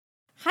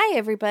Hi,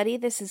 everybody.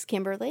 This is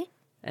Kimberly.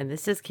 And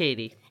this is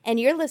Katie. And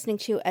you're listening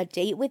to A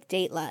Date with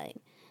Dateline.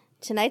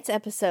 Tonight's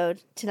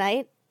episode,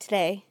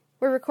 today,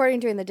 we're recording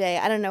during the day.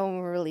 I don't know when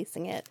we're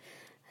releasing it.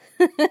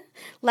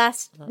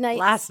 Last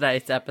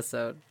night's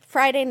episode.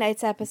 Friday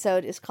night's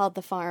episode is called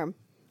The Farm.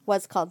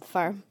 Was called The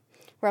Farm.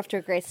 We're off to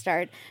a great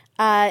start.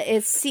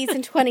 It's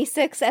season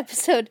 26,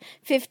 episode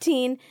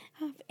 15,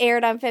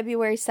 aired on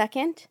February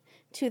 2nd,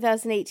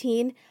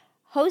 2018.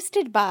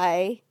 Hosted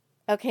by,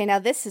 okay, now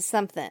this is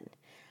something.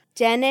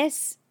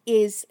 Dennis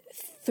is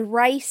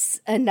thrice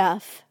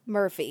enough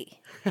Murphy.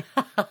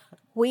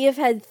 We have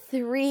had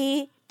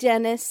 3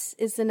 Dennis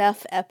is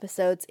enough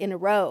episodes in a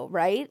row,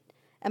 right?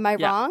 Am I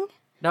wrong?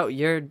 No,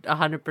 you're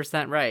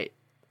 100% right.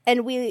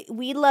 And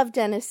we love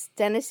Dennis.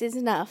 Dennis is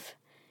enough.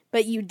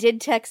 But you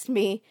did text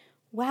me,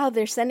 wow,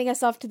 they're sending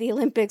us off to the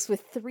Olympics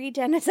with 3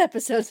 Dennis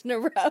episodes in a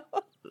row.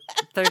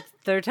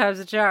 third time's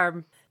a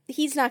charm.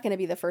 He's not going to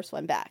be the first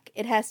one back.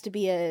 It has to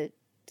be a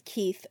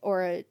Keith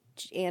or a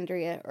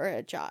Andrea or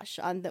a Josh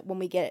when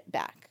we get it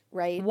back,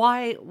 right?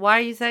 Why are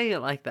you saying it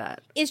like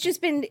that? It's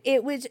just been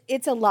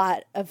it's a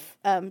lot of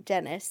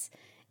Dennis,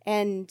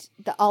 and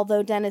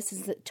although Dennis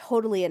is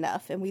totally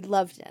enough, and we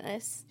love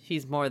Dennis,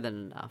 he's more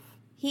than enough.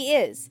 He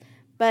is,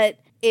 but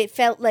it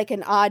felt like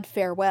an odd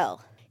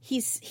farewell.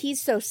 He's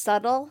so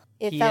subtle.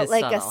 It felt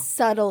like a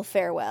subtle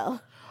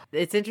farewell.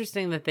 It's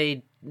interesting that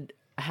they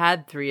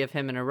had 3 of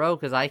him in a row,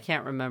 because I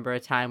can't remember a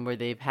time where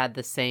they've had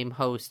the same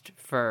host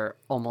for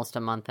almost a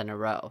month in a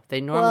row.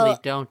 They normally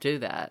don't do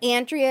that.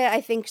 Andrea,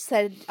 I think,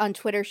 said on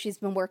Twitter she's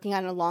been working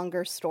on a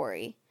longer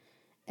story.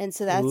 And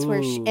so that's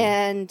where she...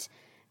 And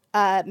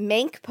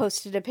Mank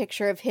posted a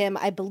picture of him,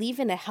 I believe,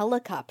 in a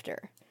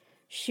helicopter,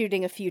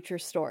 shooting a future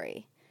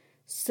story.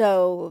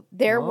 So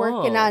they're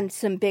working on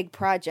some big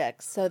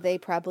projects. So they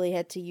probably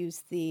had to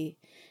use the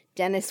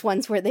Dennis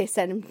ones where they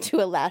sent him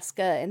to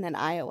Alaska and then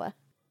Iowa.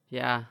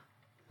 Yeah.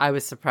 I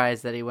was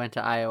surprised that he went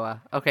to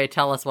Iowa. Okay,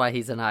 tell us why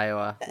he's in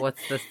Iowa.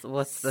 What's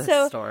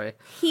the story?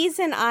 He's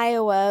in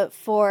Iowa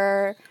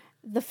for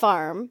the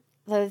farm.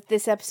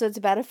 This episode's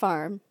about a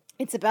farm.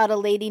 It's about a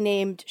lady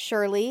named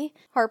Shirley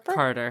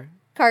Carter.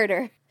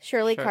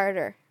 Shirley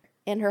Carter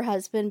and her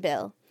husband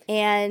Bill.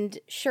 And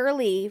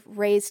Shirley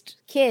raised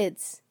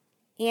kids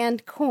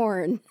and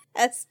corn,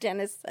 as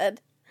Dennis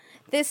said.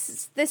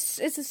 This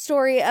is a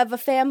story of a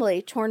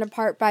family torn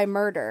apart by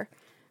murder.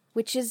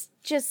 Which is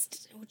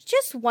just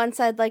once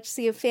I'd like to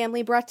see a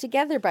family brought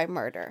together by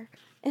murder.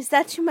 Is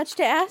that too much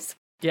to ask?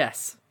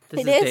 Yes.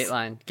 This is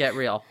Dateline. Get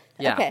real.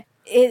 Yeah.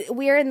 Okay.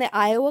 We're in the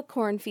Iowa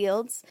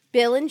cornfields.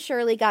 Bill and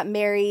Shirley got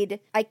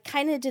married. I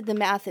kind of did the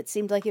math. It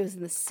seemed like it was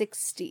in the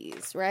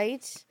 60s,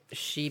 right?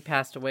 She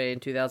passed away in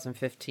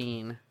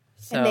 2015.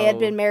 So... And they had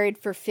been married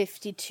for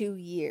 52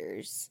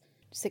 years.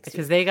 60.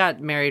 Because they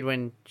got married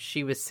when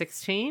she was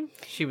 16?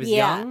 She was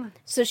young?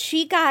 So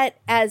she got,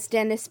 as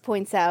Dennis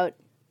points out,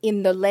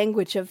 in the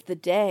language of the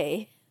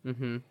day,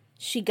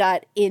 she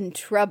got in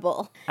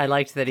trouble. I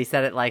liked that he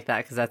said it like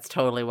that, because that's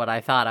totally what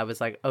I thought. I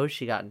was like, oh,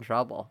 she got in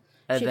trouble.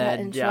 And got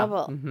in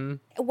trouble. Mm-hmm.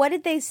 What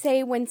did they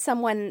say when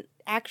someone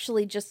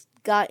actually just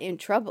got in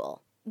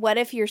trouble? What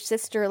if your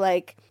sister,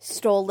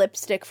 stole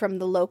lipstick from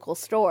the local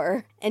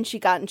store and she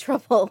got in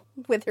trouble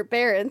with her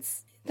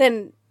parents?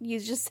 Then you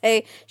just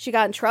say she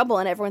got in trouble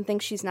and everyone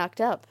thinks she's knocked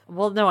up.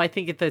 Well, no, I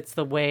think it's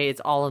the way,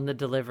 it's all in the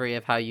delivery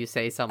of how you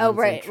say someone's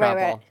in trouble.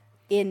 Right.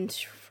 In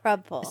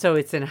trouble. So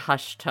it's in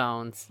hushed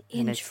tones.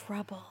 In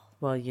trouble.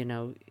 Well,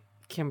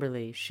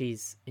 Kimberly,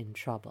 she's in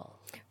trouble.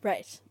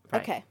 Right.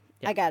 Okay.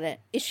 Yep. I got it.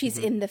 She's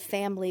in the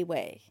family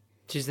way.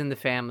 She's in the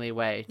family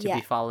way to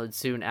be followed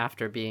soon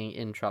after being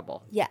in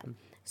trouble. Yeah.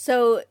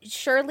 So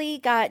Shirley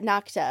got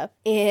knocked up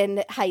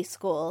in high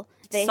school.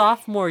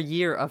 Sophomore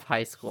year of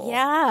high school.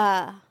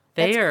 Yeah.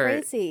 That's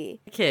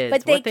crazy. Kids,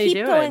 but they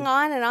keep going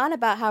on and on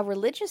about how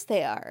religious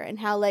they are and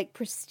how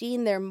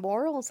pristine their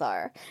morals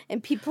are.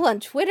 And people on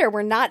Twitter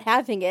were not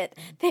having it.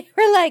 They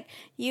were like,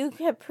 "You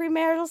have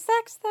premarital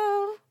sex,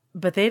 though."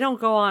 But they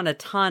don't go on a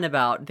ton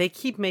about. They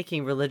keep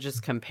making religious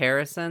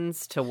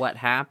comparisons to what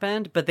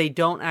happened, but they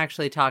don't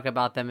actually talk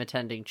about them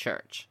attending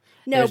church.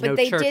 No, but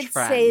they did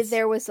say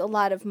there was a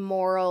lot of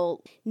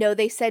moral. No,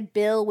 they said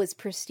Bill was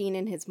pristine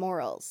in his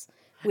morals,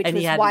 which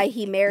was why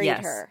he married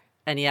her.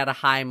 And he had a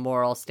high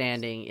moral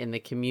standing in the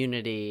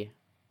community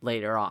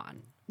later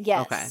on.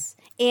 Yes.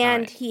 Okay.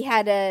 And he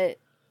had a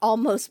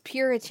almost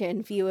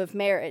Puritan view of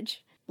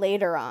marriage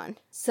later on.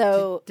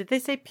 So did they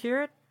say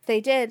Puritan?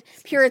 They did.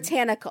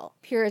 Puritanical,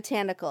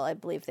 I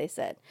believe they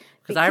said.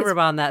 Because I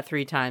rewound that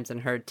 3 times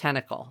and heard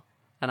tentacle.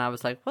 And I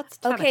was like, what's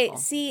tentacle? Okay,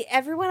 see,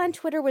 everyone on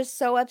Twitter was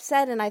so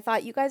upset, and I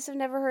thought, you guys have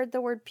never heard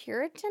the word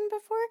Puritan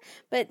before?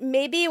 But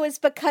maybe it was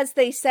because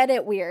they said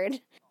it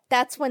weird.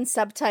 That's when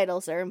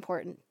subtitles are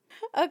important.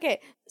 Okay,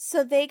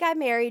 so they got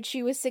married.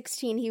 She was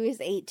 16, he was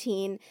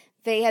 18.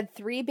 They had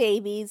 3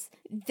 babies.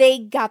 They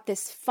got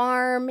this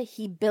farm.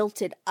 He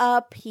built it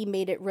up. He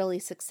made it really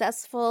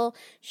successful.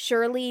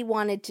 Shirley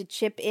wanted to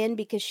chip in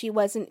because she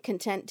wasn't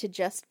content to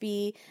just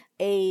be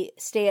a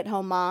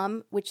stay-at-home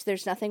mom, which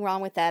there's nothing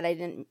wrong with that. I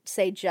didn't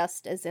say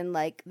just as in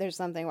like there's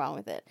something wrong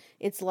with it.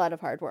 It's a lot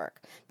of hard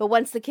work. But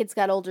once the kids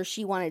got older,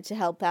 she wanted to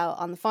help out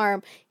on the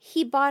farm.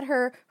 He bought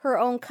her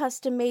own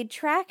custom-made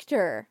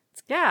tractor.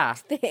 Yeah,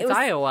 it's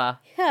Iowa.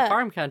 Yeah.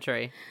 Farm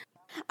country.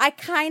 I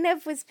kind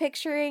of was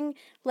picturing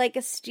like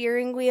a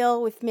steering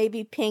wheel with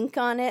maybe pink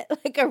on it,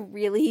 like a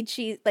really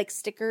cheap, like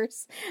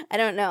stickers. I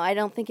don't know. I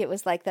don't think it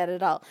was like that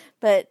at all.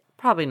 But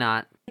probably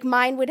not.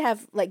 Mine would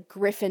have like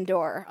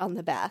Gryffindor on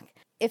the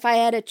back if I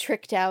had a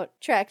tricked out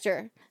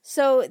tractor.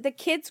 So the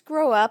kids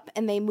grow up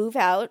and they move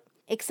out,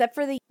 except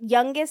for the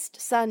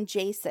youngest son,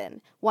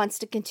 Jason, wants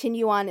to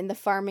continue on in the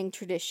farming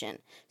tradition.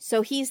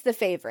 So he's the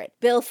favorite.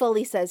 Bill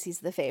fully says he's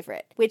the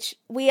favorite, which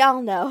we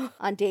all know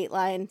on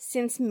Dateline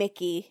since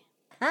Mickey.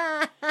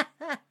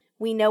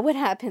 We know what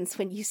happens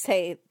when you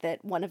say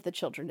that one of the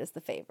children is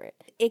the favorite.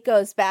 It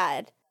goes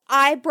bad.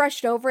 I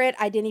brushed over it.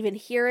 I didn't even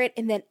hear it.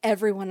 And then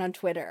everyone on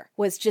Twitter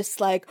was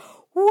just like,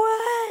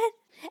 what?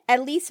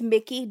 At least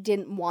Mickey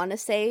didn't want to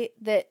say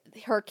that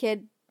her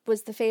kid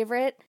was the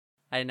favorite.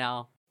 I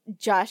know.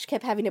 Josh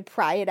kept having to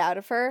pry it out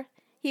of her.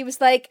 He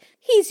was like,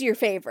 he's your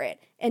favorite.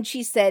 And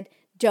she said,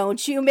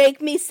 don't you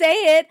make me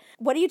say it.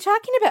 What are you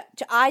talking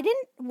about?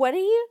 What are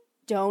you?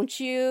 Don't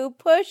you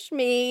push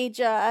me,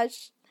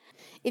 Josh.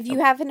 If you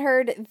haven't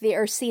heard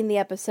or seen the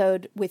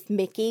episode with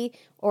Mickey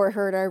or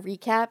heard our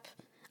recap,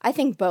 I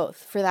think both.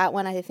 For that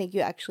one, I think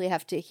you actually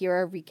have to hear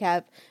our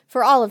recap.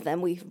 For all of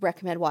them, we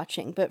recommend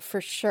watching. But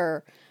for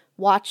sure,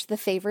 watch The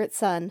Favorite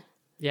Son.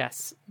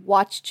 Yes.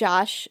 Watch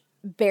Josh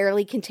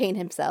barely contain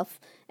himself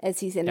as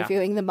he's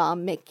interviewing the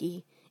mom,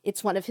 Mickey.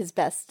 It's one of his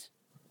best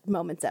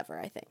moments ever,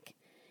 I think.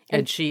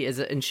 And she's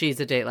a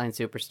Dateline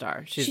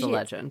superstar. She's a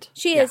legend.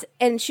 She is.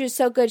 And she was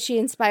so good, she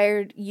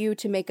inspired you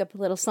to make up a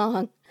little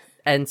song.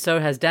 And so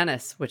has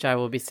Dennis, which I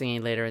will be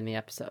singing later in the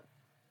episode.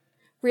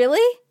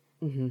 Really?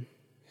 Mm-hmm.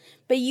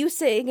 But you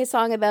sing a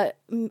song about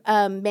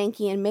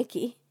Mankey and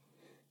Mickey.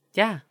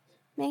 Yeah.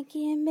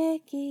 Mankey and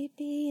Mickey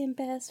being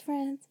best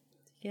friends.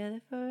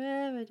 Together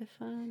forever to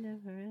find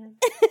never end.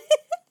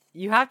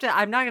 You have to,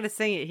 I'm not going to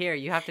sing it here.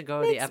 You have to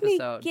go to the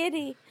episode. Makes me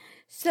giddy.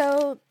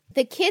 So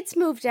the kids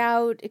moved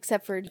out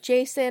except for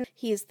Jason.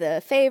 He's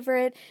the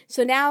favorite.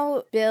 So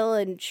now Bill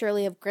and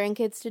Shirley have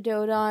grandkids to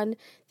dote on.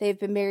 They've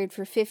been married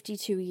for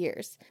 52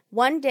 years.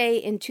 One day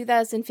in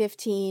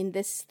 2015,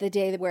 this is the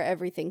day where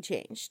everything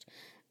changed.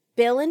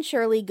 Bill and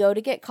Shirley go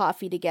to get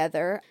coffee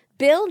together.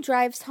 Bill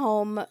drives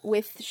home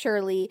with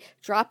Shirley,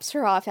 drops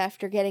her off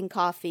after getting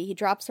coffee. He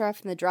drops her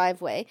off in the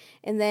driveway,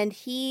 and then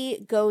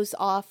he goes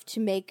off to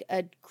make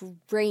a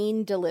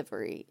grain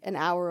delivery an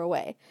hour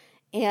away.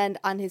 And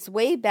on his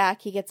way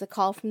back, he gets a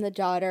call from the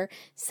daughter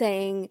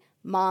saying,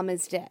 Mom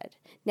is dead.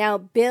 Now,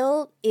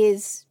 Bill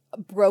is a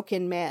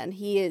broken man.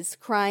 He is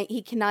crying.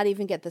 He cannot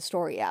even get the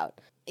story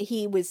out.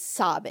 He was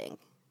sobbing.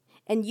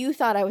 And you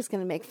thought I was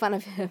going to make fun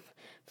of him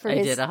for I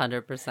did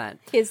 100%.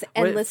 His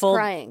endless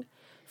crying.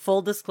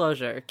 Full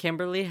disclosure,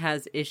 Kimberly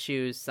has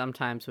issues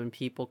sometimes when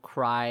people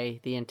cry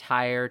the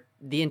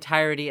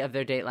entirety of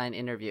their Dateline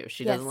interview.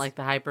 She doesn't like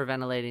the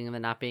hyperventilating and the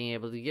not being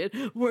able to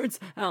get words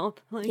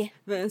out like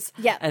this.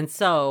 Yeah. And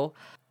so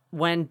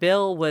when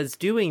Bill was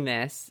doing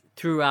this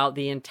throughout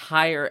the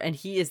entire, and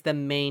he is the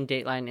main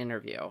Dateline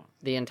interview,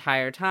 the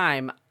entire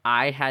time,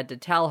 I had to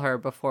tell her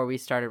before we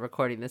started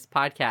recording this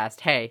podcast,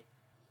 hey,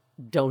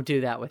 don't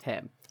do that with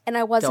him. And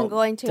I wasn't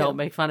going to. Don't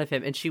make fun of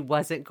him. And she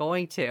wasn't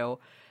going to.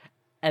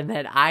 And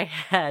then I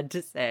had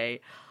to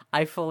say,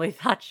 I fully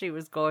thought she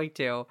was going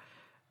to,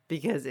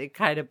 because it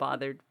kind of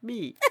bothered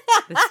me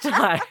this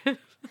time.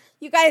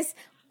 You guys,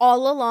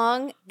 all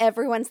along,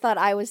 everyone's thought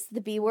I was the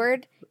B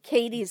word.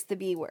 Katie's the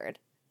B word.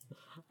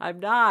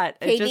 I'm not.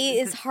 Katie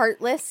is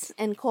heartless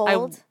and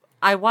cold.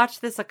 I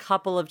watched this a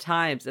couple of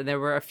times, and there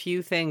were a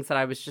few things that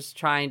I was just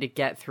trying to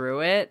get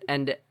through it.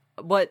 And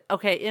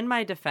in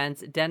my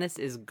defense, Dennis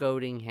is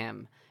goading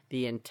him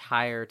the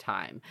entire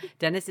time.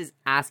 Dennis is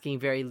asking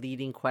very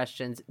leading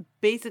questions,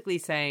 basically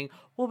saying,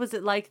 what was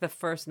it like the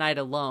first night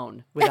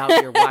alone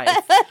without your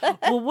wife?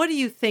 Well, what do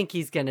you think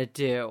he's going to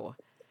do?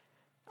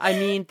 I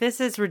mean, this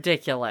is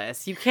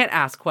ridiculous. You can't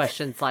ask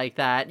questions like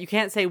that. You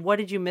can't say, what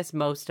did you miss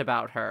most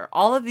about her?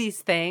 All of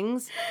these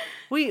things,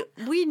 we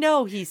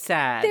know he's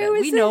sad.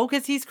 We know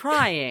because he's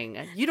crying.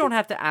 You don't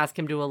have to ask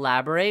him to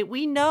elaborate.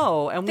 We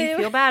know, and we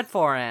feel bad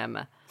for him.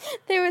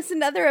 There was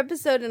another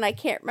episode, and I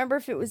can't remember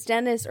if it was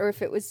Dennis or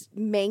if it was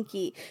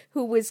Mankey,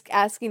 who was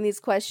asking these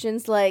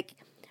questions like,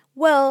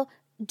 well,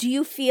 do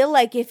you feel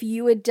like if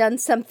you had done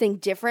something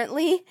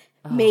differently,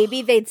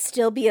 maybe they'd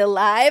still be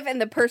alive?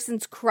 And the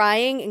person's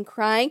crying and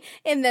crying,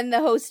 and then the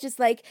host is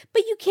like,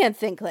 but you can't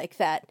think like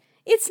that.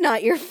 It's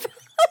not your fault.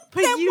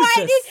 But you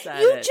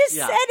just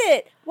said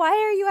it. Why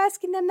are you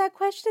asking them that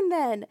question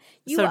then?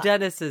 So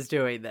Dennis is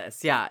doing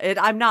this. Yeah.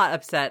 I'm not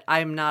upset.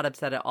 I'm not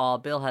upset at all.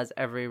 Bill has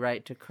every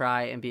right to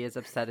cry and be as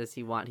upset as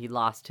he wants. He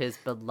lost his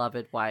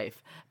beloved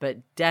wife. But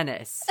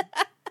Dennis.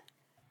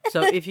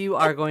 So if you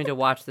are going to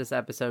watch this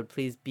episode,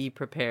 please be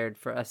prepared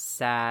for a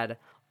sad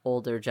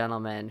older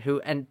gentleman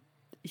and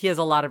he has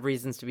a lot of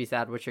reasons to be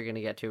sad, which you're going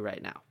to get to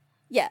right now.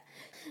 Yeah.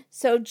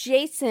 So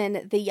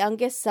Jason, the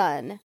youngest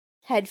son,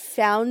 had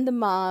found the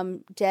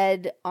mom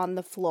dead on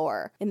the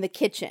floor in the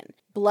kitchen,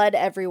 blood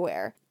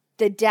everywhere.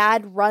 The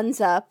dad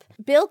runs up.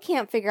 Bill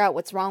can't figure out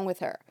what's wrong with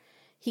her.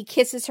 He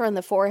kisses her on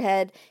the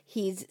forehead.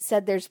 He's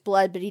said there's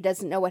blood, but he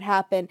doesn't know what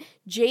happened.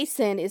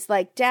 Jason is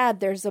like, Dad,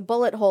 there's a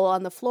bullet hole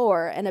on the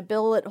floor and a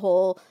bullet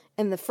hole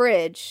in the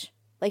fridge.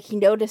 Like he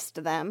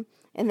noticed them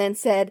and then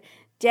said,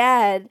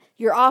 Dad,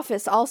 your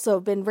office also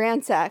been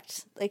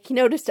ransacked. Like he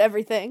noticed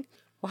everything.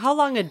 Well, how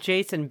long had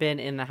Jason been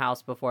in the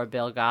house before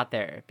Bill got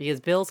there? Because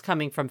Bill's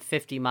coming from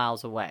 50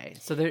 miles away.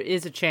 So there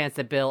is a chance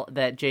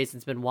that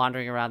Jason's been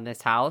wandering around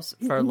this house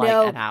for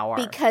an hour.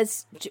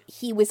 Because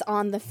he was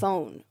on the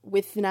phone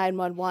with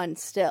 911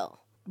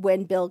 still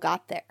when Bill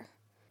got there.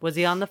 Was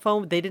he on the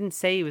phone? They didn't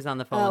say he was on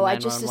the phone with 911. I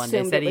just assumed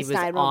they said it was he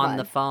was 911. on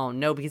the phone.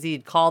 No, because he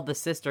had called the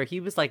sister. He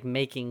was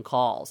making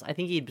calls. I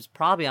think he was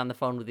probably on the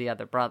phone with the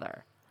other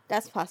brother.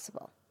 That's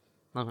possible.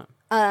 Okay.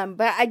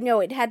 But I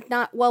know it had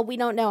not, we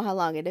don't know how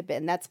long it had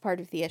been. That's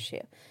part of the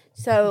issue.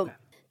 So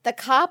the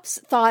cops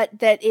thought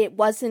that it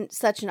wasn't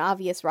such an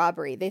obvious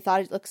robbery. They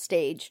thought it looked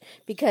staged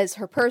because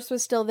her purse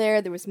was still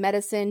there. There was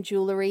medicine,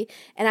 jewelry.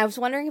 And I was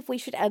wondering if we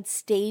should add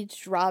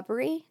staged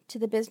robbery to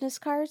the business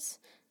cards.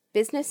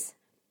 Business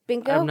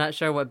bingo? I'm not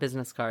sure what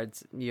business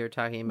cards you're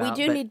talking about.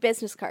 We do need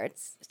business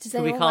cards. Does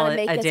we call it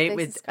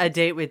a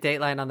date with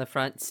Dateline on the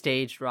front,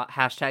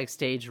 hashtag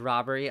staged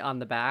robbery on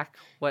the back?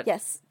 What?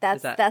 Yes,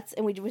 that's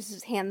and we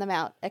just hand them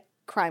out at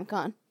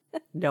CrimeCon.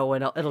 No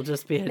one. It'll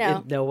just be.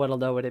 No one will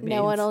know what it means.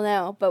 No one will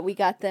know. But we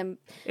got them.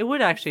 It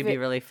would actually be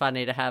really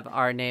funny to have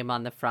our name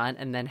on the front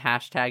and then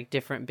hashtag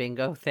different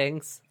bingo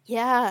things.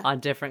 Yeah. On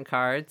different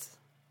cards.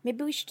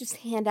 Maybe we should just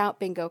hand out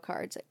bingo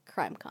cards at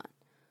CrimeCon.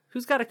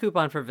 Who's got a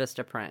coupon for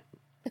Vistaprint?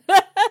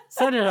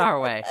 Send it our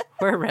way.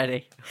 We're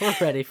ready. We're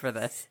ready for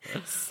this.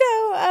 So,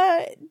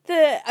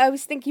 I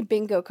was thinking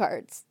bingo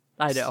cards.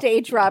 I know.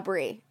 Stage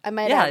robbery. I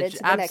might add it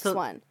to the next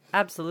one.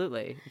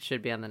 Absolutely. It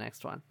should be on the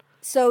next one.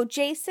 So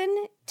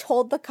Jason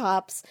told the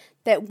cops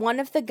that one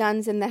of the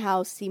guns in the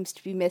house seems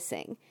to be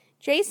missing.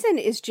 Jason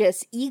is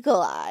just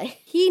eagle eye.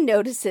 He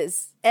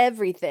notices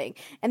everything.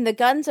 And the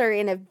guns are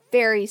in a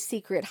very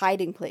secret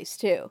hiding place,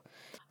 too.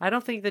 I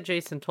don't think that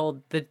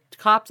the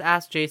cops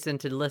asked Jason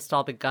to list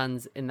all the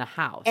guns in the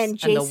house. And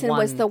Jason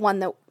was the one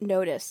that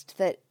noticed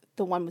that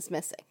the one was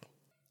missing.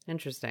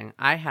 Interesting.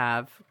 I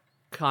have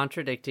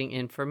contradicting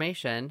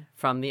information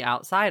from the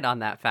outside on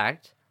that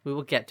fact. We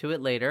will get to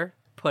it later.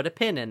 Put a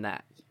pin in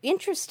that.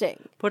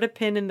 Interesting. Put a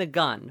pin in the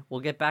gun.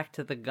 We'll get back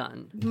to the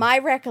gun. My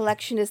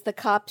recollection is the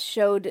cops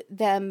showed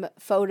them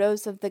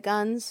photos of the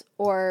guns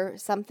or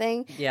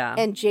something. Yeah.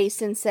 And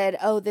Jason said,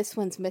 "Oh, this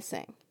one's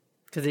missing."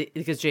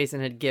 Because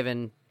Jason had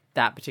given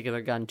that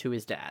particular gun to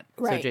his dad.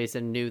 Right. So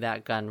Jason knew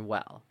that gun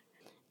well.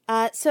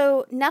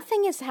 So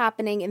nothing is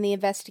happening in the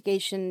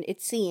investigation,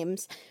 it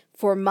seems,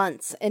 for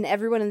months. And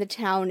everyone in the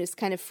town is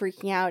kind of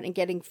freaking out and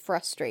getting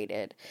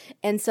frustrated.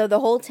 And so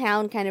the whole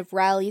town kind of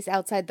rallies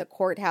outside the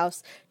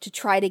courthouse to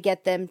try to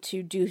get them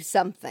to do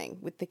something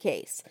with the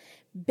case.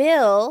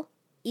 Bill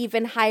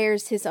even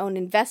hires his own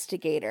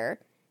investigator,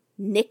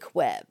 Nick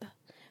Webb,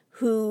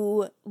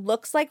 who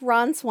looks like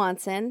Ron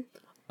Swanson.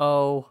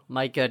 Oh,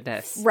 my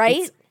goodness.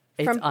 Right?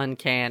 It's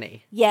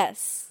uncanny.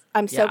 Yes.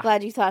 I'm so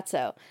glad you thought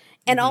so.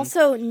 And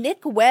also,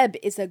 Nick Webb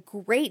is a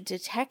great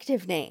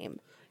detective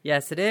name.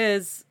 Yes, it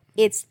is.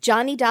 It's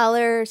Johnny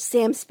Dollar,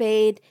 Sam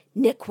Spade,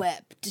 Nick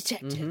Webb,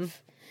 detective. Mm-hmm.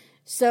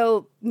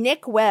 So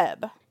Nick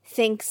Webb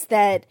thinks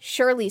that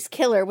Shirley's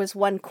killer was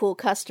one cool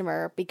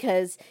customer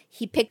because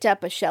he picked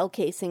up a shell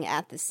casing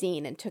at the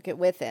scene and took it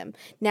with him.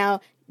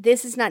 Now,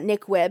 this is not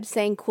Nick Webb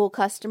saying cool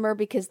customer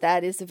because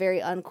that is a very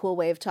uncool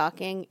way of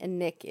talking, and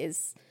Nick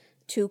is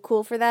too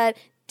cool for that.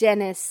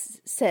 Dennis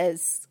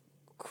says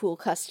cool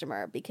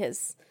customer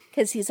because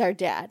he's our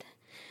dad.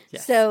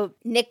 Yes. So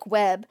Nick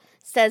Webb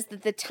says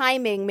that the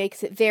timing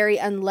makes it very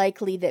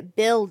unlikely that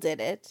Bill did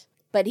it,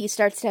 but he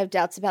starts to have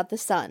doubts about the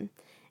son.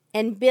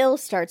 And Bill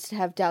starts to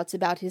have doubts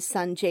about his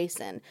son,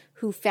 Jason,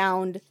 who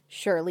found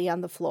Shirley on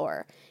the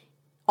floor.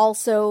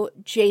 Also,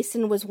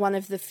 Jason was one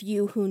of the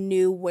few who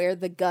knew where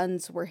the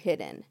guns were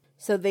hidden.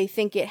 So they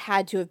think it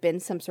had to have been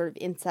some sort of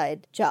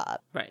inside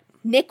job. Right.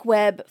 Nick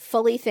Webb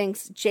fully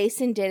thinks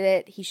Jason did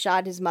it. He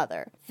shot his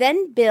mother.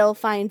 Then Bill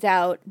finds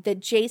out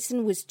that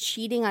Jason was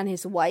cheating on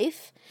his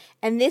wife.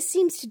 And this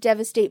seems to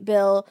devastate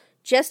Bill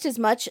just as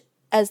much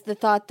as the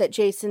thought that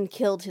Jason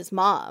killed his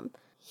mom.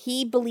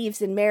 He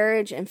believes in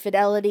marriage and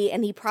fidelity,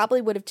 and he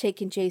probably would have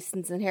taken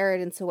Jason's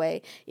inheritance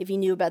away if he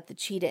knew about the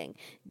cheating.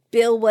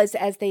 Bill was,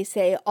 as they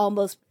say,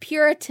 almost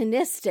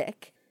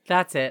puritanistic.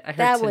 That's it. I heard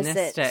that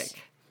tanistic. was it.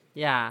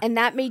 Yeah. And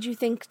that made you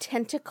think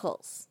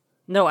tentacles.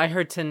 No, I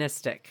heard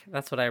tenistic.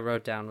 That's what I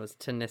wrote down was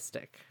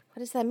tenistic. What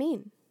does that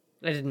mean?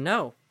 I didn't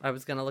know. I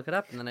was going to look it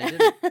up and then I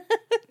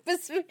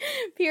didn't.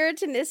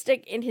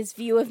 Puritanistic in his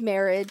view of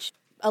marriage.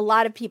 A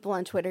lot of people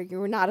on Twitter, you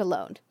were not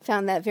alone,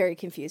 found that very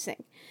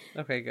confusing.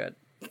 Okay, good.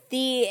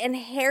 The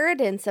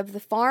inheritance of the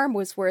farm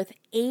was worth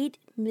 $8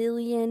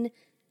 million.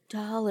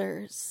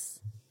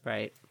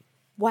 Right.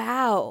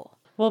 Wow.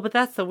 Well, but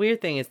that's the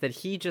weird thing is that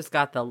he just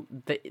got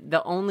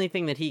the only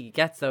thing that he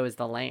gets, though, is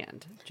the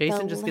land.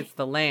 Jason just gets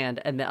the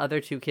land, and the other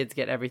two kids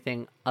get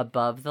everything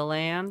above the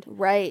land.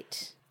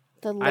 Right.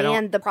 The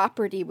land, the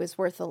property was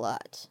worth a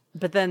lot.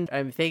 But then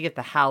if they get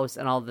the house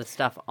and all the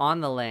stuff on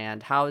the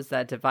land, how is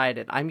that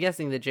divided? I'm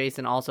guessing that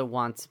Jason also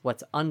wants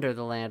what's under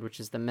the land, which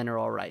is the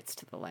mineral rights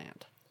to the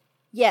land.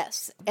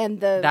 Yes, and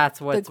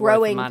the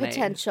growing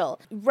potential.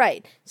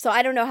 Right. So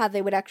I don't know how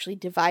they would actually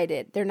divide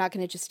it. They're not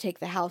going to just take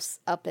the house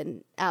up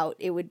and out.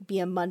 It would be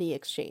a money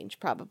exchange,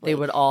 probably. They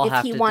would all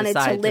have to decide to sell. If he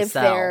wanted to live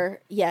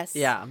there, yes.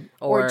 Yeah.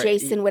 Or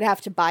Jason would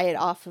have to buy it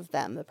off of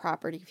them, the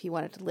property, if he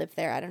wanted to live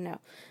there. I don't know.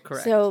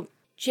 Correct. So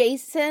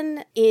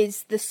Jason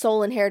is the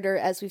sole inheritor,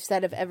 as we've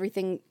said, of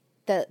everything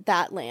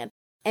that land.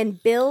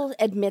 And Bill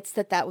admits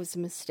that was a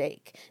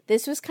mistake.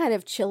 This was kind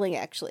of chilling,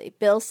 actually.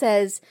 Bill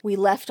says, we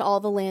left all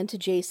the land to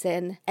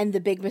Jason, and the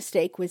big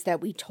mistake was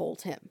that we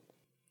told him.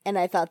 And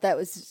I thought that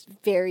was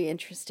very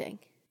interesting.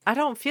 I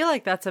don't feel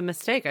like that's a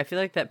mistake. I feel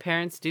like that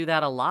parents do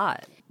that a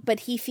lot.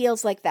 But he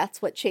feels like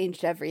that's what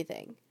changed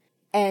everything.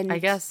 And I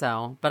guess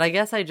so. But I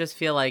guess I just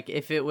feel like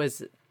if it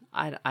was,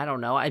 I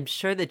don't know. I'm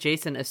sure that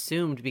Jason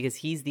assumed because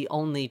he's the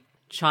only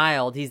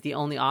child, he's the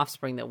only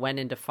offspring that went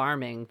into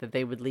farming, that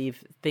they would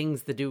leave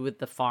things to do with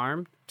the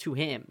farm to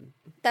him.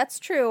 That's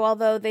true,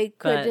 although they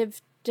could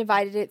have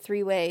divided it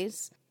 3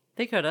 ways.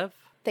 They could have.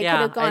 They could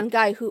have gone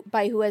by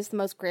who has the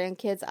most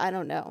grandkids. I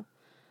don't know.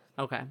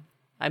 Okay.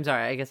 I'm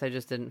sorry. I guess I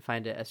just didn't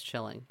find it as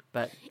chilling,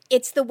 but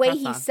it's the way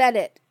he said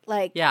it.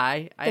 Like,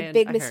 yeah, the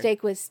big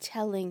mistake was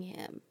telling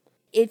him.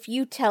 If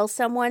you tell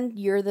someone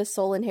you're the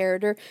sole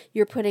inheritor,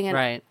 you're putting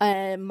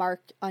a mark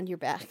on your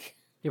back.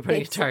 You're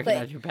putting a target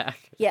on your back.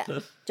 Yeah,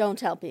 don't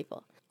tell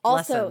people.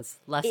 Also,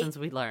 lessons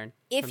we learn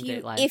from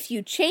Dateline. If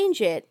you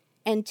change it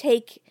and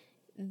take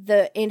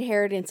the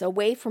inheritance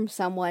away from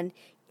someone,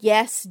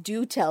 yes,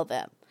 do tell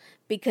them.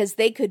 Because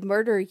they could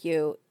murder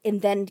you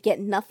and then get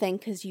nothing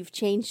because you've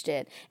changed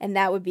it. And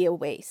that would be a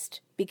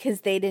waste.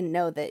 Because they didn't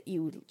know that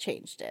you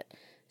changed it.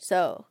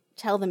 So,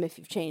 tell them if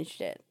you've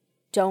changed it.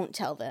 Don't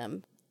tell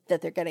them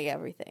that they're getting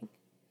everything.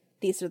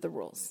 These are the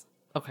rules.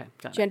 Okay,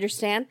 got it. Do you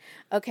understand?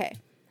 Okay.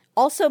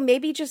 Also,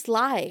 maybe just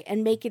lie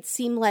and make it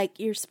seem like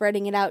you're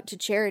spreading it out to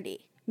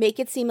charity. Make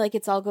it seem like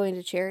it's all going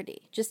to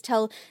charity. Just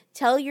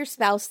tell your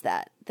spouse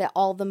that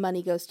all the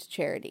money goes to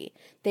charity.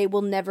 They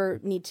will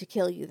never need to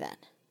kill you then.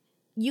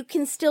 You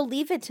can still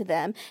leave it to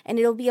them, and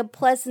it'll be a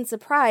pleasant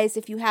surprise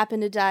if you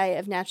happen to die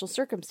of natural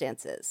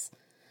circumstances.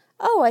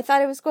 Oh, I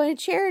thought it was going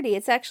to charity.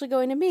 It's actually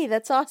going to me.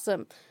 That's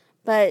awesome.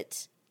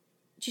 But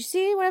do you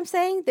see what I'm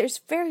saying? There's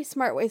very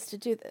smart ways to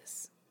do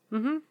this.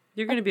 Mm-hmm.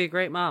 You're going to be a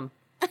great mom.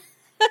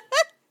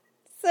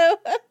 So,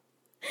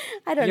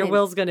 Your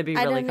will's going to be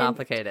really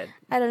complicated.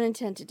 I don't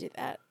intend to do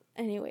that.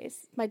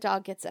 Anyways, my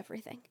dog gets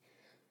everything.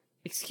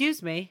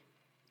 Excuse me.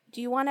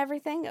 Do you want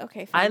everything?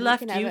 Okay, fine. I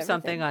left you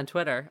something on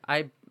Twitter.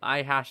 I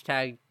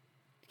hashtag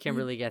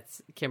Kimberly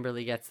gets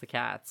the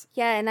cats.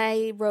 Yeah, and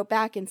I wrote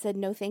back and said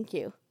no, thank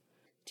you.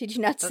 Did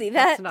you not see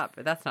that?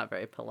 That's not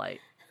very polite.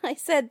 I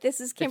said this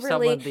is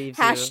Kimberly.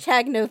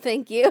 Hashtag no,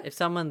 thank you. If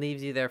someone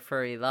leaves you their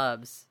furry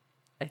loves,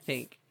 I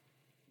think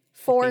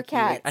 4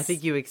 cats. I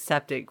think you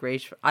accept it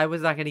gracefully. I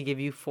was not going to give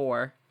you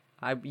 4.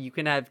 You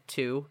can have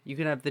 2. You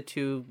can have the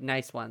 2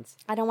 nice ones.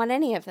 I don't want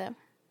any of them.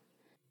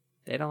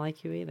 They don't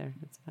like you either.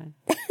 It's fine.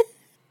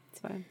 It's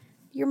fine.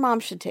 Your mom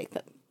should take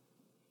them.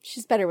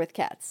 She's better with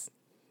cats.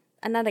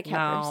 I'm not a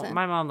cat person.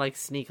 My mom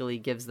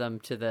sneakily gives them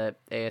to the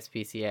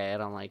ASPCA. I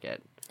don't like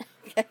it.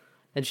 Okay.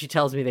 And she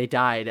tells me they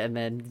died, and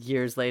then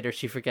years later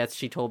she forgets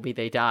she told me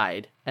they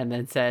died, and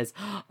then says,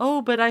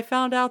 "Oh, but I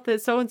found out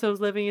that so-and-so's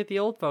living at the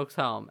old folks'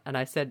 home." And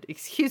I said,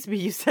 "Excuse me,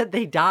 you said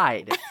they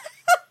died."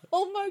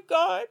 Oh my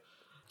God.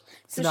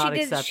 So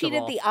she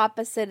did the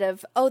opposite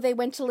of, oh, they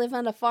went to live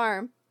on a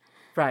farm.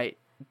 Right.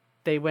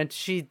 They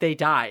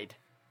died.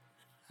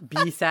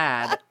 Be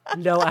sad.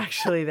 No,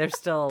 actually, they're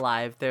still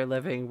alive. They're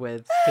living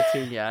with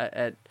Petunia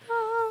at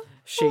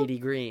Shady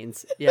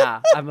Greens.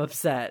 Yeah, I'm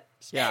upset.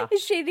 Yeah.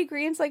 Is Shady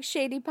Greens like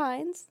Shady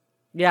Pines?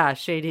 Yeah,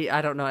 Shady.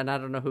 I don't know, and I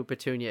don't know who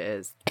Petunia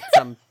is.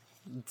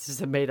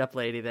 Just a made-up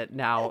lady that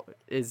now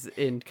is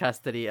in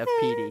custody of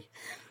Petey.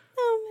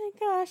 Oh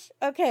my gosh.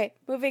 Okay,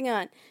 moving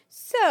on.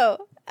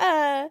 So,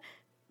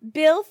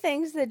 Bill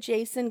thinks that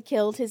Jason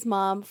killed his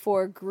mom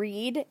for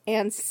greed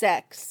and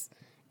sex,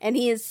 and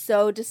he is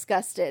so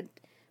disgusted.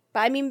 But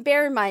I mean,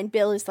 bear in mind,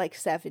 Bill is like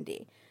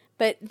 70.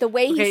 But the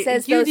way he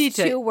says those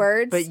 2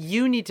 words... But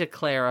you need to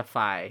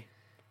clarify,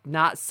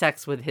 not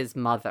sex with his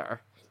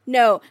mother.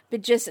 No,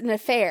 but just an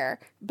affair.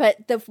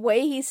 But the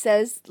way he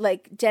says,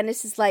 like,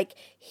 Dennis is like,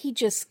 he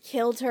just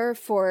killed her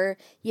for,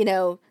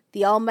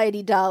 the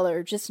almighty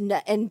dollar,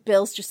 and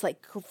Bill's just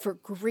like, for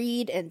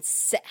greed and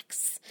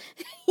sex.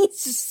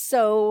 He's just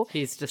so...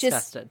 He's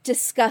disgusted.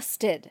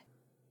 Disgusted.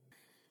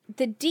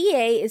 The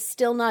DA is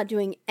still not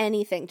doing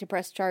anything to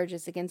press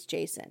charges against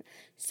Jason.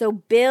 So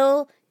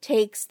Bill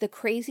takes the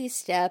crazy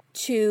step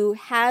to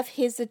have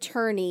his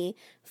attorney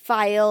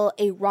file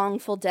a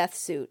wrongful death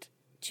suit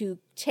to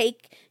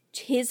take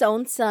his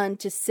own son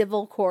to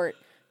civil court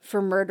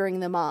for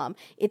murdering the mom.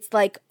 It's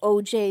like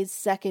OJ's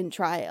second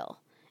trial.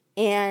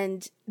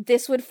 And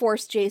this would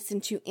force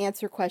Jason to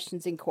answer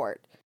questions in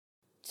court,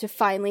 to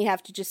finally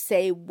have to just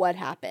say what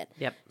happened.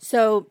 Yep.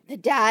 So the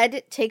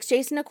dad takes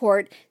Jason to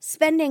court,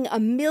 spending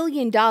 $1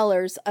 million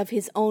of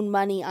his own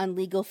money on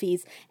legal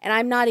fees. And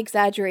I'm not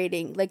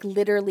exaggerating. Like,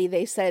 literally,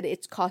 they said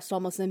it's cost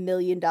almost $1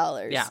 million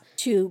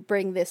to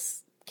bring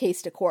this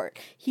case to court.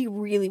 He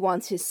really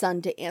wants his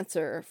son to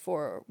answer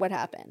for what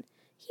happened.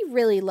 He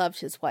really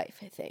loved his wife,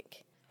 I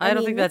think. I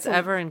don't think that's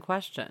ever in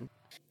question.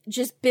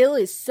 Just Bill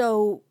is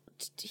so...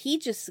 He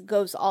just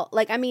goes all...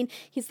 Like, I mean,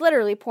 he's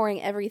literally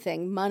pouring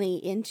everything,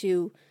 money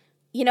into...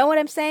 You know what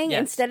I'm saying? Yes.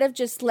 Instead of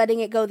just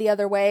letting it go the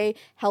other way,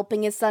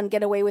 helping his son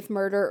get away with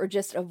murder or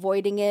just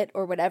avoiding it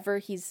or whatever,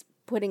 he's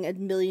putting $1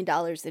 million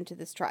into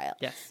this trial.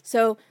 Yes.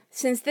 So,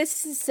 since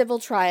this is a civil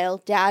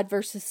trial, dad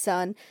versus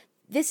son,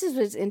 this is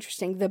what's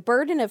interesting. The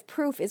burden of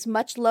proof is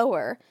much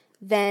lower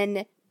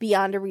than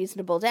beyond a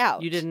reasonable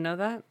doubt. You didn't know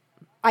that?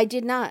 I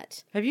did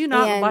not. Have you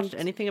not watched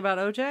anything about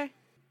OJ?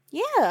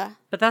 Yeah.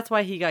 But that's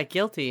why he got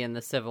guilty in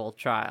the civil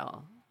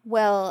trial.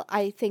 Well,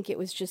 I think it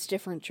was just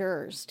different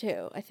jurors,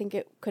 too. I think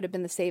it could have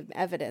been the same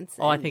evidence.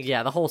 Oh, I think,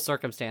 the whole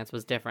circumstance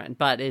was different.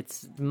 But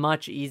it's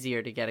much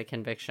easier to get a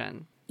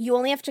conviction. You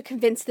only have to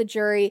convince the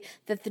jury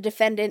that the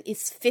defendant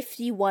is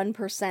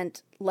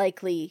 51%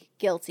 likely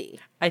guilty.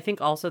 I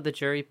think also the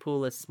jury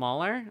pool is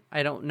smaller.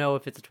 I don't know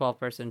if it's a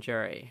 12-person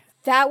jury.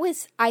 That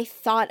was, I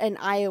thought, an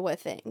Iowa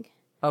thing.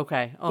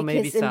 Okay. Oh, because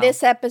maybe so. in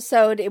this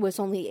episode, it was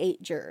only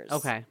 8 jurors.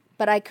 Okay.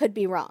 But I could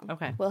be wrong.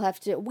 Okay. We'll have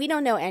to... We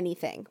don't know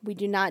anything. We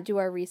do not do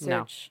our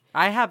research. No.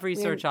 I have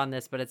research on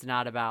this, but it's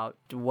not about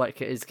what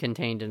is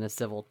contained in a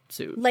civil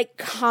suit. Like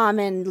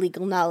common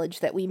legal knowledge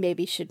that we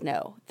maybe should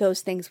know.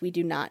 Those things we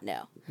do not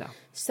know. No.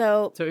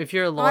 So if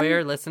you're a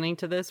lawyer listening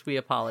to this, we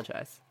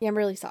apologize. Yeah, I'm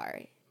really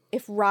sorry.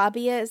 If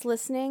Rabia is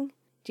listening,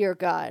 dear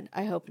God,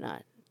 I hope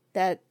not.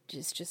 That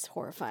is just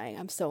horrifying.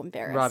 I'm so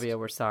embarrassed. Rabia,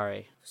 we're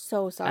sorry.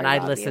 So sorry, And I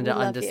Rabia. listened to We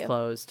love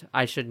Undisclosed.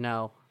 I should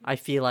know. I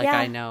feel like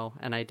I know,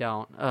 and I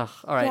don't. Ugh.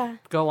 All right,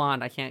 go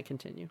on. I can't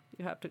continue.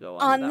 You have to go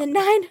on. On the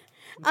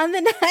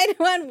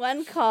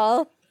 911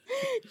 call,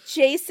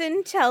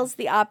 Jason tells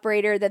the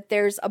operator that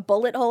there's a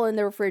bullet hole in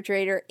the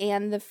refrigerator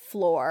and the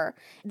floor.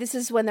 This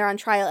is when they're on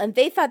trial, and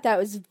they thought that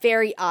was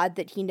very odd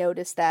that he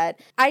noticed that.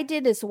 I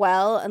did as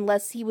well,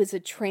 unless he was a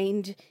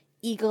trained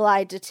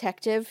eagle-eye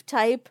detective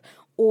type.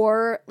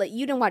 Or, like,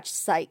 you didn't watch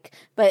Psych,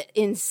 but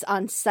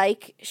on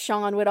Psych,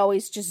 Sean would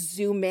always just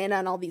zoom in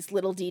on all these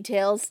little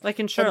details. Like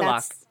in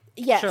Sherlock.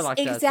 Yes, Sherlock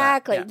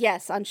exactly. does that. Yeah.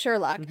 Yes, on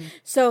Sherlock. Mm-hmm.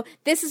 So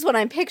this is what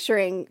I'm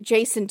picturing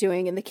Jason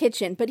doing in the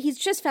kitchen, but he's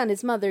just found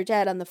his mother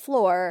dead on the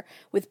floor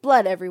with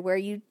blood everywhere.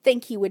 You'd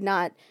think he would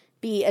not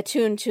be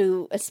attuned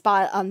to a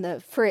spot on the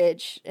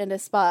fridge and a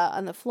spot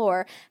on the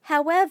floor.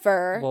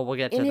 However, we'll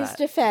get to in his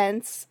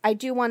defense, I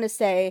do want to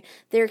say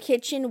their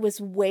kitchen was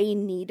way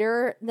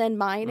neater than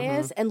mine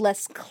is and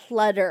less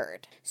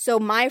cluttered. So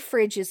my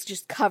fridge is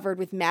just covered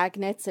with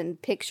magnets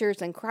and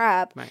pictures and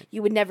crap. Right.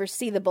 You would never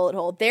see the bullet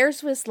hole.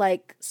 Theirs was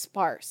like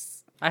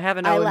sparse. I have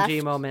an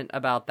OMG moment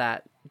about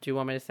that. Do you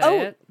want me to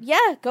say it?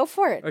 Yeah, go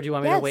for it. Or do you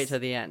want me to wait till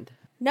the end?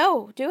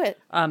 No, do it.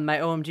 My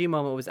OMG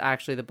moment was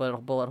actually the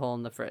bullet hole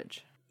in the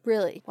fridge.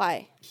 Really?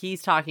 Why?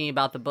 He's talking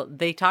about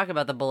they talk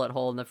about the bullet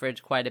hole in the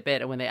fridge quite a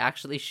bit, and when they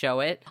actually show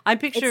it, I'm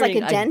picturing like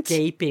a dent?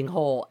 Gaping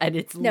hole, and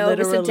it's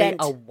literally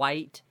a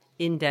white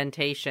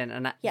indentation,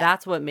 and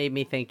that's what made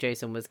me think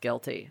Jason was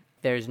guilty.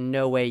 There's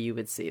no way you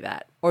would see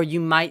that. Or you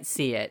might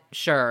see it,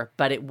 sure,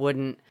 but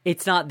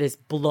it's not this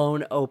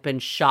blown open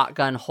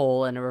shotgun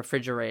hole in a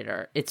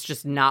refrigerator. It's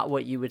just not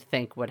what you would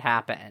think would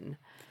happen.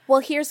 Well,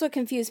 here's what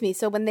confused me.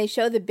 So when they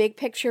show the big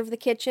picture of the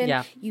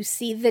kitchen, you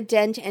see the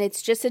dent, and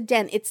it's just a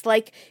dent. It's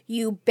like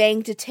you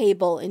banged a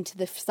table into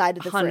the side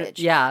of the fridge.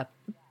 Yeah.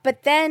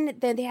 But then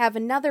they have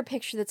another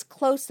picture that's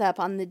close up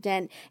on the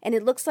dent, and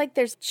it looks like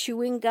there's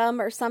chewing gum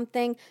or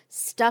something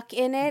stuck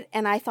in it.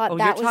 And I thought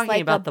that was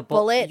like a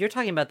bullet. You're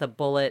talking about the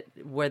bullet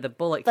where the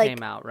bullet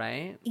came out,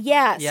 right?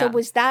 Yeah. So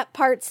was that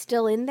part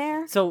still in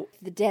there? So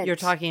the dent. You're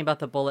talking about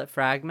the bullet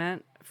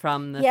fragment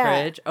from the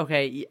fridge?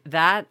 Okay,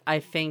 that I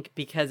think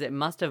because it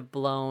must have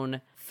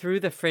blown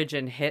through the fridge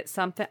and hit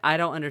something. I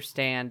don't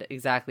understand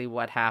exactly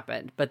what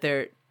happened, but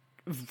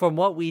from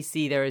what we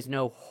see, there is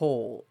no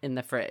hole in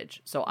the fridge.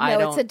 So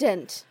it's a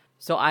dent.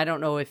 So I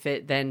don't know if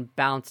it then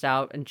bounced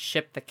out and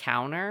chipped the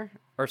counter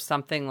or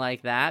something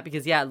like that.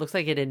 Because, it looks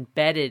like it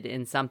embedded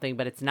in something,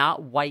 but it's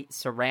not white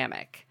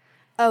ceramic.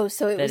 Oh,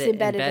 so it was it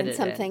embedded in embedded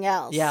something in.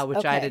 else. Yeah,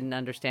 which I Okay. didn't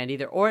understand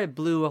either. Or it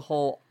blew a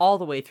hole all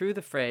the way through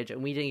the fridge,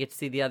 and we didn't get to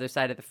see the other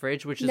side of the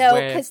fridge, which is No,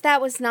 where... because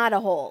that was not a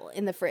hole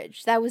in the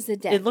fridge. That was a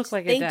dent. It looked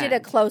like a they dent. did a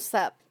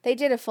close-up. They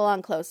did a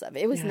full-on close-up.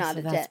 It was not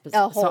a dent.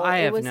 A hole. So I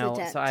it have was a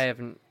dent. So I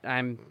haven't...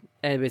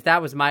 Anyways,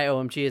 that was my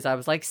OMG, is I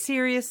was like,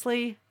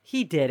 seriously?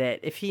 He did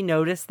it. If he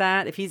noticed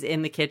that, if he's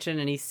in the kitchen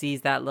and he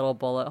sees that little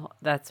bullet,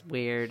 that's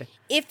weird.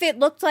 If it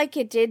looked like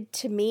it did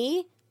to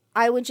me,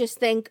 I would just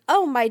think,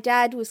 oh, my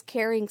dad was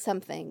carrying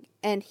something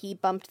and he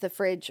bumped the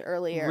fridge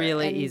earlier.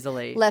 Really and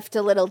easily. Left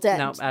a little dent.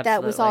 No, absolutely.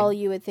 That was all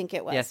you would think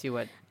it was. Yes, you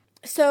would.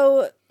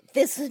 So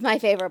this is my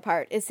favorite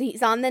part, is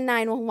he's on the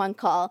 911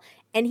 call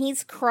and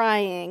he's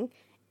crying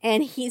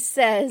and he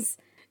says,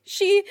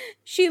 she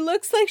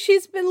looks like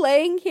she's been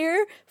laying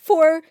here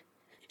for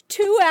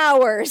 2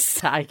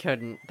 hours. I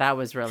couldn't. That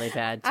was really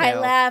bad, too. I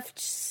laughed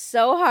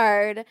so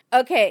hard.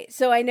 Okay,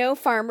 so I know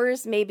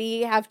farmers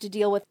maybe have to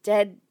deal with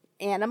dead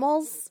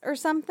animals or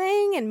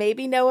something and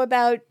maybe know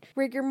about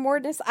rigor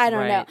mortis. I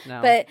don't know.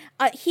 No.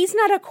 But he's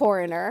not a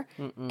coroner.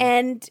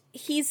 And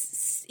he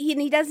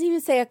doesn't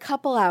even say a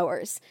couple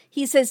hours.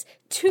 He says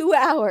 2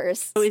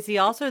 hours. So is he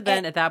also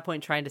then at that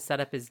point trying to set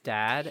up his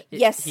dad?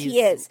 Yes,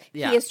 he is.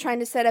 Yeah. He is trying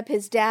to set up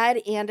his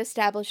dad and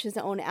establish his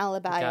own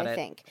alibi, Got I it.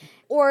 think.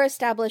 Or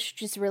establish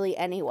just really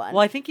anyone.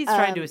 Well, I think he's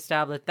trying to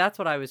establish... That's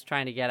what I was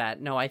trying to get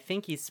at. No, I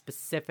think he's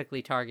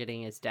specifically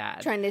targeting his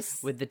dad. Trying to...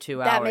 with the 2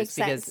 that hours. makes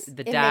Because sense.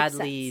 the It dad makes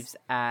sense. leaves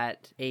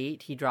at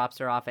 8. He drops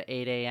her off at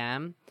 8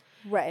 a.m.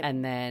 Right.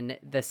 And then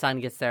the son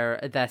gets there.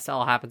 This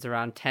all happens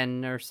around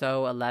 10 or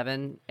so,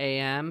 11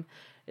 a.m.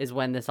 is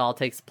when this all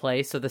takes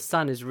place. So the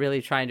son is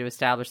really trying to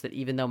establish that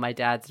even though my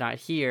dad's not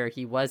here,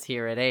 he was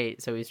here at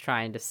 8. So he's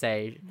trying to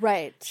say,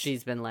 right.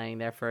 she's been laying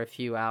there for a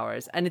few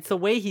hours. And it's the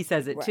way he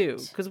says it, too.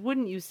 Right. Because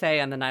wouldn't you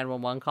say on the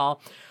 911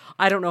 call,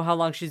 I don't know how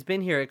long she's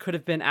been here. It could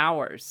have been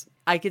hours.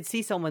 I could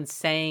see someone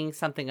saying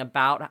something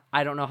about,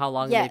 I don't know how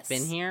long Yes. they've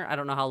been here. I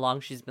don't know how long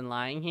she's been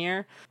lying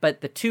here.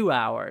 But the 2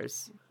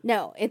 hours...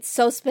 No, it's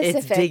so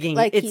specific.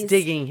 It's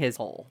digging his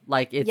hole.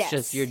 Like, it's Yes,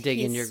 just, you're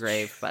digging your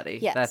grave, buddy.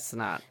 Yes. That's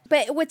not...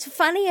 But what's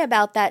funny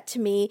about that to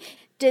me,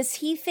 does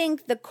he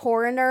think the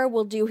coroner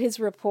will do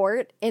his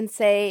report and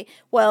say,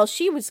 well,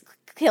 she was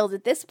killed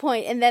at this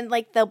point, and then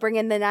like they'll bring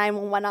in the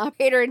 911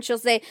 operator and she'll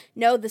say,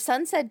 no, the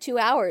son said 2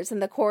 hours,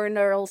 and the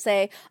coroner will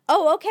say,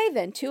 oh, okay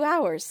then, 2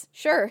 hours,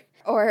 sure.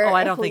 Or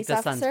I a don't think police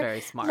the son's officer.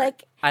 very smart.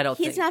 Like, I don't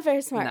he's think... not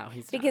very smart. No,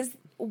 he's not. Because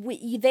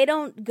they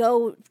don't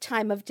go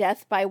time of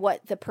death by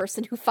what the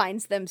person who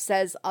finds them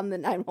says on the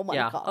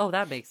 911 call. Oh,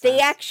 that makes sense. They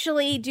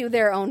actually do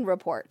their own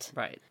report.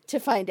 Right. To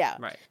find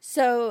out. Right.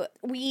 So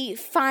we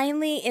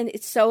finally, and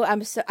it's so,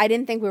 I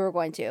didn't think we were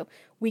going to,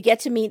 we get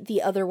to meet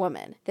the other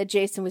woman that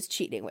Jason was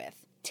cheating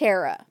with,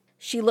 Tara.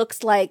 She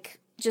looks like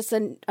just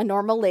a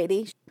normal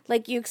lady.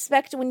 Like you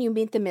expect when you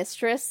meet the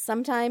mistress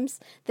sometimes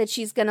that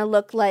she's going to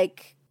look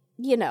like,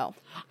 you know.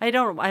 I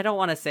don't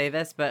want to say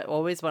this, but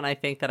always when I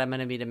think that I'm going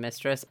to meet a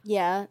mistress,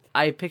 Yeah.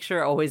 I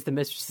picture always the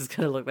mistress is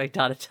going to look like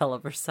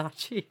Donatella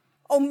Versace.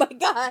 Oh my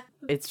God.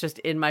 It's just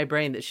in my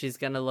brain that she's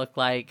going to look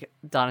like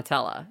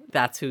Donatella.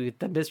 That's who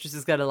the mistress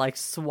is going to like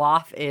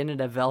swath in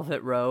a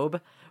velvet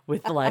robe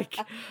with like,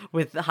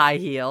 with high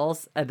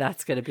heels. And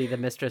that's going to be the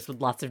mistress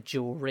with lots of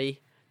jewelry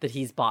that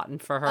he's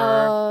bought for her.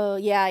 Oh,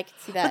 yeah, I can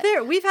see that.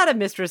 But we've had a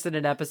mistress in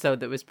an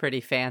episode that was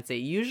pretty fancy.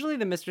 Usually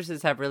the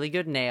mistresses have really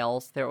good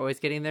nails. They're always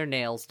getting their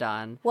nails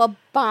done. Well,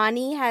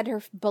 Bonnie had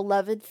her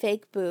beloved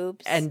fake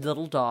boobs. And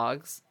little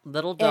dogs.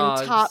 And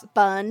top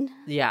bun.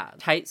 Yeah.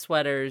 Tight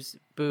sweaters,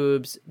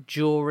 boobs,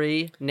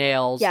 jewelry,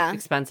 nails,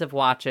 expensive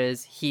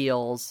watches,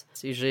 heels.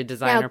 It's usually a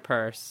designer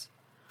purse.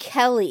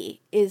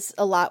 Kelly is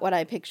a lot what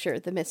I picture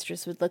the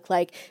mistress would look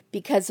like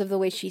because of the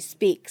way she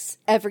speaks.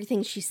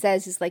 Everything she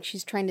says is like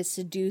she's trying to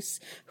seduce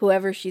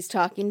whoever she's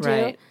talking to.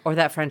 Right. Or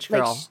that French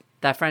girl. Like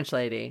that French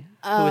lady.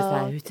 Who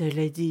is that?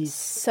 Lady.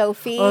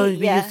 Sophie. Oh,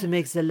 we used to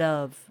make the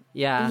love.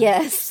 Yeah.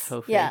 Yes.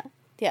 Sophie.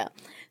 Yeah.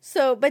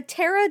 So, but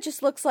Tara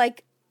just looks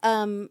like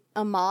a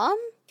mom.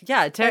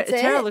 Yeah,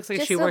 Tara looks like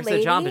just she works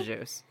at Jamba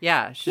Juice.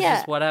 Yeah, she's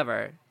just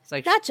whatever. It's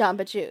like not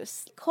Jamba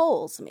Juice,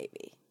 Kohl's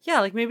maybe. Yeah,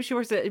 like maybe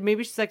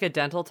she's like a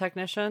dental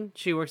technician.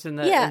 She works in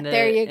the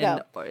there you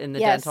go. In the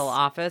dental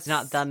office,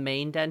 not the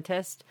main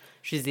dentist.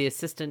 She's the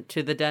assistant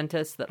to the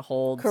dentist that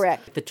holds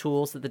the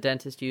tools that the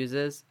dentist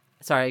uses.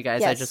 Sorry,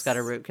 guys, I just got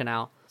a root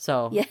canal,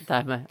 so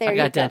I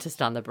got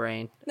dentist on the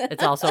brain.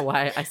 It's also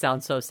why I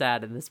sound so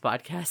sad in this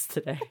podcast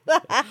today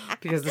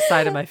because the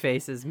side of my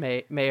face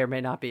may or may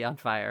not be on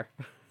fire.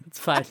 It's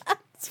fine.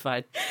 It's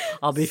fine.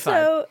 I'll be fine.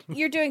 So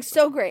you're doing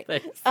so great.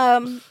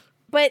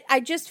 But I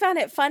just found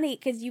it funny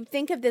because you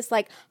think of this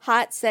like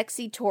hot,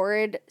 sexy,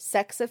 torrid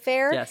sex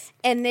affair. Yes.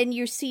 And then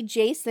you see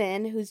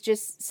Jason, who's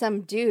just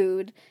some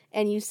dude,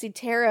 and you see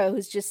Tara,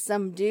 who's just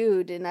some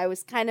dude. And I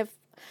was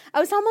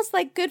almost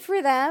like, good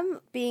for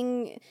them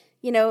being,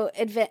 you know,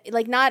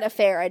 like not a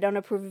fair. I don't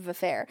approve of a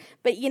fair.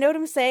 But you know what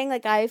I'm saying?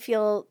 Like, I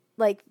feel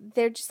like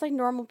they're just like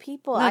normal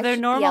people. No, they're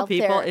normal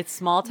people. There, it's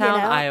small town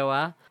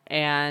Iowa,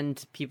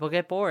 and people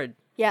get bored.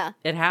 Yeah.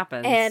 It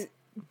happens. And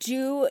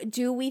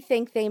Do we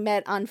think they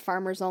met on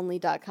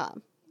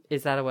farmersonly.com?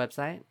 Is that a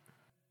website?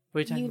 What are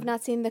you talking You've about?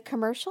 not seen the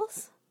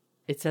commercials?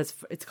 It says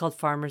it's called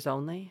Farmers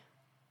Only.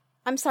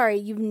 I'm sorry,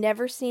 you've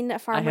never seen a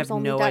I have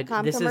farmersonly.com no idea.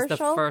 commercial? This is the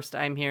first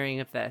I'm hearing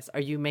of this. Are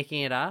you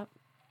making it up?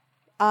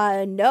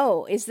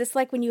 No. Is this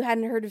like when you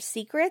hadn't heard of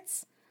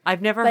Secrets?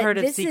 I've never But heard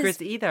of this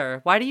Secrets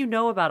either. Why do you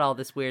know about all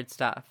this weird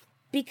stuff?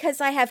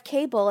 Because I have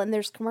cable and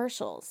there's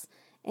commercials.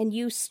 And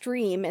you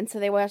stream, and so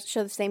they will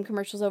show the same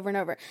commercials over and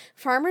over.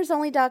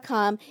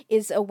 Farmersonly.com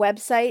is a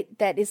website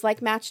that is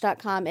like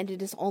Match.com, and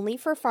it is only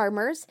for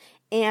farmers.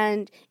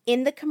 And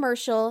in the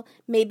commercial,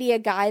 maybe a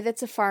guy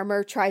that's a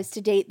farmer tries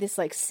to date this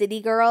like city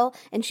girl,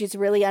 and she's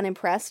really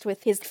unimpressed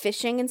with his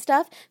fishing and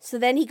stuff. So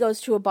then he goes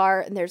to a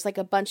bar, and there's like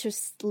a bunch of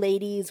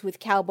ladies with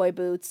cowboy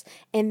boots.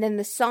 And then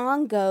the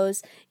song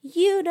goes,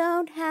 "You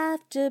don't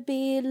have to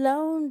be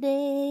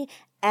lonely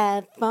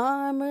at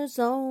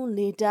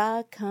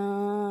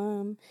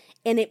farmersonly.com."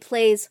 And it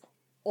plays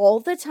all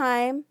the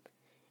time.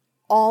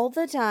 All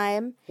the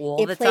time?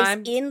 I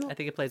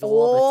think it plays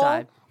all the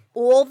time.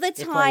 All the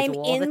time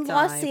all in the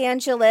Los time.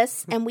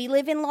 Angeles, and we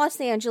live in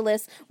Los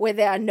Angeles where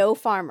there are no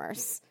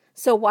farmers.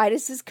 So why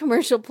does this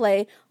commercial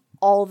play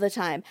all the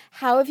time?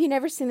 How have you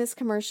never seen this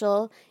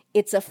commercial?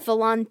 It's a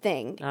full-on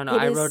thing. No,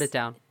 I wrote it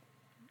down.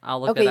 I'll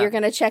look it up. Okay, you're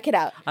going to check it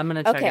out. I'm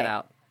going to check it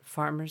out.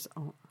 Farmers.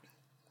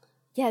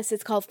 Yes,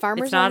 it's called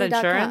farmersonly.com. It's not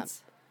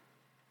insurance?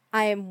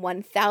 I am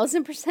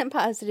 1000%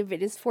 positive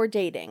it is for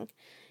dating.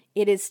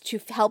 It is to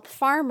help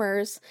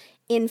farmers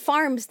in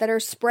farms that are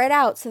spread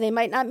out so they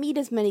might not meet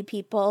as many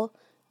people,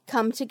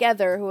 come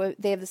together who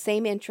they have the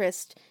same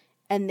interest,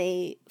 and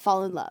they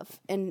fall in love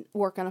and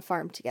work on a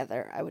farm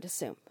together, I would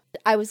assume.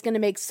 I was going to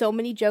make so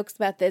many jokes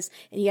about this,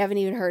 and you haven't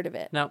even heard of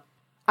it. No.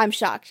 I'm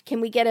shocked. Can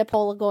we get a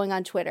poll going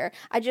on Twitter?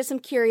 I just am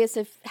curious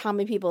if how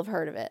many people have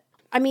heard of it.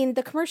 I mean,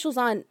 the commercial's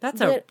on. I'm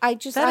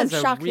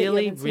shocked a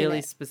really, that you really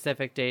haven't seen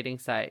specific dating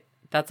site.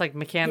 That's like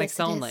mechanics Yes,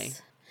 it only.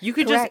 is. You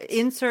could Correct. just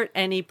insert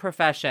any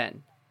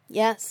profession.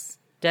 Yes.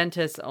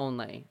 Dentists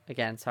only.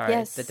 Again, sorry,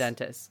 Yes. the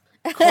dentist.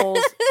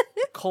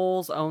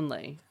 Coles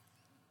only.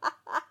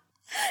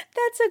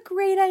 That's a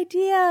great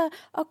idea.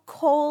 A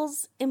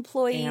Kohl's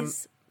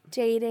employees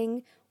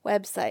dating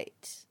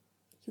website.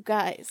 You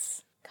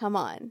guys, come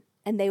on.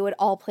 And they would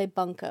all play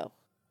bunco.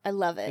 I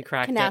love it. We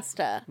cracked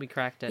Canasta. it. We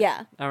cracked it.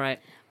 Yeah. All right.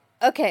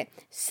 Okay,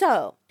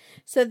 so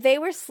they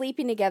were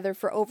sleeping together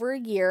for over a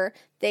year.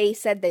 They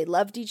said they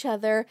loved each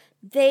other.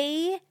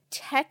 They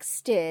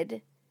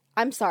sexted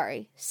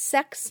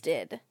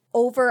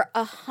over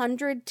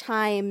 100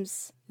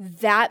 times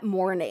that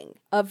morning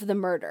of the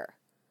murder.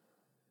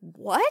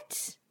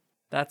 What?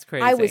 That's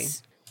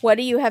crazy. What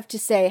do you have to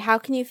say? How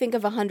can you think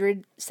of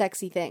 100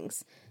 sexy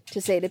things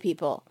to say to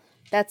people?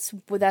 That's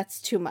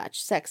too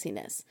much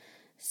sexiness.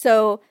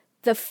 So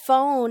he's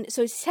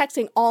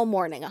texting all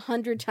morning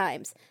 100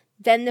 times.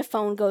 Then the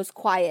phone goes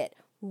quiet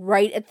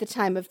right at the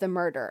time of the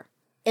murder.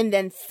 And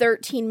then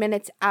 13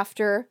 minutes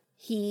after,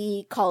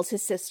 he calls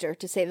his sister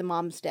to say the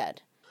mom's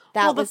dead.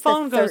 The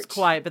phone goes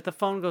quiet, but the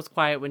phone goes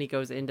quiet when he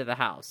goes into the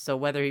house. So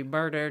whether he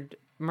murdered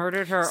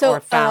her or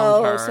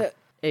found her,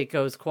 it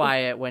goes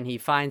quiet when he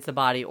finds the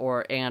body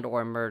or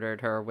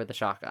murdered her with a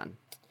shotgun.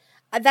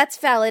 That's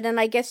valid, and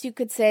I guess you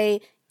could say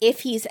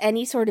if he's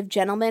any sort of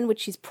gentleman,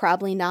 which he's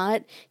probably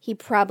not, he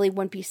probably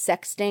wouldn't be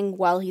sexting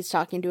while he's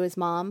talking to his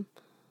mom.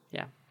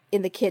 Yeah.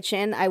 In the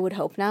kitchen. I would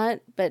hope not,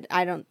 but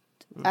I don't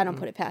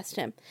put it past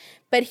him.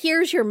 But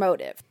here's your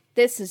motive.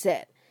 This is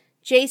it.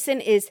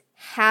 Jason is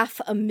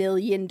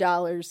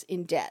 $500,000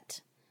 in debt.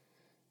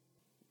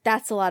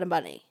 That's a lot of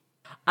money.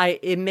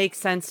 It makes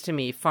sense to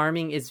me.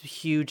 Farming is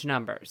huge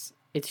numbers.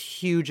 It's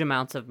huge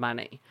amounts of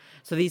money.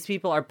 So these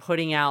people are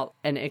putting out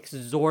an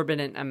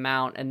exorbitant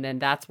amount, and then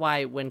that's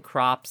why when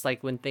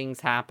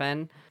things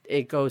happen,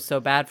 it goes so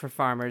bad for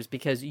farmers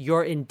because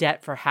you're in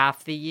debt for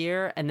half the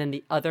year, and then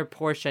the other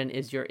portion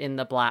is you're in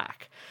the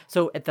black.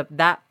 So at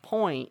that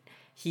point,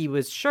 he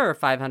was sure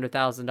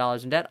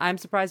 $500,000 in debt. I'm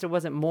surprised it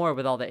wasn't more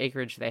with all the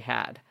acreage they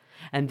had.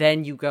 And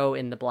then you go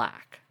in the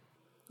black.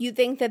 You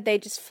think that they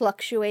just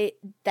fluctuate,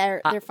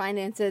 their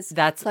finances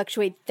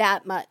fluctuate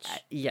that much?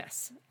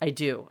 Yes, I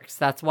do.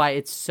 That's why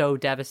it's so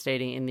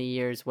devastating in the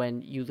years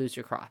when you lose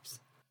your crops.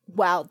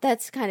 Wow,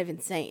 that's kind of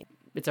insane.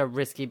 It's a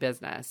risky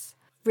business.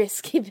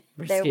 Risky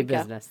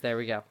business. There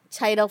we go.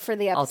 Title for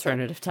the episode.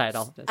 Alternative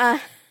title.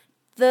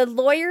 The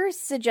lawyer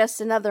suggests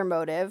another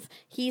motive.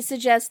 He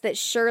suggests that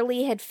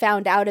Shirley had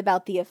found out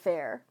about the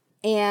affair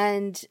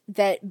and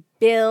that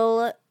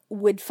Bill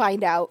would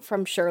find out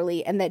from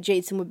Shirley and that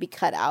Jason would be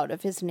cut out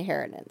of his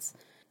inheritance.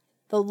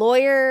 The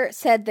lawyer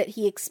said that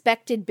he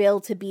expected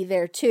Bill to be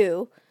there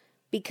too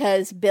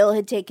because Bill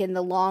had taken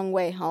the long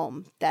way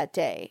home that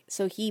day.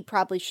 So he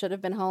probably should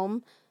have been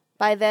home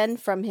by then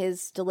from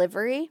his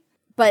delivery.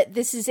 But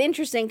this is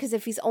interesting because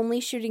if he's only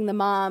shooting the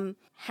mom,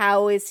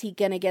 how is he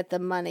going to get the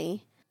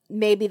money?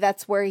 Maybe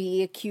that's where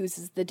he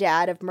accuses the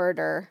dad of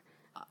murder.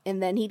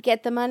 And then he'd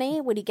get the money?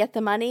 Would he get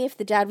the money if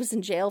the dad was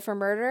in jail for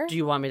murder? Do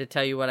you want me to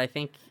tell you what I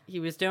think he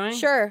was doing?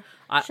 Sure.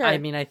 I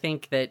mean, I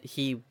think that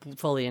he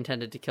fully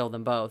intended to kill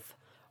them both.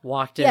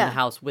 walked in the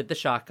house with the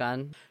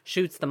shotgun,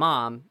 shoots the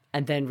mom,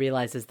 and then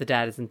realizes the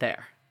dad isn't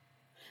there.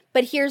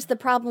 But here's the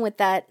problem with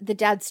that. The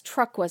dad's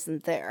truck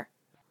wasn't there.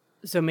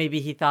 So maybe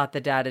he thought the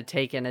dad had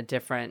taken a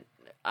different...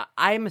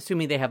 I'm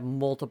assuming they have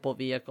multiple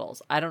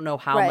vehicles. I don't know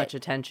how much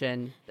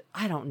attention...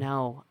 I don't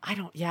know.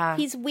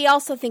 We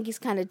also think he's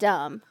kind of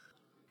dumb.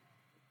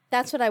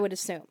 That's what I would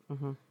assume.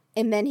 Mm-hmm.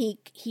 And then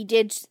he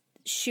did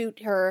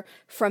shoot her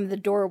from the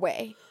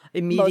doorway.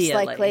 Immediately.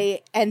 Most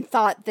likely, and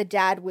thought the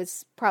dad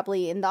was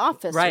probably in the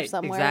office or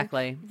somewhere.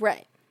 Exactly.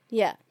 Right,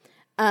 yeah.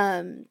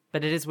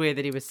 But it is weird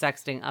that he was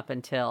sexting up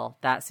until.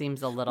 That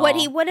seems a little... What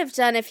he would have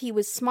done if he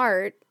was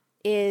smart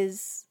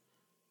is...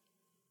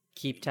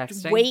 Keep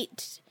texting?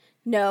 Wait.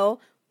 No,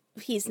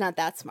 he's not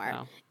that smart.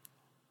 No.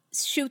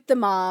 Shoot the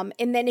mom,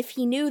 and then if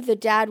he knew the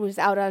dad was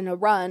out on a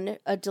run,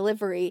 a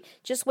delivery,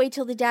 just wait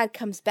till the dad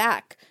comes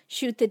back.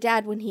 Shoot the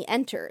dad when he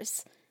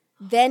enters.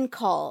 Then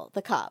call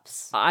the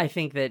cops. I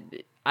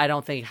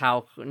don't think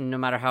no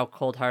matter how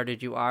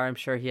cold-hearted you are, I'm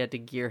sure he had to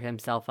gear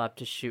himself up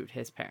to shoot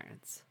his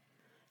parents.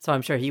 So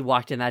I'm sure he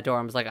walked in that door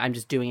and was like, I'm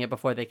just doing it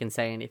before they can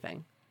say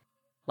anything.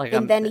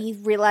 And then he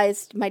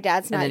realized, my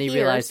dad's not here. And then he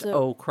realized,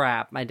 oh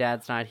crap, my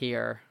dad's not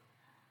here.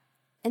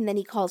 And then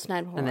he calls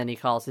 911. And then he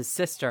calls his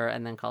sister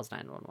and then calls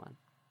 911.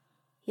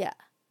 Yeah.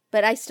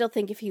 But I still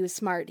think if he was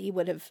smart,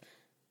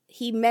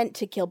 he meant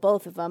to kill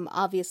both of them,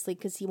 obviously,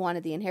 because he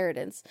wanted the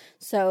inheritance.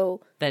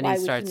 So then why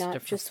would he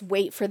not just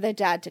wait for the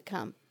dad to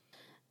come?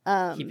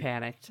 He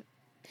panicked.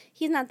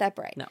 He's not that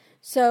bright. No.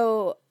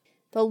 So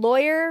the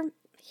lawyer,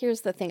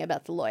 here's the thing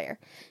about the lawyer.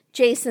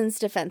 Jason's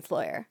defense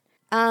lawyer.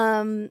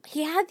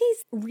 He had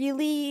these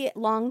really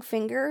long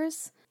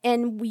fingers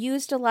and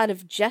used a lot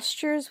of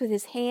gestures with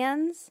his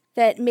hands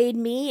that made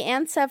me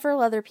and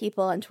several other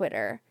people on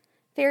Twitter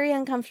very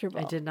uncomfortable.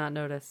 I did not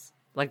notice.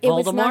 Like Voldemort?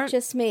 It was not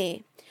just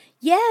me.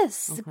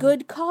 Yes,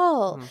 good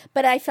call.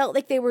 But I felt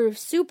like they were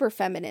super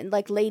feminine,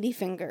 like lady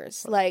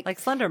fingers. Like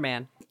Slender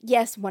Man.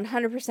 Yes,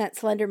 100%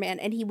 Slender Man.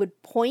 And he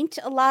would point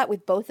a lot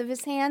with both of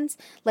his hands,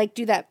 like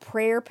do that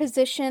prayer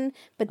position,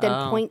 but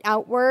then point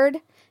outward.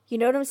 You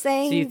know what I'm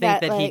saying? So you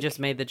think that he just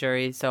made the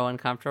jury so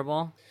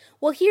uncomfortable?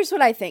 Well, here's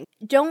what I think.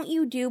 Don't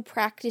you do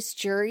practice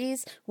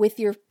juries with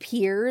your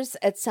peers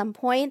at some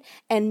point?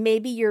 And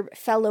maybe your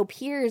fellow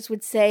peers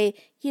would say,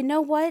 you know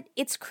what?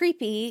 It's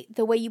creepy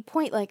the way you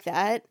point like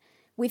that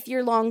with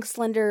your long,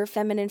 slender,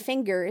 feminine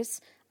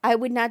fingers. I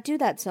would not do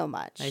that so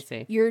much. I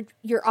see. You're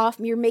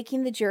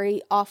making the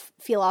jury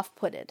feel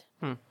off-putted.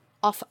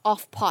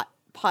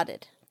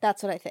 Off-potted.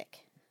 That's what I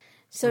think.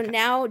 So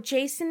now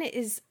Jason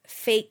is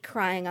fake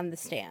crying on the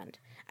stand.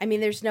 I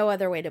mean, there's no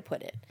other way to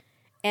put it.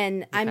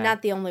 And I'm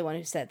not the only one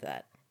who said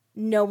that.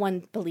 No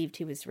one believed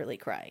he was really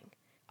crying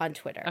on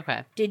Twitter.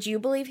 Okay. Did you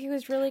believe he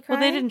was really crying?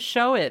 Well, they didn't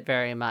show it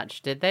very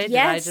much, did they?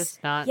 Yes. Did I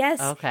just not? Yes.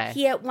 Okay.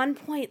 He at one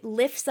point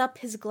lifts up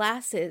his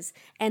glasses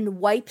and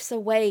wipes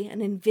away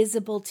an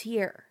invisible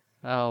tear.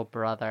 Oh,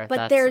 brother.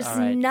 But there's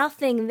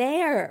nothing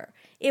there.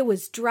 It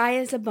was dry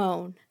as a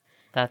bone.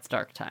 That's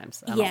dark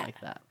times. I don't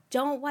like that.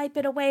 Don't wipe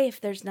it away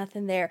if there's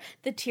nothing there.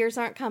 The tears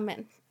aren't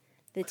coming.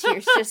 The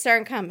tears just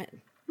aren't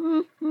coming.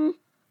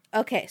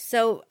 Okay,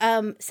 so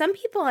some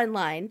people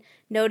online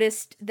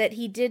noticed that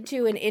he did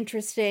do an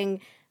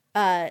interesting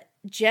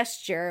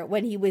gesture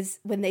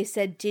when they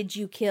said, "Did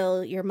you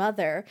kill your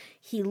mother?"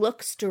 He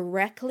looks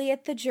directly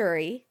at the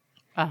jury.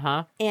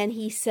 And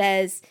he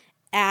says,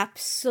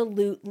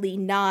 "Absolutely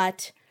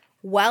not,"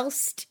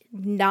 whilst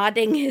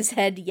nodding his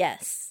head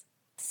yes.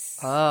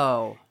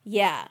 Oh.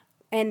 Yeah.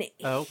 And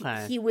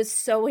he was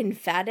so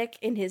emphatic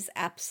in his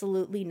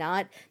absolutely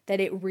not that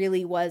it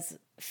really was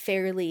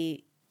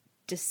fairly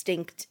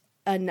distinct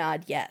a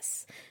nod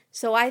yes.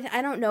 So I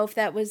don't know if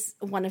that was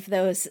one of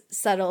those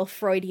subtle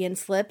Freudian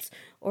slips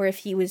or if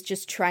he was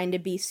just trying to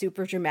be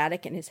super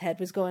dramatic and his head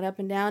was going up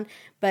and down.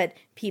 But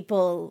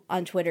people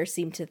on Twitter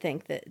seem to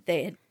think that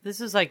they had... This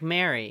is like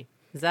Mary.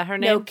 Is that her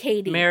name? No,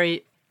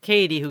 Katie.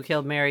 Katie, who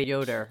killed Mary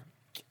Yoder.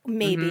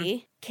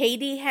 Maybe.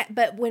 Katie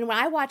but when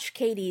I watched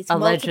Katie's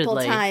multiple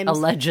times...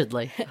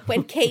 Allegedly.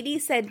 When Katie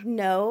said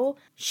no,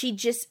 she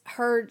just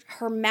heard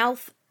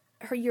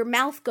your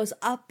mouth goes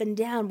up and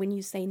down when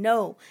you say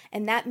no,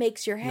 and that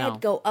makes your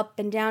head go up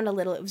and down a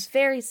little. It was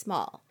very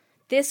small.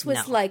 This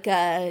was like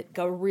a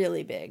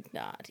really big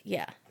nod.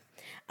 Yeah.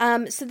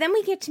 So then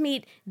we get to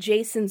meet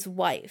Jason's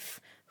wife,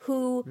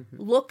 who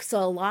looks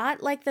a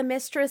lot like the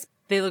mistress.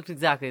 They looked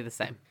exactly the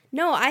same.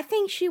 No, I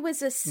think she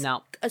was a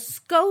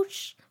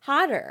skosh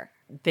hotter.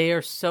 They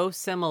are so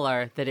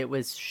similar that it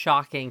was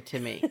shocking to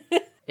me.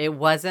 It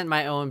wasn't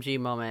my OMG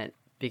moment,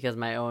 because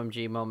my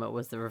OMG moment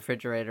was the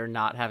refrigerator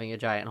not having a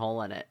giant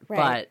hole in it. Right.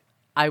 But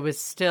I was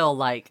still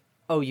like,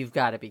 oh, you've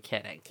got to be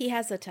kidding. He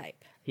has a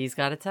type. He's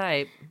got a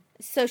type.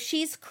 So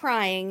she's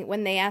crying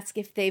when they ask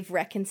if they've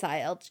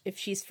reconciled, if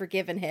she's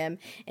forgiven him.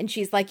 And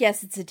she's like,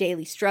 yes, it's a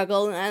daily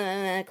struggle,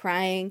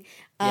 crying.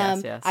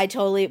 Yes.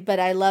 But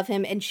I love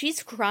him. And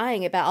she's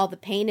crying about all the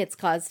pain it's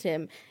caused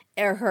him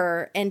or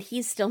her, and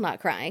he's still not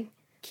crying.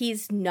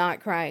 He's not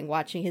crying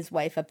watching his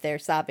wife up there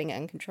sobbing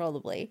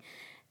uncontrollably.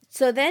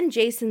 So then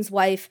Jason's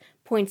wife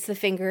points the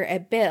finger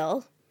at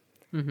Bill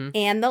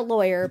And the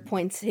lawyer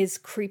points his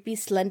creepy,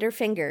 slender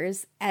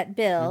fingers at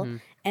Bill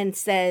and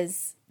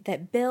says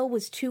that Bill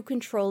was too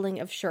controlling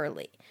of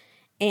Shirley.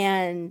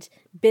 And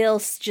Bill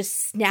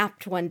just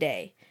snapped one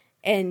day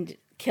and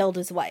killed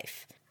his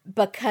wife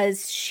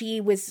because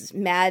she was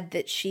mad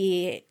that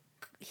he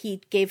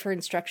gave her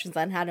instructions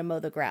on how to mow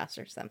the grass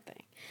or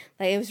something.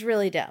 Like, it was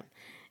really dumb.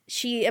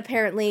 She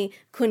apparently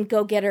couldn't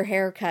go get her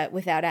hair cut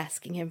without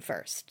asking him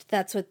first.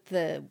 That's what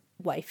the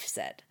wife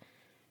said.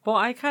 Well,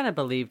 I kind of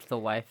believed the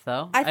wife,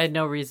 though. I had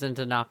no reason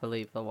to not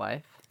believe the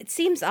wife. It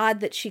seems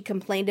odd that she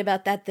complained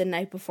about that the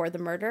night before the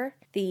murder,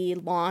 the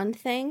lawn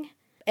thing.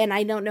 And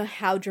I don't know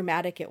how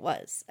dramatic it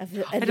was. I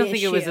don't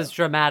think it was as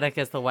dramatic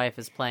as the wife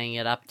is playing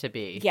it up to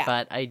be. Yeah.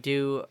 But I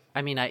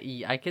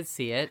could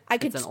see it.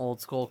 It's an old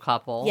school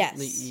couple.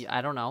 Yes.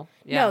 I don't know.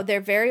 Yeah. No, they're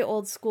very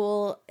old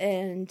school,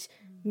 and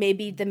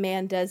maybe the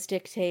man does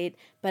dictate,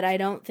 but I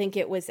don't think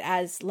it was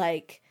as,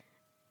 like,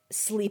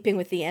 sleeping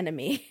with the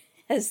enemy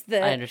as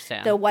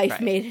the wife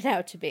made it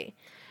out to be.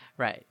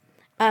 Right.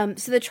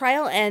 So the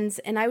trial ends,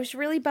 and I was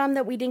really bummed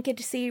that we didn't get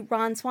to see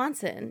Ron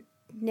Swanson,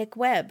 Nick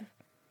Webb,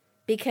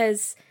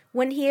 because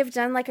wouldn't he have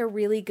done like a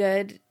really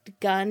good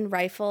gun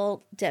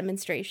rifle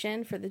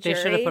demonstration for the jury?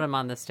 They should have put him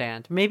on the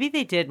stand. Maybe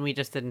they did, and we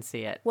just didn't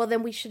see it. Well,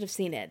 then we should have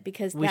seen it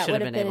because we that should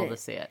would have been able to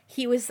see it.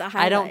 He was the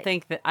highlight.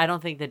 I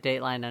don't think that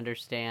Dateline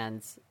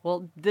understands.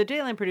 Well, the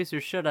Dateline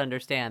producers should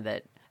understand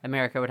that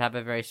America would have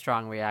a very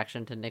strong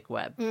reaction to Nick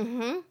Webb.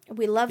 Mm-hmm.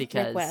 We love Nick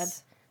Webb.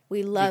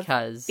 We love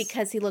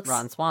because he looks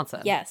Ron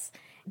Swanson. Yes.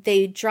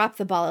 They drop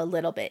the ball a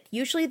little bit.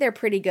 Usually they're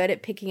pretty good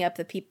at picking up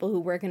the people who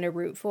we're going to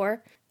root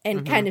for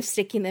and kind of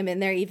sticking them in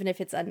there even if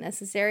it's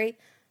unnecessary.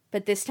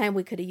 But this time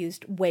we could have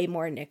used way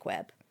more Nick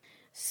Webb.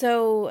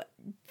 So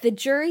the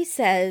jury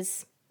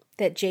says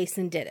that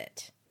Jason did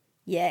it.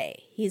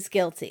 Yay, he's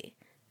guilty.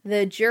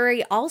 The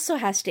jury also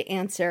has to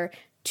answer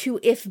to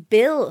if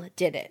Bill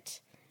did it.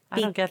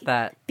 I don't get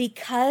that.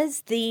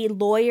 Because the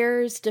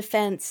lawyer's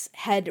defense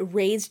had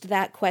raised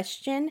that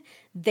question,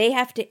 they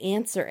have to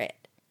answer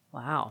it.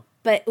 Wow.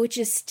 But which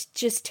is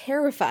just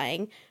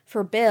terrifying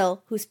for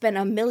Bill, who spent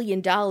 $1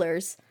 million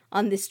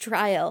on this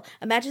trial.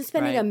 Imagine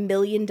spending $1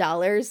 million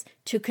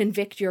to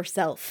convict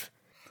yourself.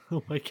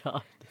 Oh my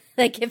God.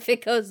 Like, if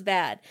it goes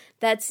bad,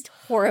 that's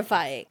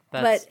horrifying.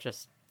 That's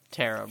just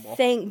terrible.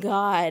 Thank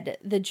God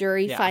the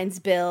jury finds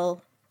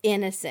Bill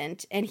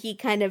innocent, and he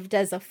kind of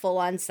does a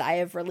full-on sigh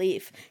of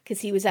relief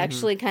because he was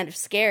actually kind of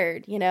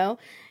scared, you know?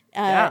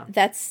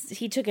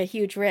 He took a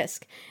huge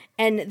risk.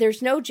 And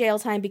there's no jail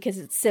time because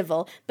it's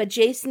civil, but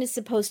Jason is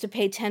supposed to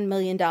pay $10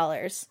 million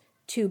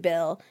to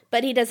Bill,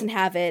 but he doesn't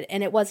have it,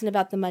 and it wasn't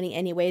about the money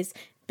anyways.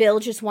 Bill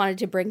just wanted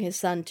to bring his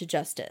son to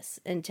justice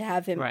and to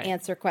have him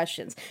answer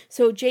questions.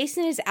 So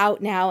Jason is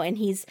out now, and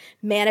he's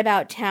man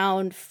about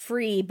town,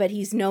 free, but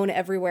he's known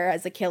everywhere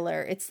as a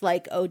killer. It's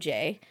like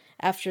OJ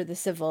after the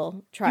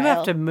civil trial. You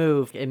have to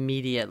move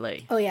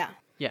immediately. Oh, yeah.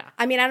 Yeah.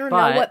 I mean, I don't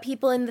know what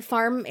people in the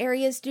farm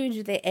areas do.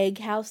 Do they egg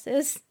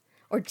houses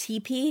or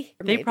teepee?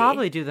 They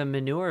probably do the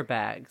manure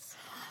bags.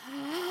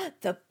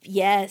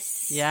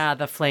 Yes. Yeah,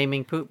 the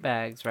flaming poop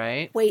bags,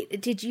 right?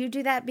 Wait, did you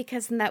do that?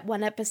 Because in that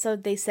one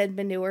episode they said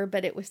manure,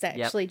 but it was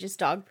actually just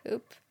dog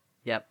poop?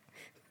 Yep.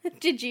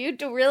 Did you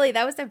do really?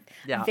 That was a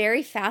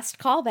very fast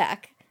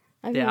callback.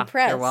 I'm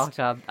impressed. You're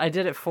welcome. I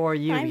did it for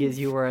you because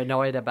you were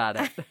annoyed about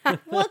it.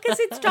 Well, because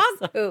it's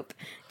dog poop.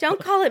 Don't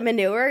call it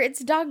manure. It's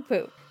dog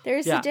poop.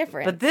 There's a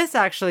difference. But this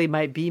actually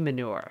might be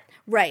manure.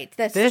 Right,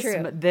 that's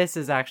true. This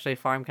is actually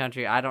farm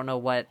country. I don't know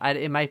what.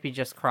 It might be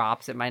just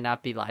crops. It might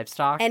not be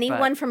livestock.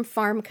 Anyone from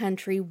farm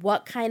country,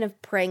 what kind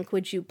of prank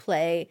would you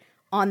play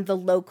on the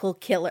local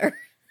killer?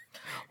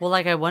 Well,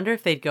 like, I wonder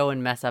if they'd go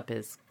and mess up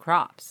his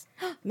crops.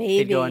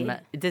 Maybe.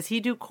 Does he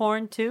do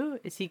corn too?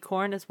 Is he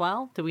corn as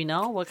well? Do we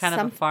know what kind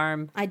of a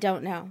farm? I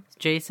don't know.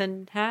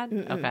 Jason had?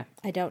 Okay.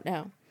 I don't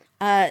know.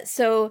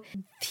 So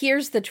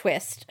here's the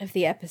twist of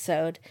the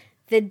episode.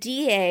 The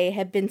DA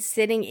had been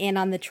sitting in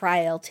on the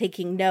trial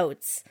taking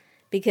notes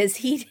because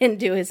he didn't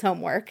do his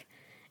homework.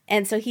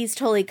 And so he's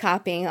totally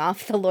copying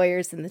off the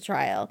lawyers in the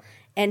trial.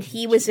 And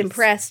he was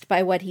impressed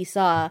by what he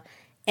saw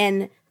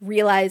and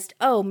realized,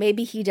 oh,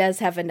 maybe he does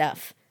have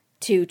enough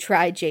to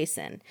try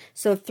Jason.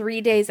 So 3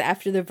 days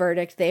after the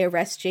verdict, they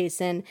arrest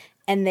Jason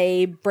and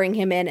they bring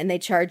him in and they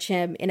charge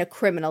him in a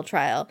criminal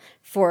trial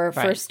for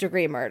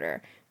first-degree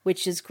murder,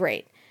 which is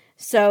great.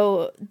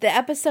 So the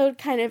episode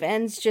kind of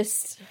ends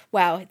just,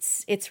 wow,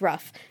 it's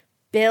rough.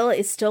 Bill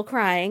is still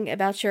crying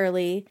about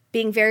Shirley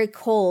being very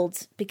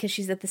cold because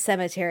she's at the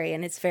cemetery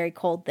and it's very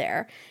cold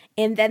there.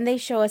 And then they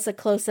show us a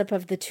close-up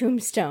of the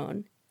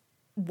tombstone.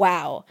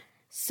 Wow.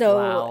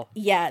 So,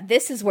 yeah,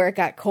 this is where it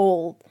got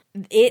cold.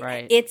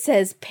 It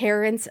says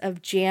parents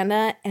of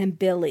Jana and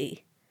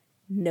Billy.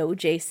 No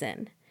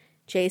Jason.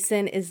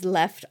 Jason is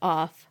left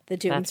off the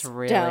tombstone. That's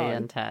really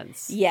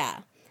intense. Yeah.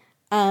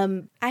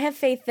 I have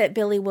faith that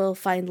Billy will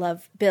find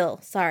love.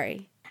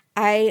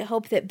 I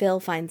hope that Bill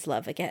finds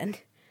love again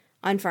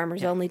on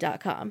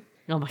farmersonly.com.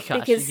 Oh my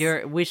gosh. Because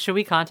should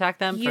we contact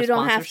them for you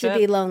don't have to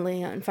sponsorship? be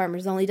lonely on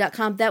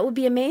farmersonly.com. That would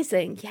be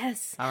amazing.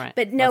 Yes. All right.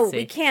 But no,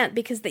 we can't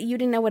because you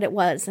didn't know what it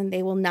was and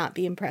they will not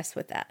be impressed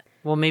with that.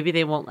 Well, maybe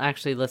they won't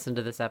actually listen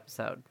to this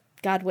episode.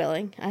 God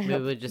willing. I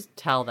hope. We would just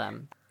tell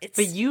them.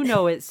 But you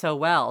know it so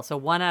well. So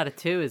 1 out of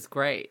 2 is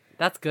great.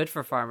 That's good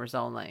for Farmers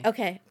Only.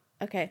 Okay.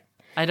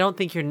 I don't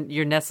think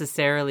you're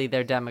necessarily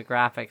their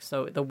demographic.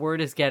 So the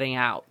word is getting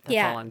out. That's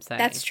all I'm saying.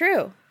 That's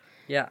true.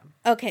 Yeah.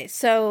 Okay,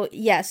 so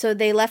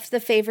they left the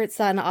favorite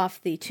son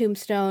off the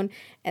tombstone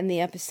and the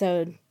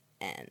episode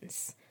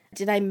ends.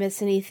 Did I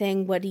miss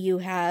anything? What do you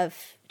have?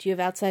 Do you have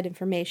outside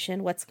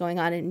information? What's going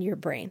on in your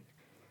brain?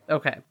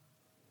 Okay.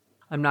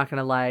 I'm not going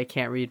to lie, I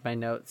can't read my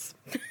notes.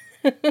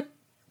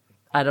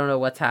 I don't know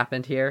what's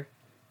happened here.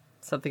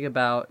 Something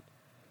about...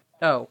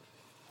 Oh,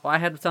 well, I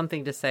had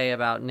something to say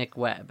about Nick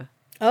Webb.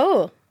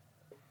 Oh.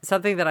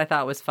 Something that I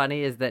thought was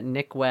funny is that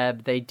Nick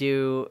Webb, they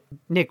do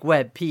Nick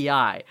Webb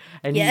PI.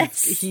 And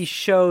he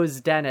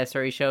shows Dennis,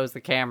 or he shows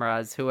the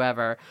cameras,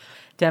 whoever,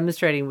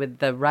 demonstrating with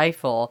the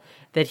rifle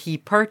that he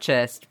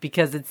purchased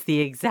because it's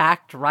the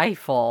exact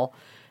rifle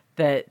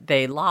that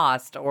they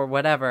lost or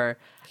whatever.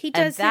 He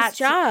does his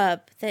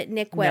job, that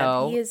Nick Webb.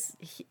 No,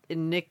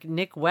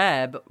 Nick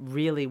Webb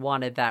really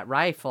wanted that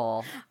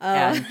rifle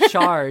and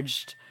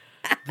charged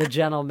the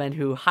gentleman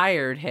who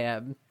hired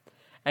him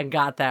and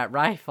got that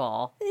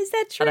rifle. Is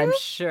that true? And I'm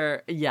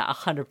sure,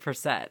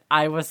 100%.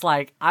 I was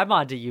like, I'm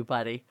onto you,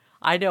 buddy.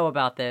 I know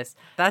about this.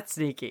 That's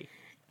sneaky.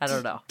 I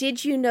don't know.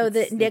 Did you know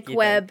that Nick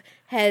Webb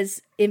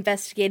has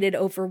investigated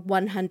over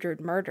 100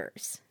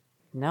 murders?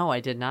 No, I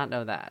did not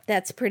know that.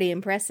 That's pretty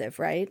impressive,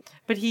 right?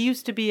 But he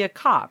used to be a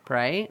cop,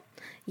 right?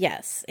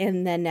 Yes,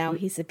 and then now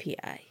he's a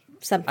PI.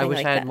 Something like that. I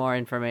wish I had more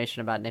information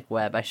about Nick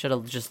Webb. I should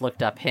have just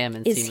looked up him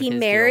and seen what his deal was. Is he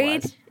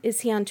married?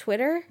 Is he on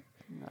Twitter?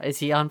 Is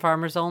he on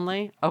Farmers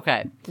Only?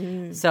 Okay.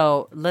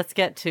 So let's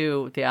get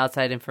to the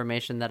outside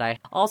information that I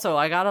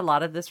got a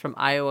lot of this from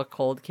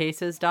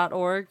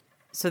iowacoldcases.org.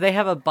 So they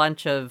have a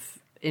bunch of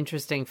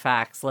interesting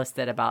facts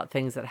listed about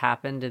things that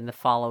happened in the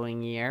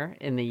following year,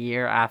 in the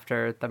year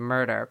after the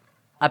murder.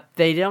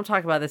 They don't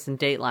talk about this in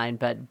Dateline,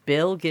 but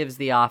Bill gives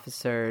the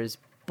officers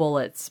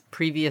bullets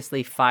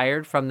previously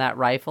fired from that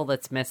rifle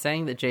that's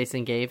missing that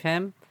Jason gave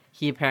him.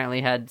 He apparently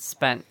had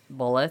spent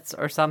bullets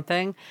or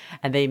something,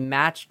 and they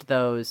matched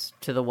those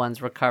to the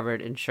ones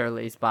recovered in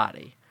Shirley's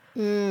body.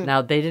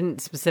 Now, they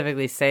didn't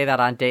specifically say that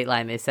on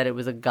Dateline. They said it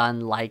was a gun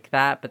like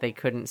that, but they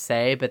couldn't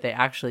say, but they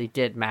actually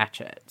did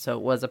match it. So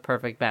it was a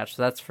perfect match.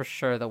 So that's for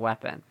sure the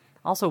weapon.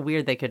 Also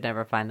weird they could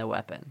never find the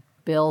weapon.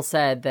 Bill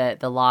said that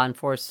the law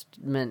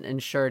enforcement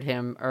assured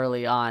him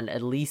early on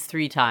at least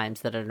 3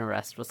 times that an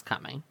arrest was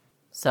coming.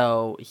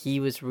 So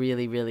he was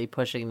really, really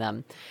pushing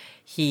them.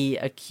 He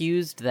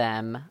accused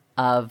them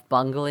of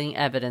bungling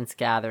evidence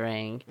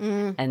gathering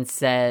and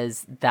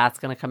says that's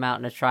going to come out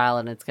in a trial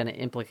and it's going to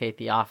implicate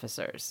the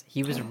officers.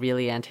 He was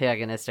really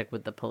antagonistic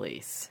with the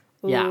police.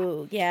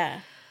 Ooh, yeah.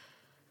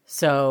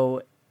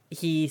 So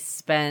he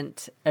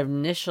spent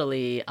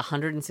initially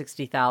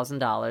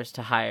 $160,000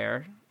 to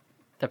hire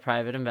the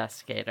private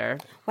investigator.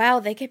 Wow,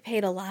 they get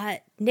paid a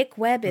lot. Nick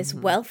Webb is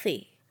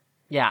wealthy.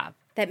 Yeah.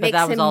 That makes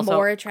him also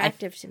more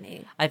attractive to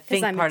me. I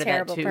think I'm part a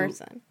terrible of that too,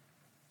 person.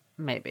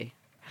 Maybe.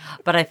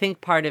 But I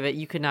think part of it,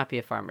 you could not be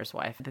a farmer's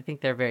wife. I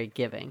think they're very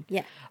giving.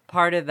 Yeah.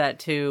 Part of that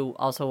too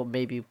also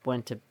maybe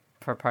went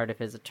for part of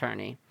his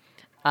attorney.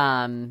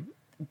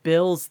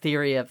 Bill's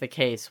theory of the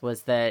case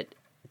was that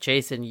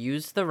Jason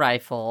used the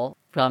rifle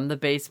from the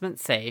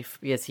basement safe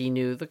because he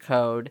knew the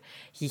code.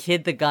 He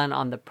hid the gun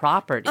on the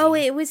property. Oh,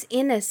 it was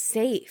in a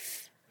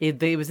safe.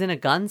 It was in a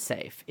gun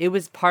safe. It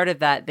was part of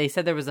that. They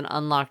said there was an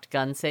unlocked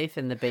gun safe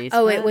in the basement.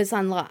 Oh, it was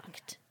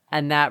unlocked.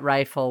 And that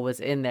rifle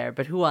was in there.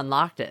 But who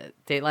unlocked it?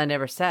 Dateline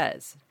never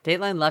says.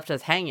 Dateline left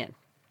us hanging.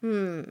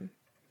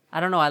 I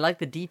don't know. I like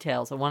the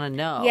details. I want to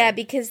know. Yeah,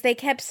 because they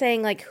kept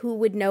saying, like, who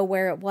would know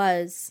where it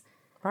was.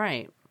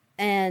 Right.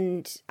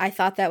 And I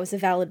thought that was a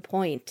valid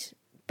point.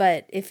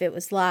 But if it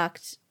was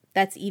locked,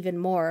 that's even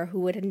more. Who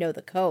would know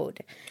the code?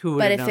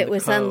 But if it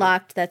was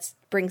unlocked, that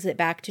brings it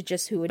back to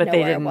just who would know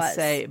where it was.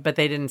 But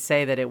they didn't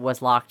say that it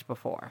was locked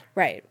before.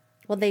 Right.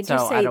 Well, they do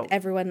say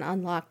everyone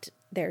unlocked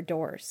their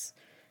doors.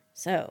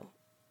 So.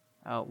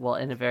 Oh, well,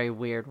 in a very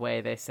weird way,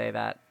 they say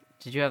that.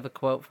 Did you have the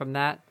quote from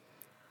that?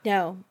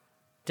 No.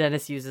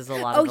 Dennis uses a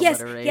lot of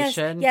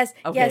alliteration. Yes.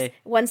 Okay.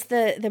 Once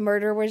the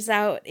murder was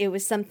out, it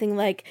was something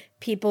like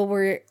people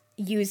were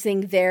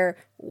using their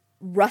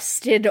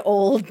rusted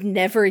old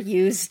never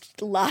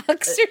used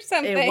locks or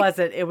something. It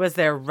wasn't. It was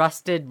their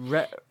rusted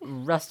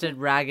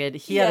ragged.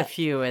 He had a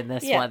few in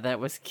this one that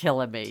was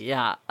killing me.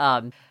 Yeah.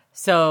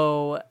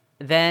 So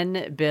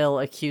then Bill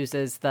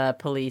accuses the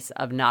police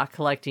of not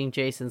collecting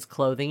Jason's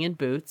clothing and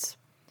boots,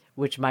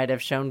 which might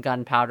have shown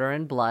gunpowder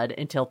and blood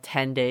until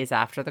 10 days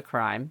after the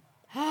crime.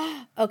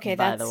 Okay,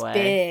 by that's the way.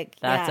 big.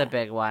 That's a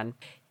big one.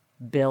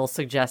 Bill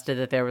suggested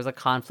that there was a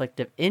conflict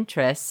of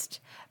interest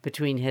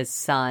between his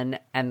son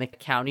and the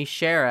county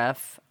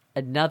sheriff,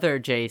 another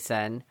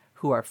Jason,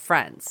 who are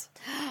friends.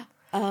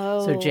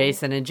 Oh. So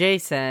Jason and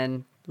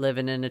Jason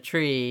living in a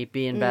tree,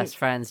 being best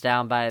friends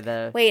down by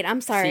the Wait,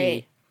 I'm sorry.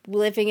 sea.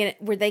 Living in,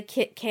 were they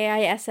Kissing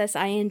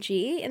in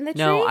the tree?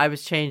 No, I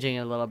was changing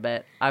it a little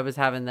bit. I was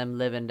having them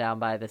living down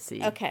by the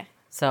sea. Okay.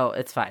 So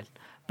it's fine.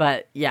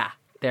 But yeah,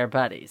 they're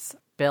buddies.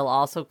 Bill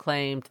also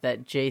claimed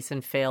that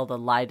Jason failed a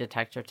lie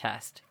detector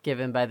test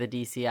given by the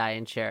DCI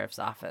and sheriff's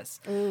office.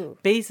 Ooh.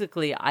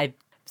 Basically,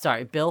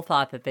 Bill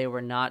thought that they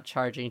were not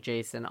charging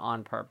Jason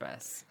on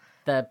purpose.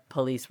 The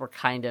police were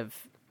kind of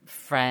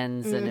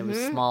friends and it was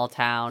small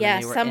town. Yeah,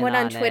 and they were someone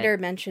in on Twitter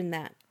mentioned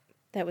that.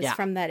 That was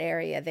from that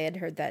area. They had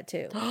heard that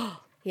too.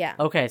 Yeah.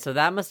 Okay, so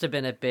that must have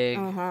been a big...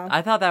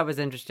 I thought that was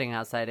interesting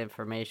outside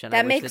information.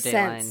 That makes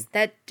sense.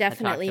 That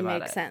definitely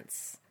makes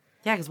sense.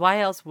 Yeah, because why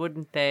else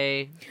wouldn't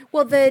they...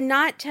 Well, the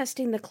not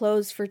testing the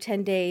clothes for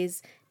 10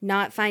 days,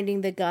 not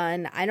finding the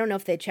gun. I don't know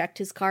if they checked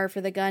his car for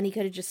the gun. He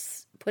could have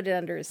just put it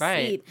under his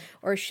seat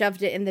or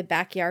shoved it in the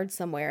backyard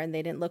somewhere and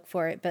they didn't look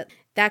for it. But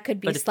that could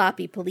be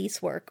sloppy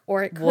police work,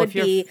 or it could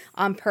be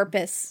on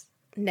purpose.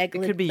 It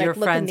could be your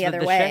friends the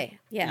other way.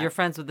 You're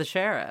friends with the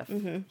sheriff.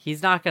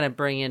 He's not going to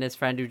bring in his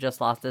friend who just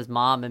lost his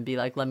mom and be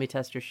like, let me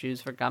test your shoes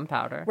for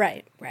gunpowder.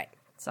 Right.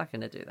 It's not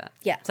going to do that.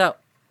 Yeah. So.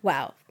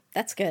 Wow.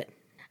 That's good.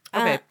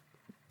 Okay.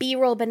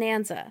 B-roll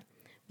bonanza.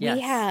 Yes.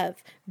 We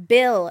have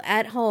Bill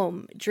at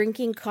home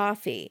drinking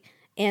coffee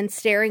and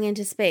staring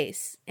into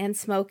space and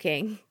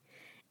smoking.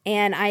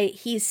 And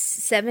he's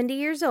 70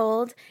 years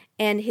old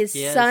and his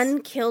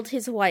son killed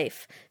his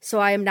wife. So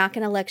I am not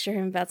going to lecture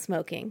him about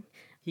smoking.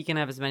 He can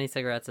have as many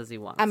cigarettes as he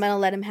wants. I'm going to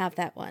let him have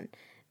that one.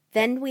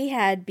 Then we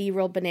had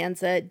B-roll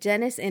bonanza,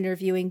 Dennis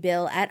interviewing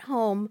Bill at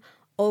home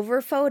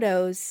over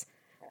photos.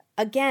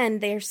 Again,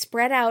 they're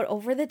spread out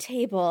over the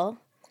table.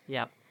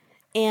 Yep.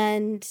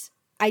 And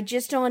I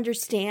just don't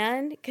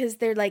understand because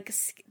they're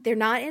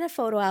not in a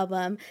photo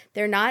album.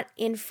 They're not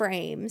in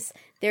frames.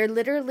 They're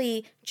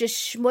literally just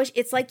smush.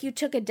 It's like you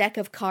took a deck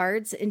of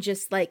cards and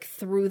just like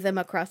threw them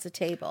across a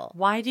table.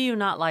 Why do you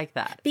not like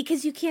that?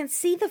 Because you can't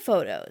see the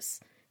photos.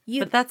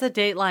 But that's a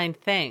Dateline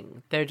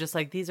thing. They're just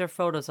like, these are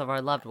photos of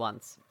our loved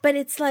ones. But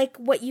it's like,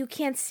 what, you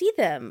can't see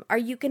them. Are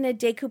you going to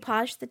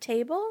decoupage the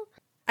table?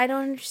 I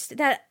don't understand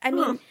that. I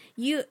mean,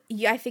 you,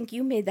 I think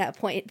you made that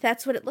point.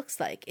 That's what it looks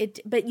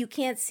like. But you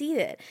can't see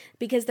it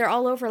because they're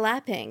all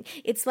overlapping.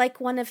 It's like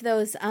one of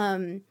those,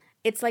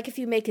 it's like if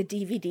you make a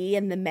DVD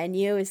and the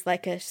menu is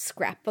like a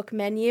scrapbook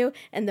menu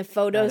and the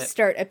photos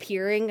start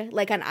appearing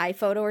like on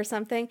iPhoto or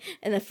something,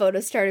 and the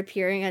photos start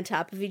appearing on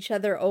top of each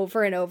other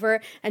over and over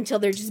until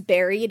they're just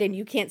buried and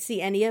you can't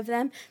see any of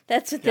them.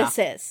 That's what this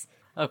is.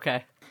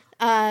 Okay.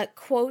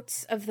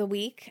 Quotes of the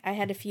week. I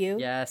had a few.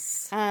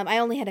 Yes. I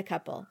only had a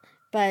couple.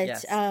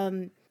 But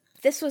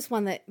this was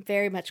one that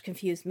very much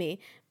confused me.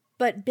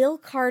 But Bill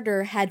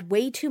Carter had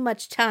way too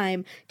much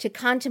time to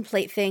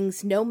contemplate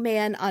things no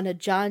man on a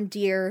John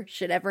Deere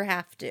should ever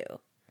have to.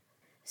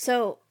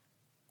 So,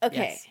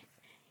 okay.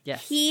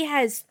 Yes. He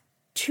has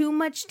too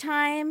much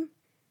time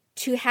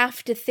to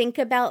have to think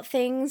about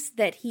things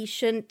that he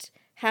shouldn't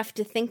have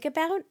to think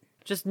about.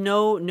 Just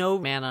no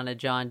man on a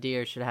John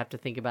Deere should have to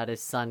think about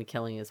his son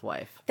killing his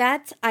wife.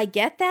 I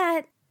get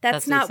that.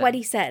 That's not what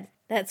he said.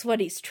 That's what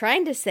he's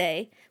trying to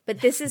say. But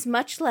this is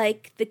much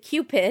like the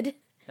Cupid.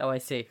 Oh, I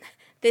see.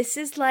 This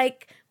is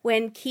like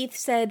when Keith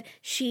said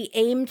she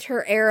aimed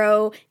her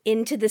arrow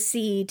into the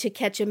sea to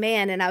catch a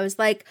man. And I was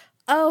like,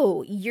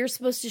 oh, you're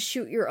supposed to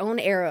shoot your own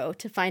arrow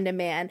to find a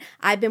man.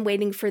 I've been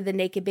waiting for the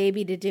naked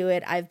baby to do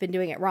it. I've been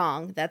doing it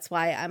wrong. That's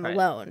why I'm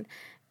alone.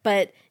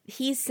 But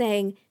he's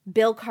saying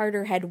Bill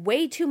Carter had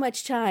way too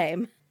much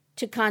time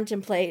to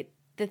contemplate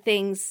the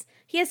things.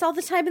 He has all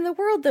the time in the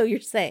world, though, you're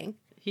saying.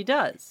 He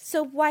does.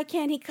 So why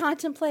can't he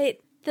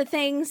contemplate the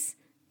things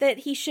that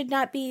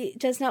he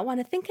does not want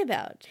to think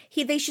about?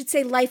 They should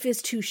say life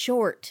is too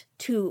short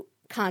to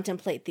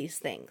contemplate these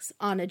things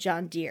on a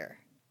John Deere.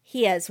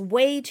 He has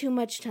way too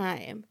much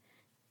time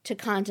to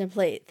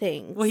contemplate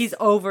things. Well, he's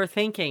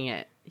overthinking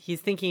it. He's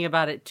thinking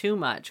about it too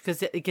much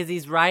because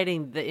he's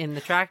riding in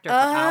the tractor for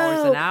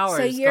hours and hours.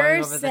 So you're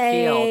going over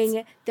saying the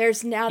fields.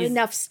 There's not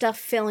enough stuff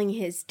filling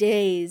his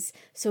days,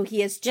 so he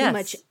has too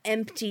much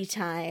empty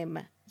time.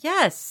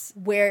 Yes.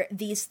 Where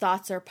these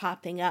thoughts are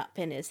popping up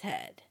in his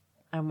head.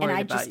 I'm worried about you.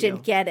 And I just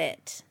didn't get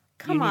it.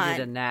 Come on. You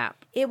needed a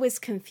nap. It was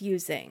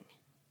confusing.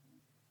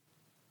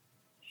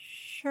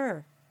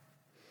 Sure.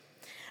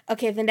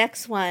 Okay, the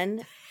next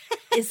one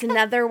is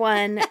another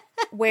one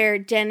where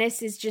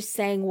Dennis is just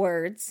saying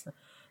words,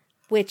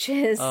 which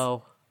is...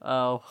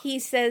 Oh. He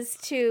says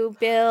to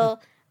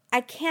Bill,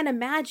 I can't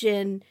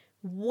imagine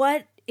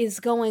what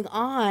is going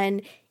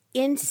on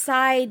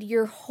inside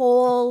your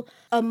whole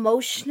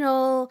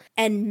emotional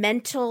and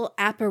mental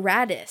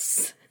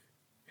apparatus.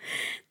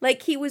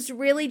 Like, he was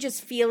really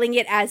just feeling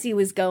it as he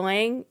was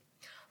going.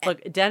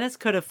 Look, Dennis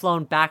could have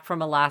flown back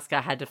from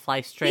Alaska, had to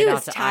fly straight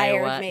out to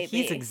Iowa. Maybe.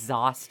 He's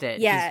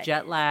exhausted. Yeah. He's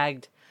jet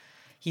lagged.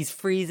 He's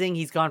freezing.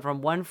 He's gone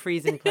from one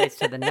freezing place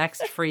to the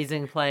next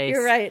freezing place.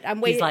 You're right.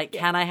 I'm waiting. He's like,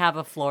 can I have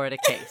a Florida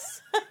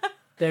case?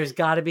 There's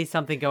got to be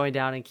something going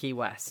down in Key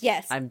West.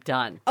 Yes. I'm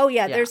done. Oh,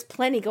 yeah, there's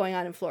plenty going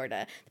on in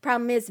Florida. The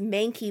problem is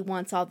Mankey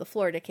wants all the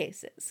Florida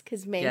cases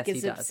because Mank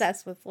is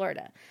obsessed with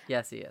Florida.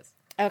 Yes, he is.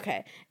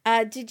 Okay.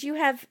 Did you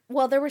have...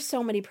 Well, there were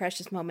so many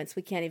precious moments.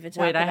 We can't even talk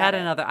about it.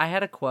 Wait, I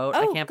had a quote.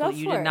 Oh, I can't believe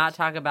you did not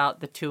talk about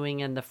the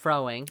toing and the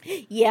froing.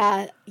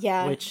 Yeah.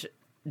 Which,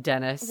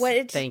 Dennis,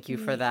 thank you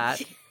for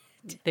that.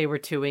 They were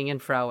toing and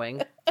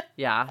froing.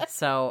 Yeah,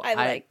 so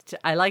I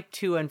like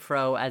to and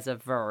fro as a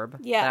verb.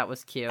 Yeah. That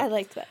was cute. I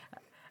liked that.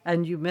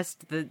 And you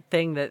missed the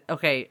thing that,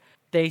 okay,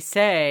 they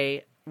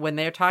say when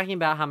they're talking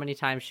about how many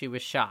times she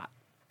was shot,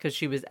 because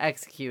she was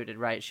executed,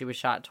 right? She was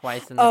shot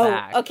twice in the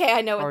back. Okay,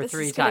 I know what this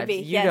is going to be.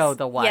 You know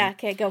the one. Yeah,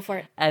 okay, go for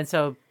it. And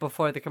so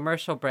before the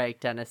commercial break,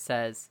 Dennis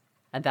says,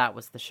 and that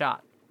was the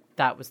shot.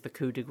 That was the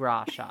coup de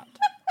grace shot.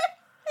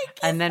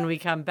 And then we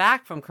come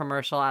back from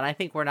commercial, and I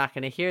think we're not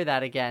going to hear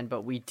that again,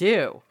 but we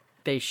do.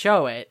 They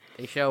show it.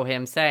 They show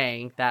him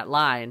saying that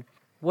line.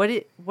 What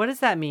does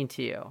that mean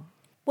to you?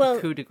 Well,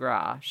 the coup de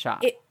grace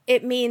shot.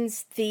 It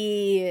means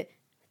the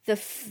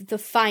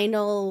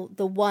final,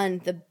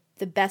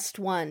 the best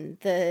one,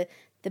 the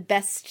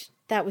best.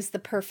 That was the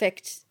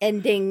perfect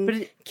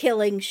ending,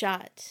 killing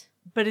shot.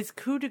 But is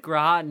coup de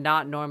grace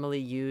not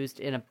normally used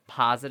in a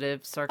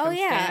positive circumstance?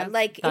 Oh, yeah.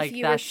 Like if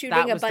you were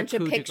shooting a bunch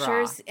of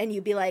pictures and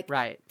you'd be like,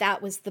 right.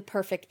 That was the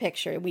perfect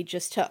picture we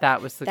just took.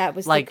 That was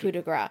the coup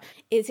de grace.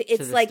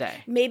 It's like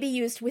maybe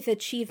used with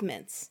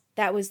achievements.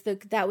 That was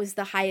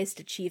the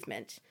highest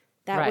achievement.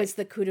 That was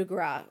the coup de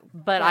grace.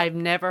 But I've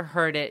never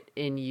heard it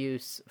in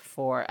use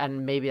for,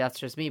 and maybe that's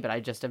just me, but I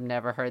just have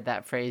never heard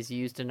that phrase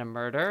used in a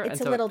murder. It's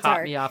and a little it caught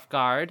dark. me off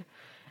guard.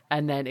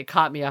 And then it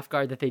caught me off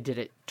guard that they did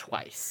it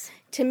twice.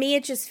 To me,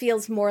 it just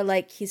feels more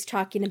like he's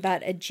talking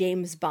about a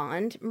James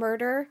Bond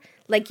murder.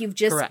 Like you've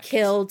just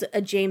killed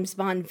a James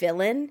Bond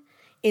villain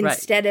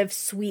instead of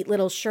sweet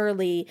little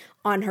Shirley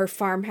on her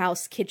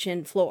farmhouse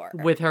kitchen floor.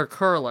 With her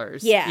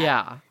curlers.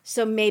 Yeah.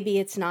 So maybe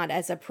it's not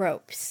as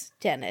appropriate,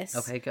 Dennis.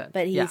 Okay, good.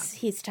 But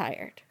he's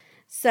tired.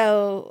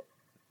 So,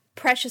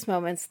 precious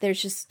moments,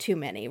 there's just too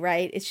many,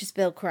 right? It's just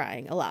Bill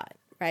crying a lot,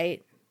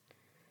 right?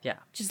 Yeah.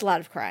 Just a lot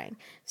of crying.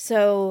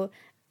 So...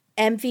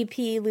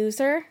 MVP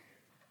loser.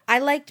 I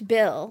liked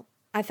Bill.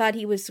 I thought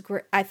he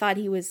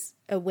was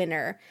a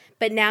winner.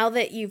 But now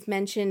that you've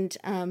mentioned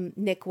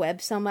Nick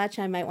Webb so much,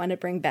 I might want to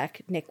bring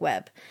back Nick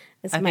Webb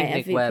as my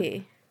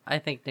MVP. I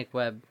think Nick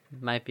Webb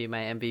might be my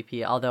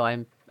MVP. Although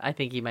I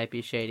think he might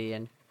be shady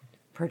and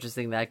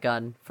purchasing that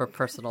gun for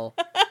personal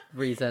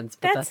reasons.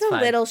 But that's a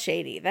little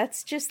shady.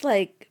 That's just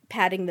like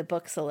padding the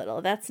books a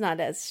little. That's not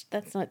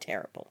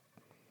terrible.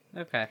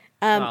 Okay.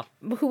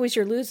 Who was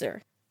your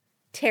loser?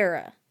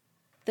 Tara.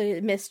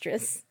 The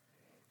mistress.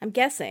 I'm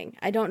guessing.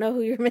 I don't know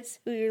who your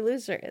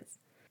loser is.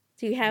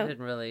 Do you have? I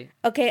didn't really.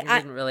 Okay, I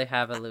didn't really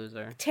have a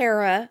loser.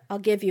 Tara, I'll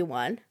give you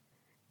one.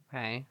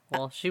 Okay.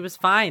 Well, she was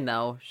fine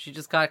though. She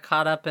just got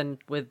caught up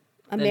with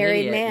a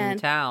married man in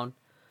town.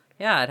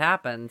 Yeah, it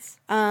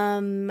happens.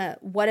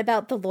 What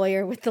about the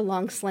lawyer with the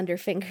long, slender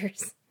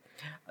fingers?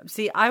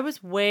 See, I'm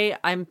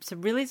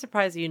really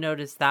surprised you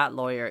noticed that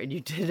lawyer, and you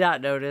did not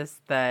notice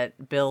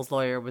that Bill's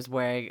lawyer was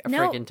wearing a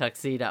friggin'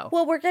 tuxedo.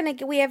 Well,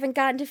 we haven't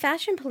gotten to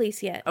Fashion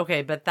Police yet.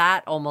 Okay, but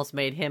that almost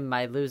made him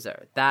my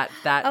loser. That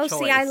choice.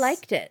 See, I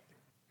liked it.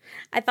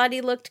 I thought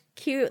he looked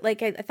cute.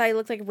 Like I thought he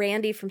looked like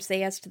Randy from Say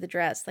Yes to the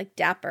Dress, like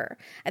dapper.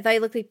 I thought he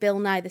looked like Bill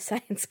Nye the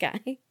Science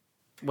Guy.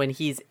 When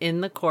he's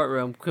in the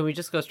courtroom, can we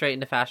just go straight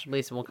into Fashion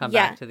Police and we'll come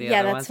back to the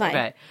other ones? Yeah, that's fine.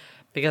 Okay.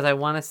 Because I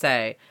want to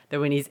say that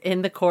when he's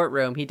in the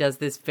courtroom, he does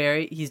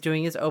he's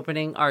doing his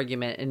opening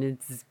argument, and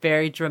it's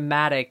very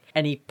dramatic,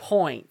 and he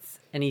points,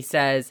 and he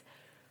says,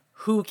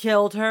 who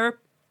killed her?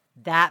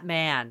 That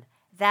man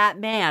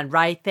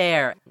right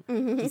there.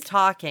 Mm-hmm. He's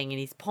talking, and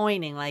he's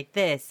pointing like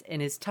this in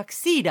his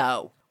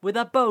tuxedo with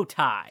a bow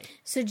tie.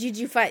 So did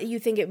you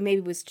think it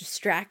maybe was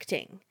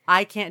distracting?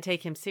 I can't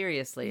take him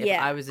seriously. If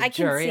I was a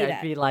jury,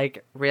 I'd be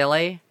like,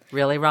 really?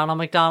 Really, Ronald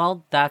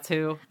McDonald? That's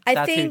who did it?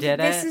 I think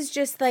this is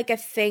just like a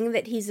thing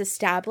that he's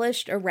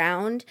established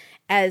around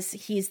as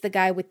he's the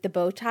guy with the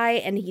bow tie,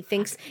 and he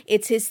thinks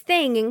it's his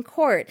thing in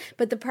court.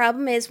 But the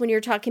problem is when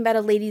you're talking about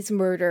a lady's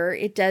murder,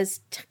 it does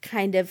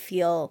kind of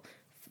feel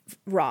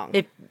wrong.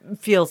 It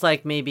feels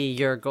like maybe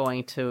you're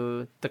going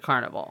to the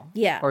carnival.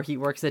 Yeah. Or he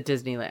works at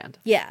Disneyland.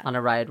 Yeah. On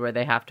a ride where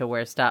they have to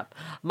wear stuff.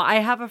 I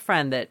have a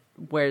friend that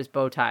wears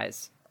bow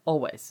ties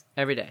always,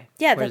 every day.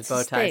 Yeah, wears that's bow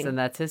his ties, thing. And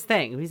that's his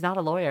thing. He's not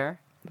a lawyer.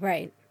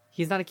 Right.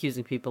 He's not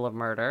accusing people of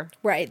murder.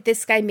 Right.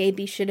 This guy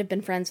maybe should have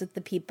been friends with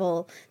the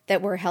people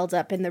that were held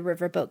up in the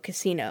Riverboat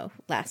Casino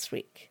last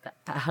week.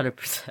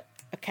 100%.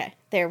 Okay.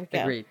 There we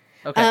go. Agreed.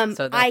 Okay,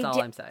 so that's all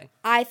I'm saying.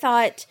 I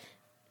thought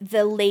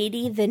the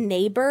lady, the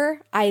neighbor,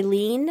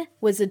 Eileen,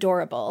 was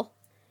adorable.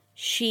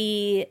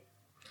 Why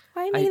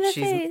are you making that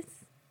face?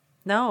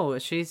 No,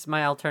 she's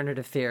my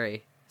alternative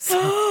theory.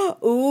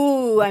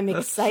 Ooh, I'm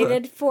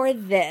excited for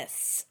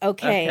this.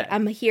 Okay,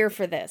 I'm here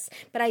for this.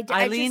 But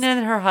Eileen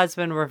and her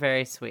husband were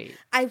very sweet.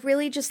 I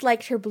really just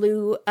liked her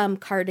blue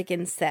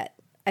cardigan set.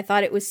 I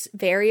thought it was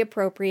very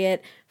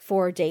appropriate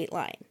for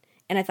Dateline.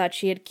 And I thought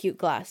she had cute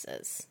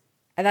glasses.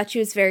 I thought she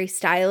was very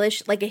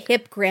stylish, like a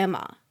hip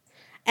grandma.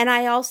 And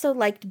I also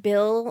liked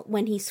Bill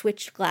when he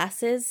switched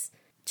glasses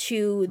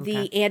to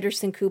the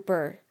Anderson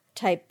Cooper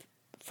type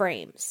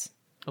frames.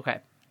 Okay.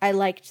 I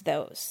liked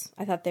those.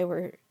 I thought they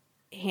were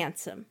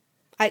handsome.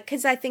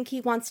 Because I think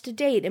he wants to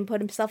date and put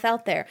himself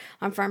out there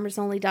on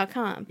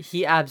farmersonly.com.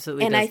 He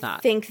absolutely does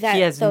not. Think that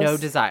he has no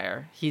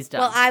desire. He's done.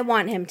 Well, I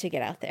want him to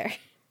get out there.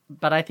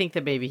 But I think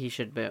that maybe he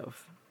should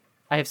move.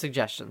 I have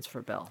suggestions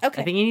for Bill.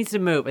 Okay. I think he needs to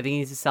move. I think he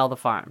needs to sell the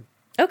farm.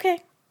 Okay.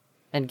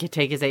 And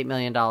take his $8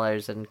 million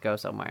and go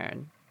somewhere.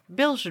 And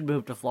Bill should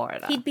move to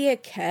Florida. He'd be a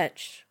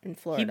catch in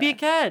Florida. He'd be a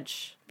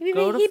catch. Go to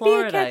Florida. He'd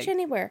be a catch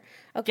anywhere.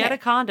 Okay. Get a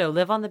condo.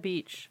 Live on the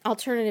beach.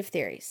 Alternative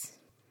theories.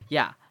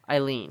 Yeah.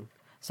 Eileen.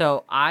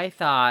 So I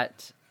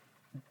thought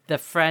the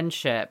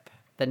friendship,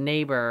 the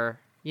neighbor,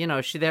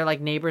 they're like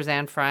neighbors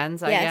and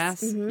friends, I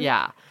guess. Mm-hmm.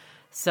 Yeah.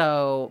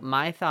 So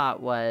my thought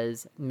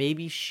was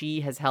maybe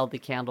she has held the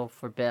candle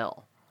for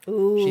Bill.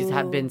 Ooh. She's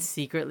been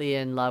secretly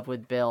in love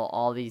with Bill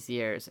all these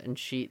years. And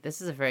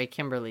this is a very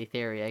Kimberly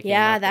theory.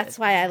 That's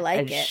why I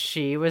like it.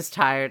 She was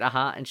tired,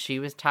 and she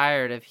was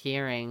tired of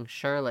hearing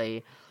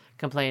Shirley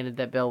complain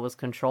that Bill was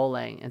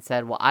controlling and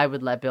said, well, I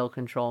would let Bill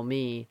control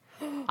me.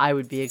 I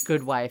would be a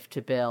good wife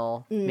to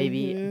Bill. Mm-hmm.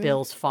 Maybe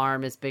Bill's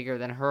farm is bigger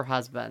than her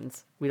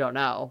husband's. We don't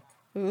know.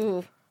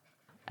 Ooh.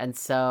 And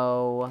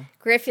so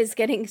Griff is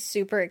getting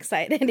super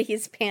excited.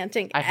 He's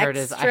panting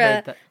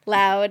extra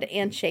loud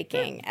and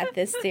shaking at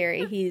this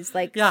theory. He's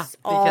like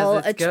all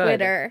a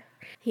Twitter.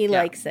 He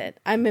likes it.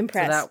 I'm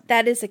impressed. So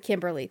that is a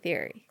Kimberly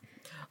theory.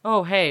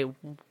 Oh, hey,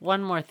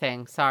 one more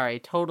thing. Sorry,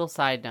 total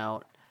side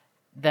note.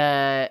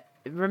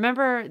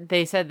 Remember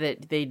they said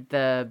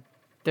that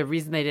the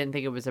reason they didn't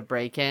think it was a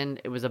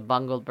break-in, it was a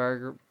bungled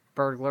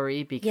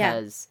burglary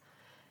because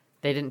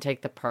they didn't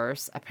take the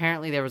purse.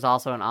 Apparently there was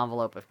also an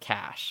envelope of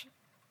cash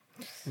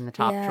in the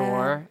top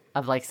drawer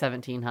of like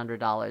 $1,700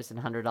 and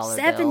 $100 bills.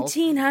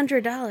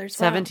 $1,700.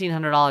 Wow.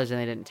 $1,700 and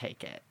they didn't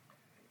take it.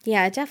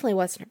 Yeah, it definitely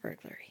wasn't a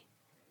burglary.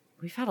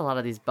 We've had a lot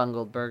of these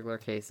bungled burglar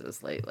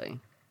cases lately.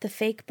 The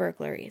fake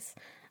burglaries.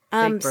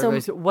 Fake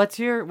burglaries. So, what's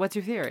your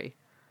theory?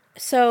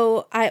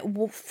 So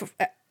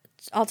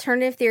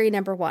alternative theory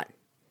number 1.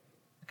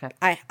 Okay.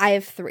 I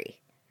have 3.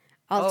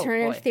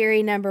 Alternative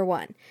theory number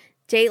 1.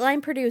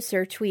 Dateline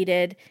producer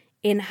tweeted,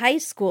 in high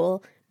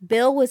school,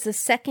 Bill was a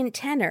second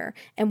tenor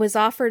and was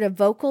offered a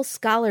vocal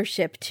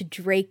scholarship to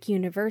Drake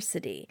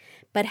University,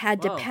 but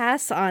had to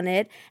pass on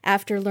it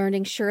after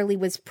learning Shirley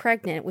was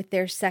pregnant with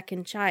their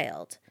second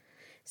child.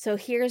 So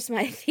here's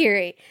my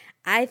theory.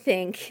 I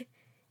think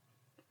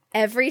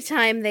every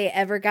time they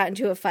ever got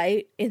into a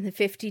fight in the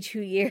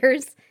 52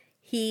 years,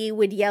 he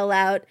would yell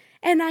out,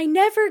 and I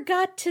never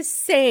got to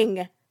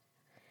sing.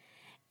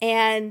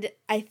 And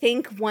I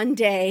think one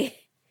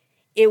day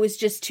it was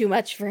just too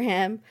much for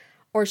him.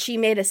 Or she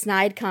made a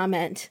snide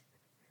comment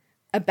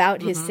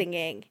about his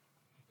singing.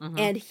 Mm-hmm.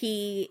 And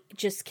he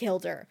just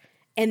killed her.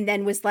 And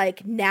then was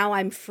like, now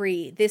I'm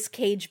free. This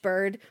cage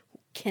bird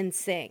can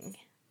sing.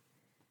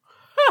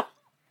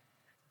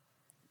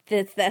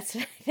 That's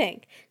what I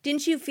think.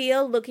 Didn't you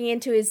feel, looking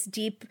into his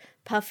deep,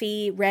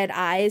 puffy red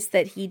eyes,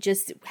 that he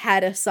just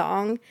had a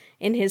song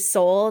in his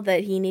soul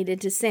that he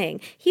needed to sing?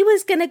 He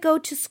was going to go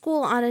to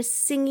school on a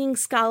singing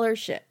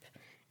scholarship.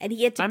 And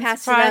he had to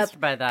pass it up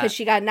because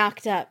she got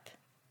knocked up.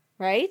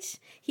 Right?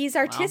 He's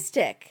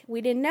artistic. Wow.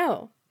 We didn't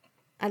know.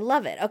 I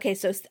love it. Okay,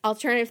 so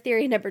alternative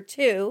theory number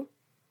 2.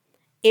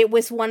 It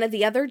was one of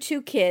the other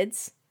 2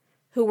 kids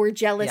who were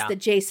jealous that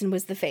Jason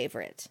was the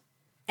favorite.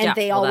 And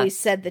they always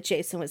said that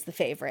Jason was the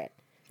favorite.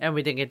 And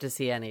we didn't get to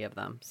see any of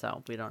them,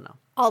 so we don't know.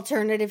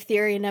 Alternative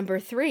theory number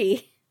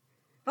 3.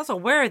 Also,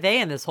 where are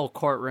they in this whole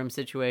courtroom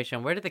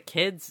situation? Where do the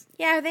kids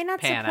are they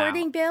not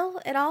supporting out?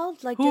 Bill at all?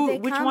 Like, do they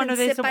which come one and are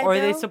they sit by or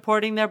Bill? are they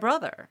supporting their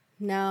brother?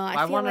 No,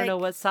 I want to know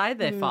what side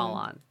they fall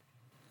on.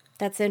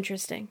 That's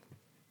interesting.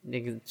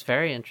 It's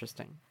very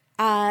interesting.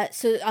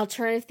 So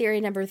alternative theory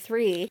number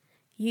 3,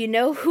 you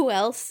know who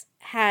else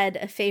had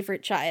a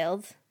favorite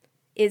child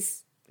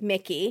is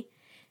Mickey.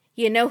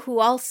 You know who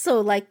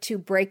also liked to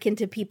break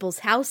into people's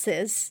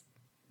houses?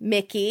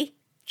 Mickey.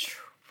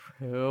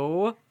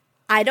 True.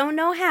 I don't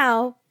know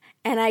how,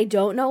 and I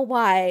don't know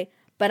why,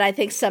 but I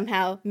think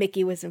somehow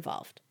Mickey was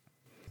involved.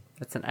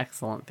 That's an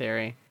excellent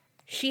theory.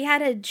 She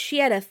had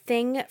a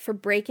thing for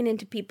breaking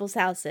into people's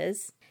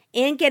houses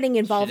and getting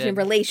involved in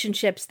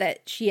relationships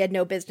that she had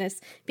no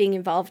business being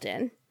involved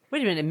in.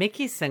 Wait a minute,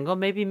 Mickey's single?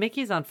 Maybe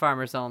Mickey's on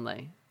Farmers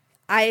Only.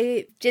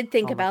 I did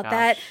think about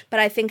that, but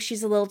I think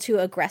she's a little too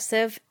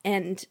aggressive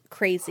and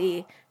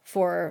crazy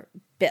for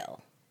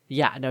Bill.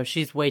 Yeah, no,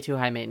 she's way too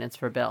high maintenance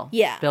for Bill.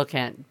 Yeah. Bill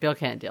can't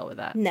deal with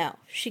that. No,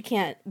 she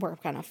can't work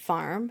on a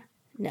farm.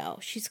 No,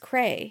 she's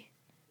cray.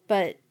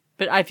 But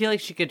I feel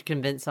like she could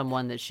convince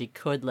someone that she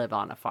could live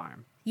on a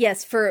farm.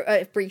 Yes, for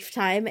a brief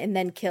time, and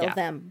then kill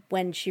them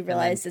when she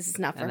realizes this is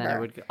not for her. And then it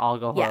would all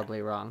go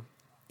horribly wrong.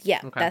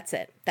 Yeah, okay. That's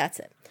it.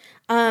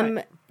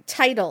 Right.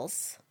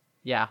 Titles.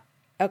 Yeah.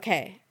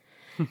 Okay.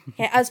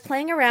 I was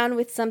playing around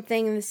with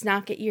something, and it's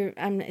not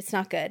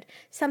good.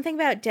 Something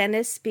about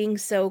Dennis being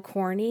so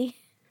corny.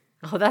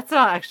 Oh, that's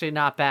not actually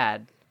not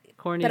bad.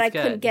 Corny's but I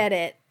good. couldn't get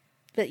it.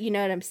 But you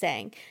know what I'm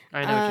saying.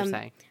 I know what you're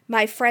saying.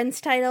 My friend's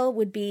title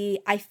would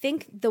be, I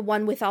think, the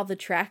one with all the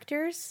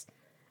tractors,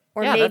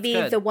 or Yeah, maybe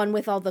that's good. the one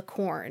with all the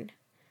corn.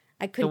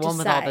 I couldn't decide. The one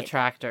with all the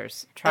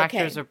tractors.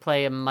 Tractors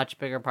play a much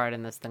bigger part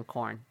in this than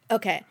corn.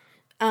 Okay.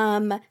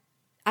 I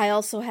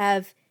also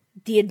have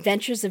The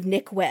Adventures of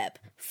Nick Webb,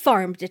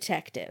 Farm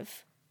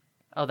Detective.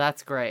 Oh,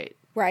 that's great.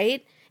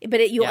 Right? But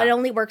it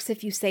only works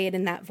if you say it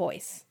in that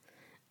voice.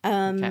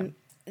 Okay.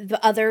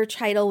 The other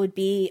title would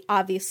be,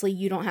 obviously,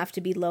 You Don't Have to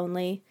Be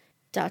Lonely, ...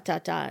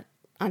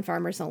 on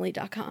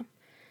farmersonly.com.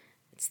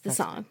 It's the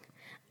song.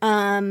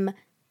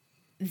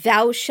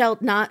 Thou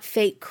Shalt Not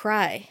Fake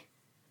Cry,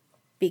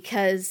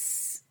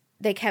 because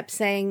they kept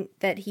saying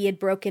that he had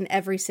broken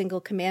every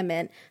single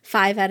commandment,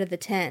 5 out of the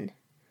 10.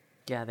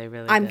 Yeah, they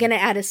really I'm did. going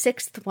to add a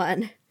 6th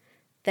one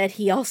that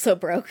he also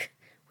broke,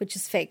 which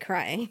is fake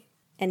crying.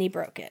 And he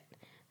broke it.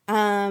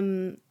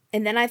 And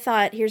then I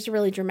thought, here's a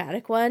really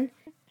dramatic one.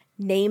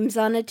 Names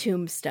on a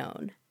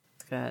Tombstone.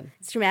 Good.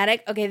 It's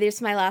dramatic. Okay,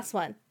 there's my last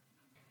one.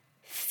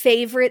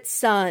 Favorite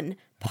Son,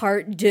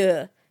 Part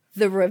 2,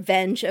 The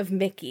Revenge of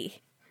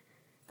Mickey.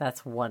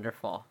 That's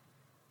wonderful.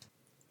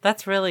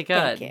 That's really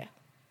good.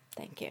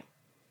 Thank you.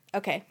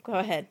 Okay, go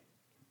ahead.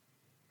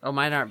 Oh,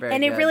 mine aren't very good.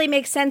 And good. it really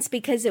makes sense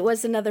because it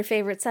was another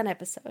Favorite Son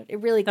episode. It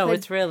really could. No,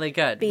 it's really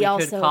good. Be we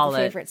also could call the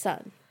Favorite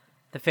Son.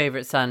 The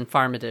Favorite Son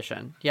Farm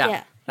Edition.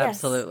 Yeah,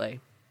 absolutely. Yes.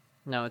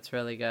 No, it's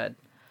really good.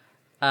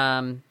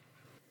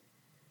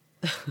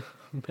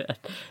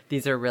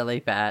 These are really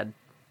bad.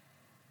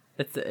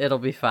 It'll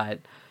be fine.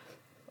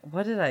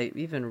 What did I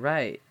even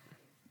write?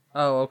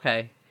 Oh,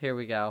 okay. Here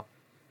we go.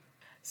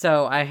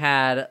 So I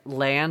had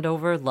Land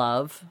Over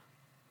Love.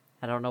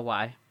 I don't know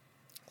why.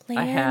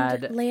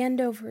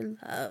 Land Over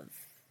Love.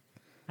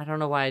 I don't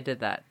know why I did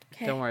that.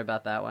 Okay. Don't worry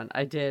about that one.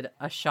 I did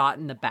A Shot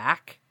in the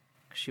Back.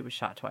 She was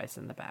shot twice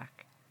in the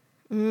back.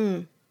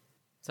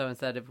 So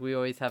instead of we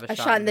always have a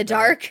shot in the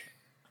dark.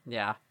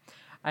 Yeah.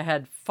 I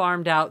had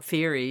Farmed Out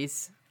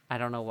Theories. I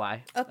don't know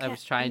why. Okay. I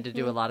was trying to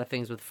do a lot of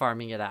things with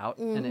farming it out,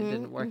 and it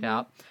didn't work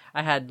out.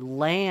 I had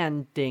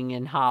Landing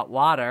in Hot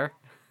Water.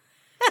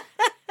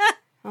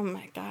 Oh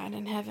my God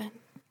in heaven.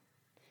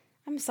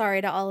 I'm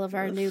sorry to all of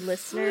our new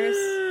listeners.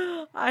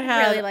 I'd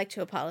really like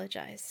to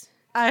apologize.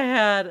 I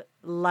had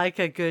Like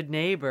a Good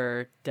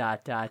Neighbor, ... Oh,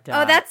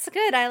 that's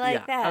good. I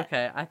like that.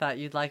 Okay, I thought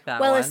you'd like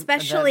that well, one. Well,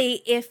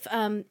 especially if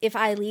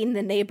Eileen,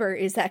 the neighbor,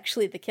 is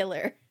actually the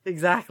killer.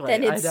 Exactly.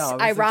 Then it's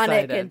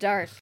ironic and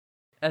dark.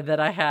 And then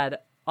I had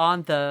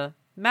On the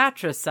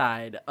Mattress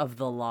Side of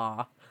the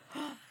Law.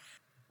 What?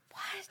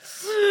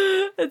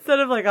 Instead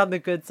of like on the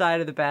good side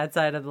or the bad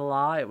side of the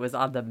law, it was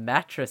on the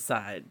mattress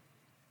side.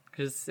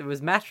 Because it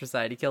was mattress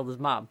side. He killed his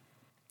mom.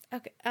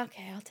 Okay,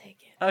 I'll take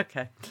it.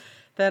 Okay.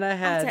 Then I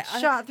had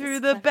Shot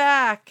Through the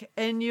Back,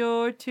 and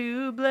you're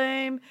to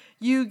blame.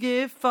 You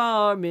give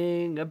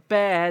farming a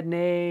bad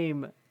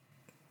name.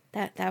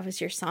 That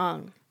was your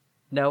song.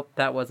 Nope,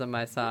 that wasn't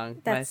my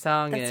song. That's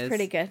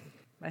pretty good.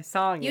 My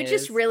song You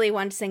just really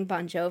want to sing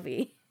Bon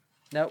Jovi.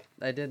 Nope,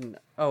 I didn't.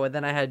 Oh, and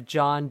then I had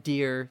John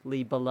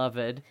Dearly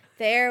Beloved.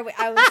 I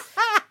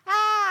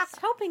was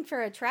hoping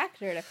for a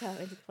tractor to come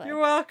into play. You're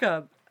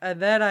welcome. And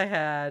then I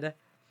had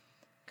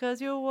 'Cause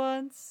you're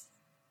once,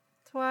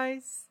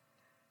 twice,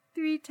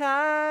 3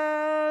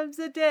 times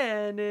a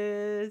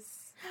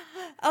Dennis.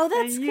 Oh,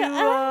 that's and good. You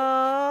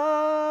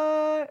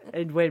are...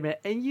 And wait a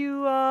minute. And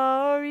you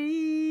are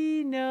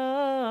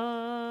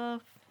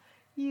enough.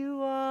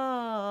 You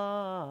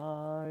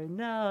are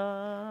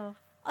enough.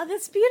 Oh,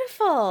 that's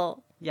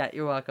beautiful. Yeah,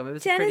 you're welcome. It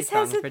was Dennis a pretty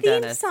song has for a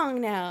theme Dennis. song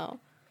now.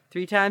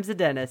 3 times a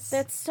Dennis.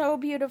 That's so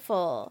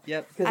beautiful.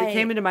 Yep. Because it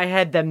came into my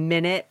head the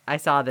minute I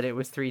saw that it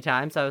was 3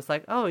 times. I was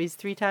like, oh, he's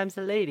 3 times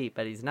a lady.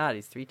 But he's not.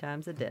 He's 3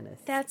 times a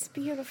Dennis. That's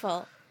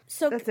beautiful.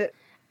 So that's it.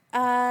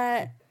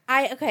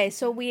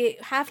 So we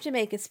have to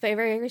make a very,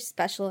 very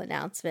special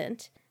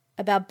announcement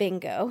about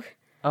bingo.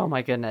 Oh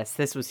my goodness.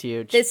 This was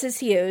huge. This is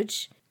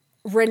huge.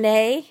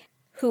 Renee,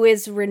 who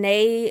is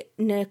Renee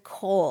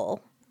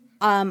Nicole,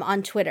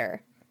 on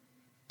Twitter,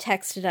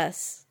 texted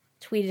us,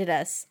 tweeted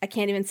us. I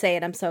can't even say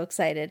it. I'm so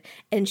excited.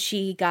 And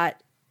she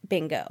got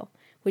bingo,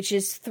 which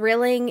is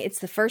thrilling. It's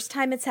the first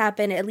time it's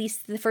happened, at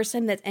least the first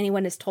time that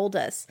anyone has told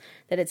us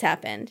that it's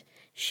happened.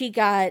 She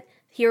got,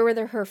 here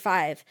were her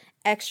 5.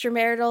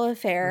 Extramarital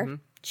affair,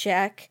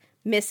 check.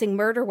 Missing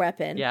murder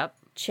weapon, yep.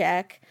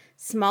 Check.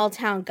 Small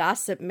town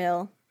gossip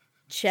mill,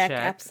 check.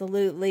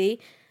 Absolutely.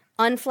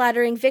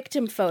 Unflattering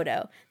victim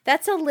photo.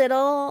 That's a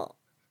little...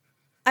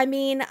 I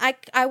mean,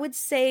 I would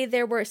say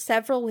there were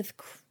several with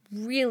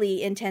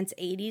really intense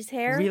 80s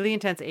hair. Really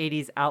intense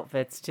 80s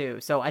outfits,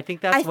 too. So I think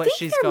that's what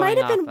she's I think going there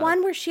might have been of.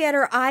 one where she had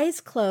her eyes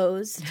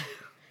closed.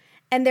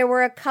 And there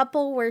were a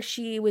couple where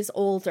she was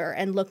older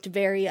and looked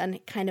very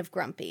kind of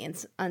grumpy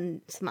and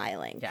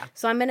unsmiling. Yeah.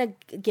 So I'm going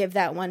to give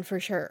that one for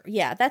sure.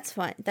 Yeah, that's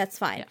fine. That's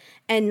fine. Yeah.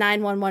 And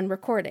 911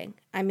 recording.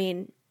 I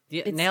mean...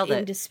 It's nailed it.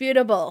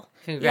 Indisputable.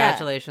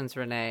 Congratulations,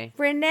 Renee.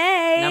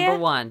 Renee. Number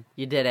 1.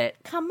 You did it.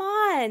 Come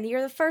on.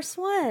 You're the first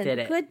one. Did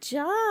it. Good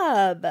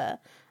job.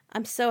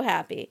 I'm so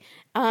happy.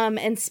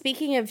 And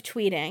speaking of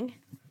tweeting,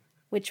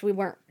 which we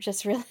weren't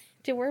just really...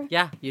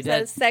 Yeah, you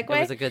did. Is that a segue? It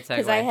was a good segue.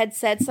 Because I had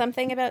said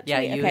something about tweet.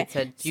 Yeah, you had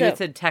said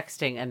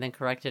texting and then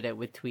corrected it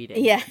with tweeting.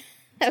 Yeah.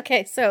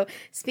 Okay, so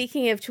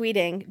speaking of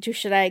tweeting,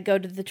 should I go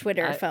to the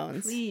Twitter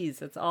phones? Please,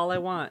 that's all I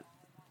want.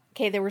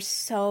 Okay, there were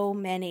so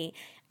many.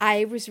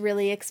 I was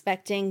really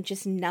expecting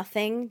just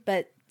nothing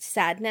but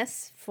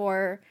sadness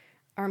for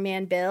our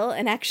man Bill,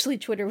 and actually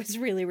Twitter was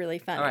really, really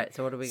fun. All right,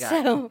 so what do we got?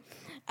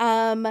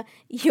 So,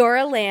 You're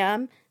a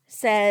Lamb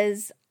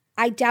says,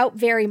 I doubt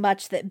very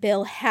much that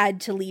Bill had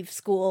to leave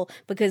school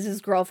because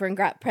his girlfriend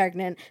got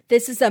pregnant.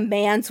 This is a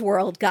man's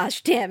world,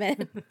 gosh damn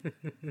it.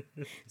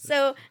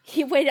 So,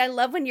 I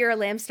love when You're a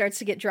Lamb starts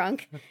to get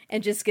drunk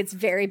and just gets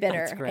very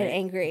bitter and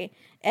angry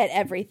at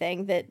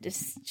everything that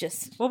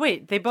just... Well,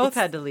 wait, they both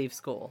had to leave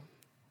school.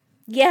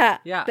 Yeah,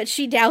 but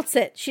she doubts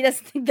it. She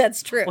doesn't think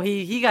that's true. Well,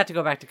 he got to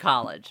go back to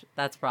college.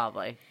 That's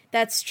probably...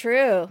 That's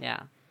true.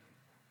 Yeah.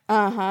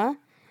 Uh-huh.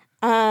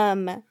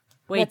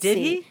 Wait, did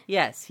he?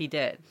 Yes, he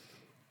did.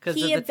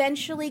 He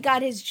eventually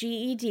got his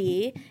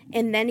GED,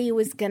 and then he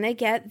was going to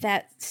get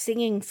that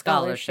singing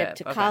scholarship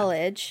to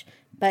college,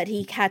 but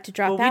he had to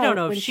drop out. Well, we don't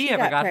know if she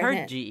ever got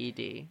pregnant. her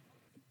GED.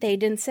 They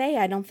didn't say.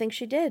 I don't think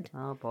she did.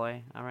 Oh,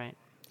 boy. All right.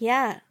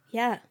 Yeah.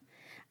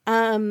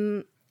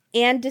 And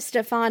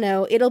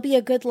DeStefano, it'll be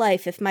a good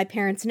life if my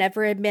parents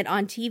never admit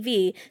on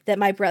TV that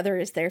my brother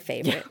is their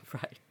favorite. Yeah,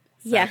 right.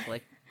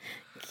 Exactly.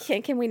 Yeah.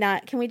 Can we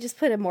not? Can we just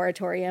put a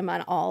moratorium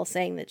on all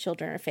saying that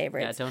children are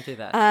favorites? Yeah, don't do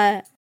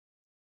that.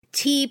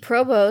 T.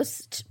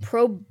 Probus.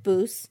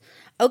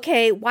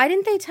 Okay, why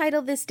didn't they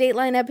title this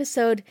Dateline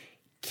episode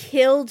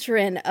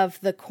Children of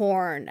the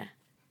Corn?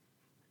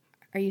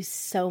 Are you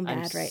so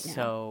mad right now? I'm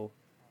so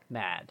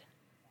mad.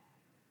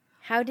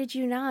 How did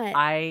you not?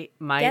 I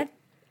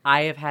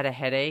have had a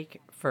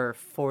headache for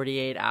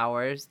 48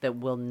 hours that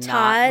will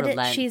not relent.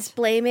 Todd, she's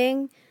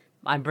blaming.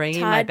 I'm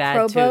bringing my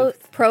bad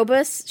tooth.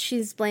 Probus,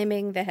 she's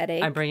blaming the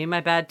headache. I'm bringing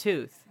my bad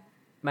tooth.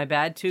 My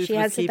bad tooth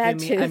was keeping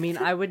me... I mean,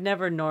 I would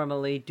never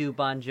normally do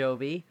Bon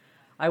Jovi.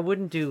 I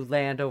wouldn't do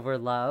Land Over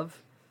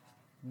Love.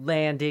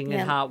 Landing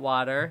in Hot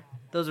Water.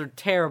 Those are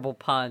terrible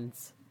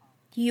puns.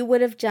 You would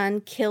have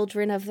done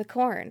Children of the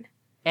Corn.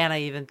 And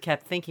I even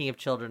kept thinking of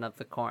Children of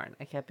the Corn.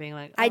 I kept being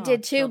like, I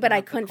did too, but I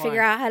couldn't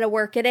figure out how to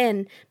work it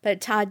in. But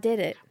Todd did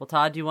it. Well,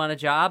 Todd, do you want a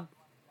job?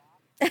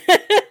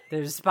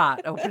 There's a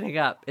spot opening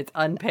up. It's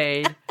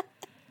unpaid.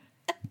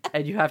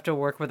 And you have to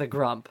work with a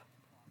grump.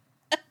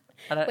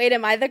 Wait,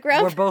 am I the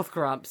grump? We're both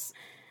grumps.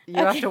 You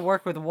have to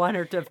work with one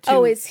or two.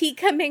 Oh, is he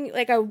coming?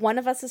 Like, one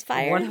of us is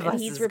fired, one of us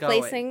he's is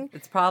replacing. Going.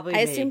 It's probably. I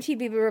assumed he'd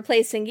be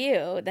replacing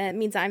you. That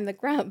means I'm the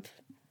grump.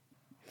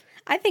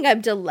 I think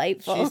I'm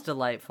delightful. She's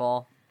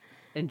delightful.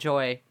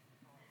 Enjoy.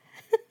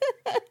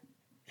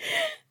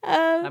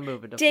 I'm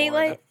moving to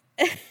Florida.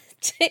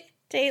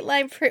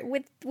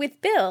 Dateline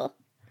with Bill.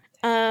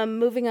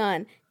 Moving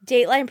on.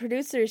 Dateline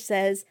producer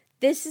says,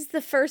 this is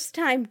the first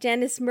time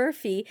Dennis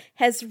Murphy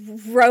has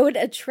rode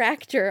a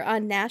tractor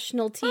on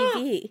national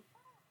TV.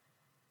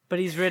 But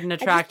he's ridden a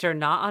tractor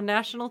not on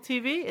national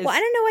TV? Well, I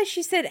don't know why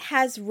she said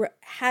has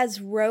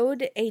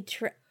rode a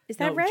Is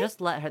that right?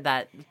 Just let her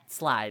that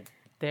slide.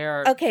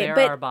 They're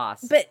our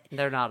boss. But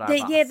they're not our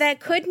boss. Yeah, that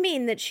could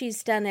mean that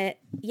she's done it.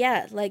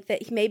 Yeah, like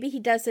that. Maybe he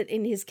does it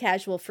in his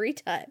casual free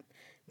time.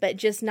 But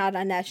just not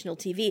on national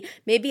TV.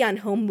 Maybe on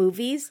home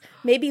movies.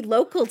 Maybe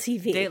local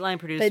TV. Dateline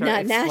producer, but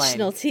not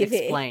national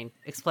TV.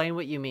 Explain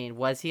what you mean.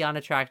 Was he on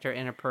a tractor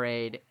in a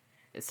parade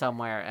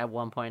somewhere at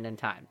one point in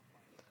time?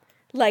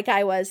 Like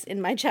I was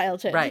in my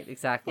childhood. Right,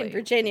 exactly. In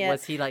Virginia.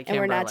 Was he like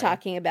Kimberly? And we're not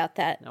talking about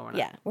that. No, we're not.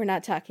 Yeah, we're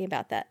not talking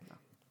about that. No.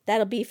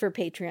 That'll be for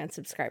Patreon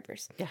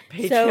subscribers. Yeah,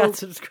 Patreon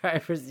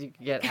subscribers, you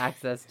can get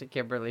access to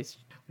Kimberly's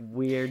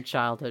weird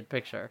childhood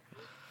picture.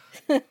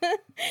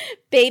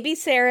 Baby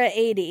Sarah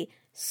 80.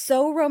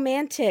 So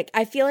romantic.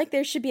 I feel like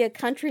there should be a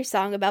country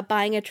song about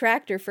buying a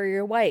tractor for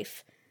your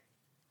wife.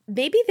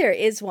 Maybe there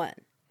is one.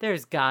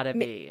 There's gotta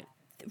be.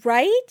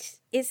 Right?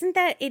 Isn't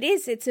that? It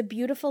is. It's a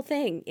beautiful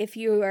thing if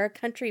you are a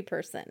country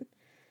person.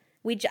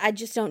 I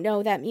just don't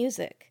know that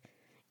music.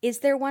 Is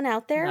there one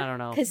out there? I don't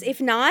know. Because if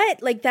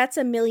not, like, that's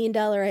 $1 million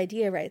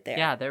idea right there.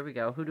 Yeah, there we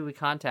go. Who do we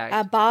contact?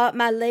 I bought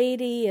my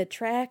lady a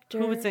tractor.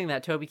 Who would sing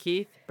that? Toby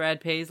Keith?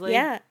 Brad Paisley?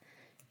 Yeah.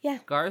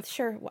 Garth?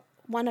 Sure.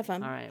 One of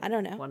them. All right. I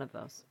don't know. One of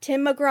those.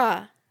 Tim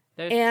McGraw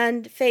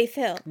and Faith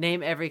Hill.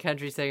 Name every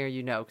country singer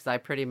you know, because I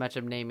pretty much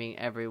am naming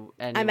anyone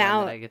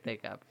that I could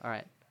think of. All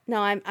right.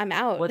 No, I'm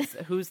out.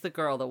 Who's the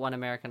girl that won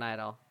American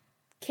Idol?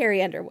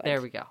 Carrie Underwood.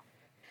 There we go.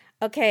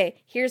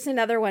 Okay, here's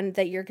another one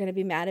that you're going to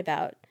be mad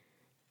about.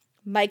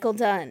 Michael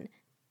Dunn,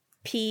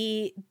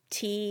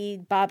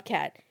 P.T.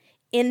 Bobcat.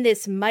 In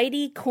this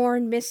mighty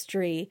corn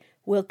mystery,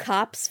 will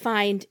cops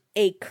find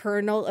a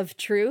kernel of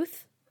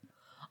truth?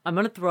 I'm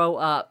going to throw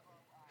up.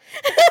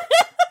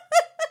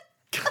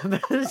 I'm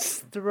going to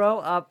just throw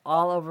up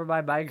all over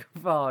my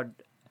microphone.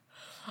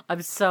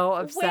 I'm so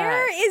upset.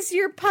 Where is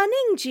your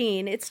punning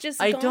gene? It's just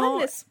gone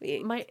this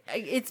week.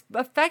 It's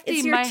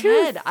affecting my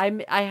tooth.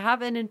 head. I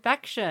have an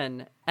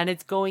infection, and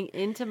it's going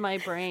into my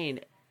brain.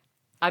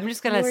 I'm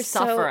just going to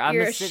suffer.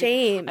 You're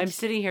ashamed. I'm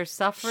sitting here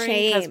suffering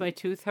because my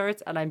tooth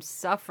hurts, and I'm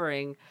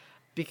suffering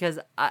because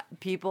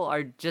people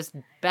are just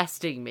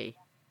besting me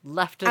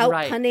left and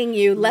right. Out-punning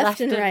you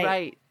left and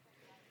right.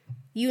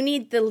 You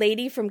need the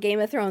lady from Game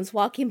of Thrones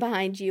walking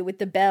behind you with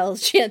the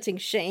bells chanting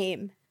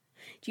shame.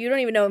 You don't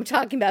even know what I'm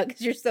talking about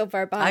because you're so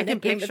far behind. I can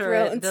picture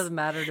it. It doesn't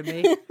matter to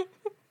me.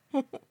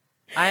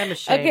 I am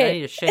ashamed. Okay. I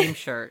need a shame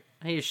shirt.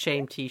 I need a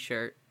shame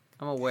t-shirt.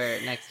 I'm going to wear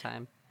it next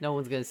time. No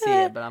one's going to see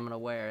it, but I'm going to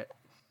wear it.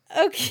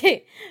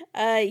 Okay.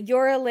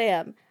 You're a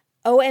lamb.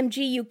 OMG,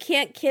 you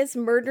can't kiss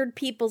murdered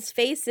people's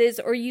faces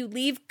or you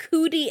leave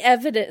cootie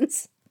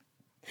evidence.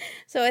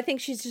 So I think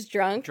she's just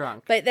drunk.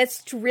 But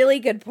that's a really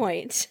good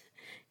point.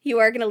 You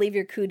are going to leave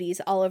your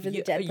cooties all over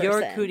the dead person.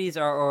 Your cooties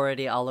are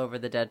already all over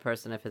the dead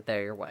person if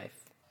they're your wife.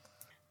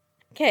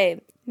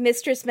 Okay,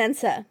 Mistress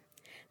Mensa.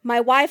 My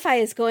Wi-Fi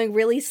is going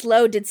really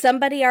slow. Did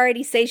somebody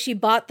already say she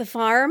bought the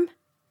farm?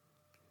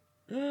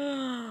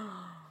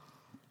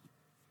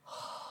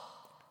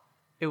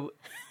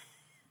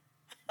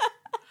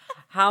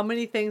 How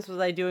many things was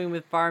I doing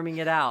with farming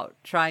it out?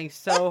 Trying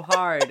so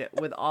hard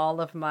with all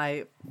of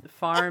my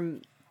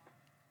farm...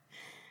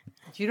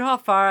 Do you know how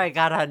far I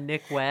got on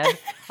Nick Webb?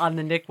 On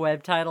the Nick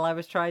Webb title I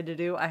was trying to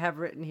do? I have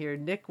written here,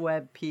 Nick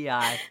Webb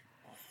P.I.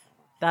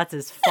 That's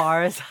as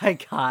far as I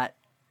got.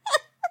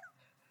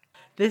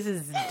 This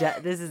is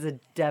a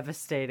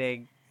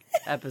devastating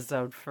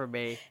episode for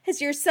me. Has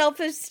your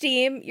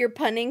self-esteem, your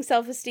punning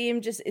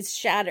self-esteem just is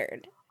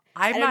shattered?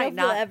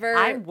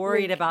 I'm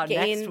worried about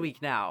next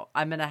week now.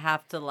 I'm going to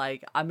have to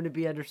I'm going to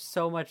be under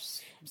so much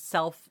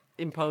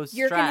self-imposed stress.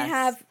 You're going to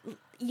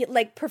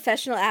have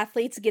professional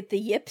athletes get the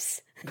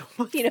yips.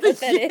 You know what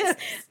that is?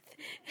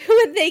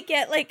 When they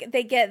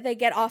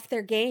get off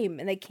their game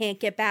and they can't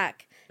get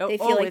back. They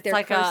feel like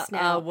they're cursed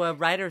now. A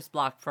writer's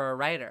block for a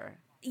writer.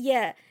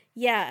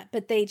 Yeah,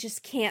 but they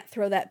just can't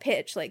throw that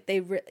pitch.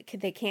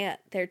 They can't.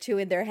 They're too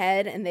in their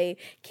head and they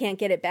can't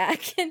get it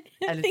back. And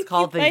it's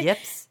called the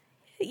yips?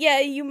 Yeah,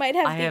 you might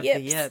have the yips.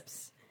 The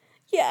yips.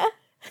 Yeah.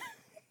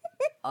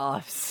 Oh,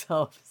 I'm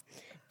so...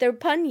 They're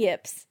pun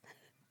yips.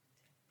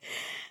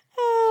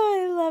 Oh,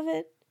 I love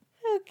it.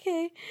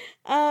 Okay.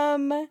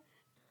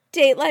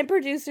 Dateline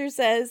producer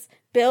says,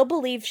 Bill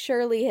believed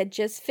Shirley had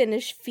just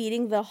finished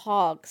feeding the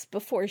hogs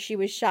before she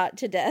was shot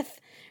to death.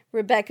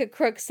 Rebecca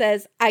Crook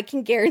says, I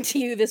can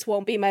guarantee you this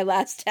won't be my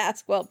last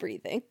task while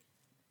breathing.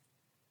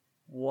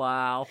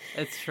 Wow.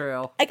 It's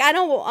true. I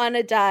don't want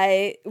to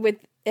die with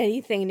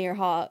anything near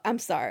hog. I'm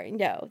sorry.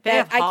 No. They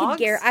have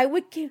hogs? I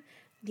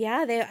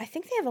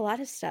think they have a lot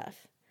of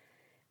stuff.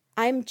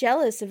 I'm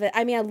jealous of it.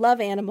 I mean, I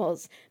love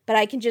animals, but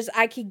I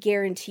could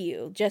guarantee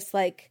you, just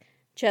like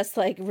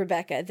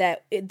Rebecca,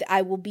 that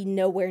I will be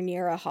nowhere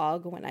near a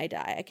hog when I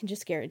die. I can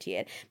just guarantee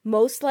it.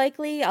 Most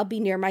likely, I'll be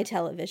near my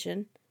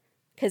television,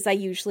 because I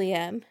usually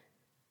am,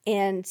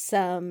 and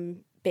some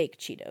baked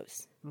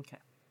Cheetos. Okay.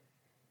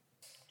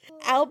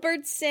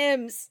 Albert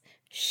Sims,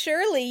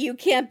 surely you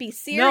can't be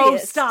serious. No,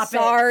 stop it.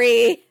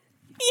 Sorry.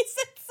 He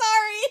said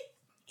sorry.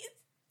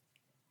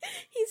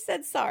 He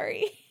said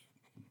sorry.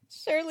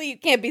 Surely you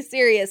can't be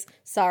serious.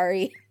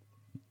 Sorry.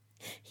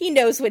 He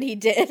knows what he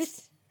did.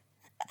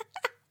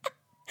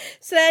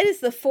 So that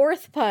is the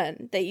fourth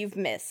pun that you've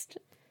missed.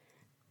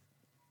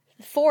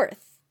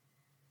 Fourth.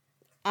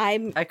 I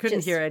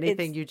couldn't hear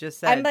anything you just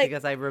said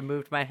because I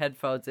removed my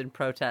headphones in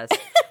protest.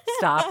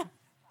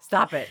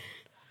 Stop it.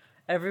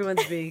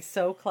 Everyone's being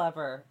so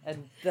clever,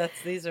 and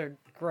these are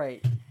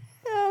great.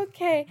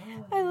 Okay,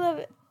 I love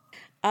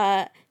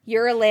it.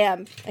 You're a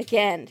lamb.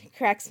 Again,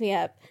 cracks me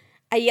up.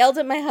 I yelled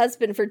at my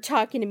husband for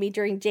talking to me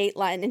during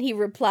Dateline, and he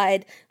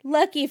replied,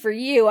 lucky for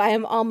you, I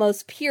am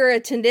almost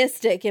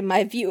puritanistic in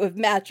my view of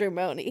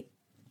matrimony.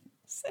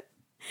 So,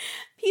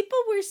 people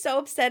were so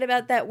upset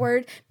about that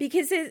word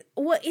because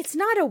it's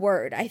not a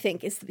word, I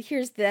think. That's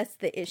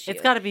the issue.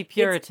 It's got to be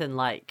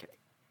Puritan-like.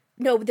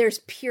 No, there's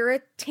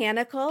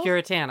puritanical.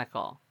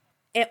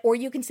 Or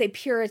you can say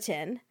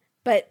Puritan,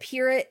 but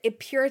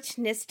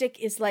puritanistic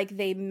is like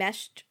they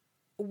meshed.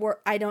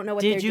 I don't know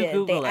what they did. Did you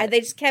Google it?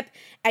 They just kept.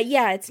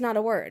 It's not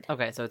a word.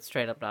 Okay, so it's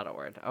straight up not a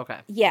word. Okay.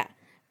 Yeah.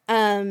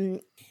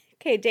 Okay,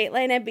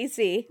 Dateline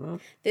NBC. Huh?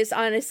 This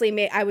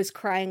honestly I was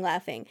crying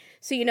laughing.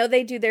 So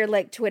they do their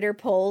Twitter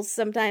polls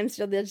sometimes.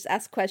 They'll just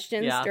ask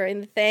questions during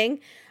the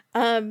thing.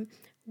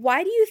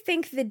 Why do you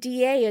think the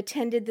DA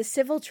attended the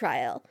civil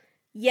trial?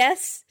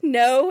 Yes,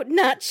 no,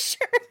 not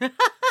sure.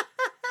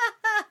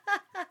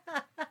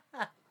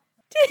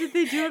 Did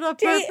they do it on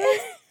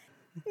purpose?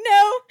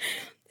 No.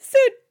 So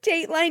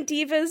Dateline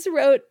Divas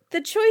wrote, the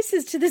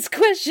choices to this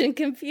question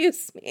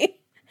confuse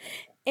me.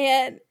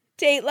 And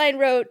Dateline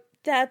wrote,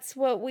 that's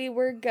what we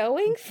were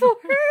going for.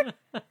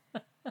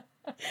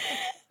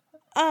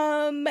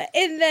 And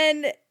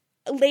then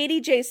Lady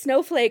J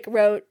Snowflake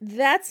wrote,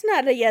 that's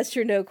not a yes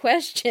or no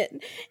question.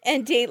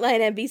 And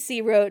Dateline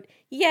NBC wrote,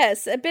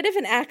 yes, a bit of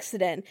an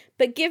accident,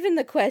 but given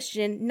the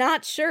question,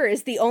 not sure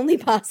is the only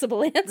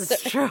possible answer.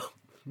 That's true.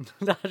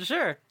 Not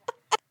sure.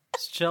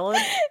 Just chilling.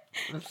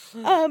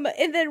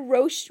 And then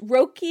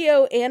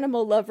Rokio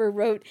Animal Lover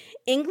wrote,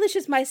 English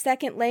is my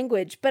second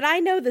language, but I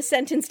know the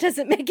sentence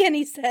doesn't make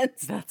any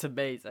sense. That's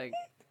amazing.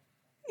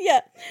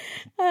 Yeah.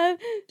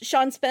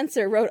 Sean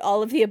Spencer wrote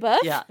all of the above.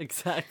 Yeah,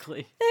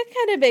 exactly. That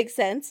kind of makes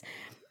sense.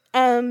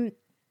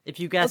 If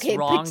you guess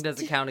wrong,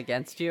 does it count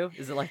against you?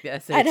 Is it like the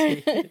SAT?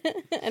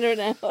 I don't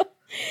know.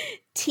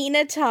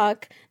 Tina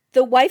Talk,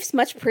 the wife's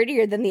much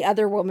prettier than the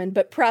other woman,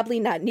 but probably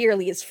not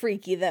nearly as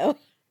freaky, though.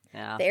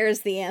 Yeah.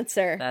 There's the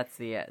answer.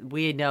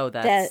 We know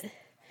that's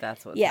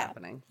what's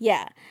happening.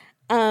 Yeah.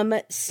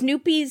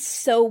 Snoopy's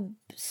Sup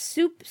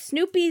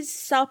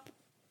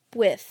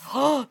with.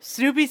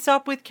 Snoopy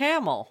Sup with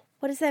Camel.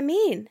 What does that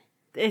mean?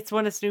 It's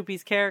one of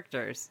Snoopy's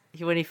characters.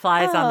 When he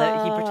flies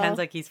he pretends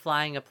like he's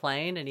flying a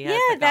plane and he has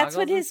the that's goggles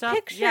what and his stuff.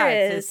 picture Yeah,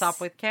 is. it's his Sup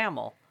with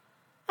Camel.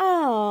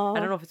 Oh. I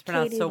don't know if it's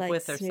pronounced Katie Soap likes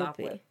with or Snoopy. Sup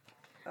with.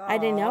 I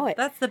didn't know it.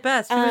 That's the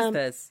best. Who is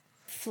this?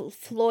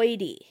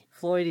 Floydy.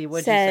 Floydy,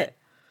 what'd you say?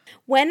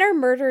 When are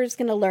murderers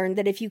going to learn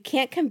that if you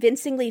can't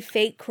convincingly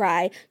fake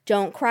cry,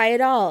 don't cry at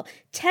all?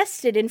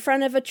 Test it in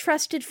front of a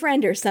trusted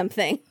friend or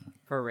something.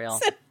 For real.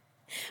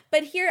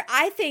 But here,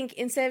 I think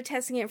instead of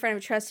testing it in front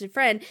of a trusted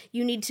friend,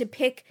 you need to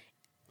pick,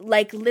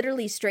 like,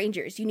 literally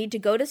strangers. You need to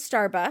go to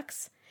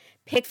Starbucks,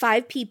 pick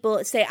 5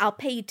 people, say, I'll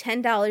pay you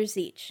 $10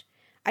 each.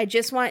 I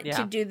just want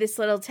to do this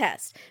little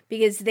test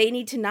because they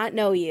need to not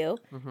know you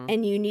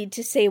and you need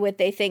to say what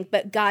they think.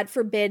 But God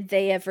forbid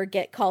they ever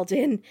get called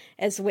in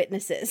as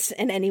witnesses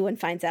and anyone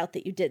finds out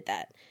that you did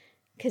that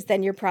because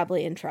then you're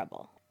probably in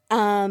trouble.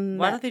 Why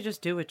don't they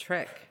just do a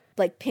trick?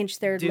 Like pinch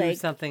their leg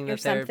something or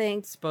that they're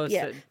something. supposed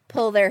to.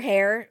 Pull their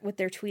hair with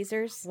their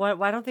tweezers.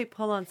 Why don't they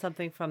pull on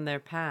something from their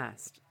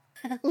past?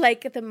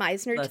 Like the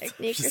Meisner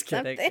technique or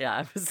something. Kidding. Yeah,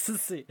 I was to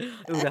see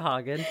Uta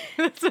Hagen.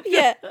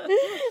 Yeah.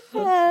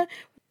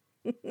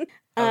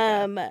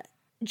 Okay.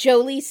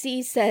 Jolie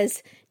C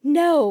says,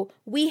 no,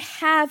 we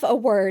have a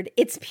word.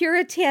 It's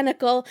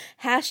puritanical.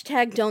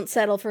 # don't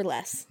settle for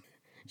less.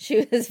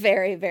 She was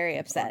very, very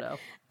upset.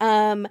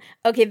 Oh, no.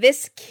 Okay,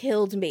 this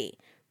killed me.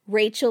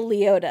 Rachel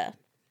Leota.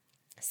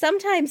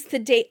 Sometimes the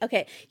date...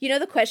 Okay, you know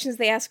the questions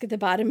they ask at the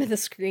bottom of the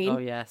screen? Oh,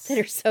 yes. That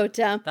are so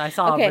dumb? I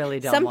saw a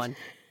really dumb one.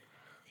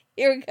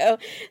 Here we go.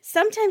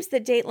 Sometimes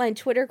the Dateline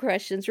Twitter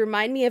questions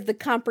remind me of the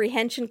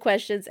comprehension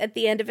questions at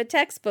the end of a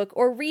textbook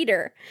or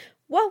reader.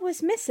 What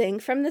was missing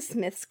from the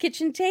Smith's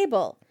kitchen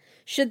table?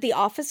 Should the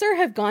officer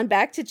have gone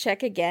back to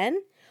check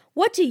again?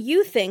 What do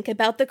you think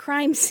about the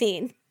crime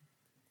scene?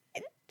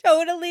 It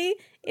totally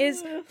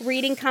is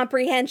reading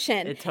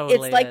comprehension. It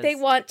totally It's like is. they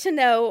want to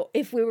know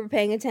if we were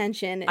paying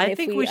attention and if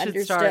we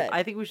understood.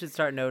 I think we should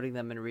start noting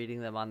them and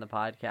reading them on the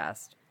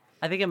podcast.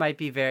 I think it might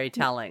be very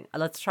telling.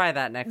 Let's try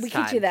that next time. We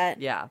could do that.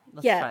 Yeah,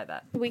 let's try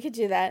that. We could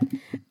do that.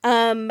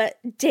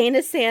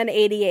 Dana San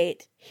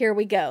 88. Here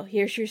we go.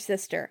 Here's your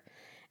sister.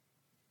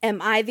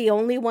 Am I the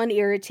only one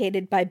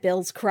irritated by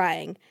Bill's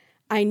crying?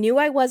 I knew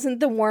I wasn't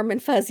the warm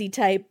and fuzzy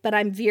type, but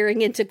I'm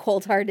veering into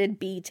cold-hearted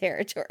B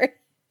territory.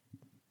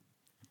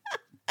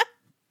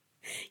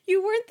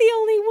 You weren't the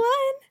only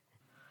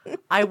one.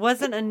 I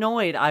wasn't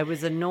annoyed. I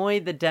was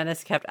annoyed that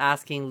Dennis kept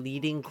asking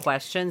leading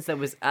questions that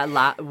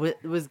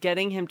was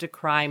getting him to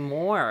cry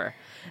more.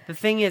 The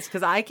thing is,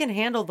 because I can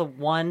handle the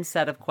one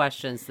set of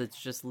questions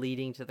that's just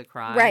leading to the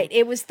crime. Right.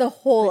 It was the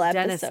whole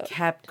episode. Dennis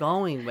kept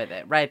going with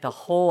it. Right. The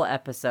whole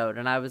episode.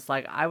 And I was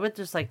like, I would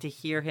just like to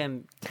hear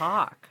him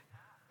talk.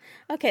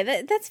 Okay.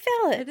 That's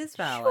valid. It is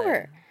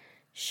valid.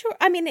 Sure.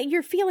 I mean,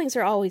 your feelings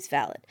are always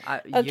valid.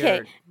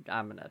 Okay.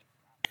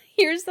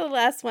 Here's the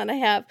last one I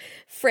have.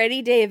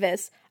 Freddie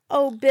Davis.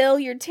 Oh, Bill,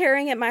 you're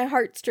tearing at my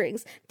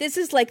heartstrings. This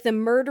is like the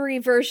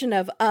murdery version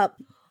of Up.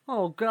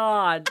 Oh,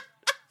 God.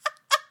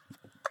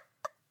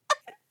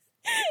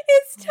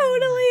 It's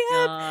totally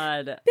Up.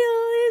 God.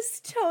 Bill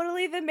is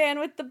totally the man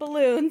with the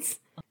balloons.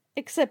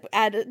 Except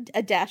add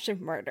a dash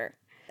of murder.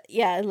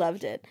 Yeah, I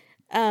loved it.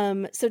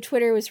 So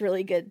Twitter was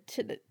really good.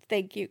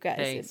 Thank you guys.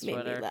 Thanks, it made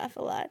Twitter. me laugh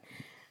a lot.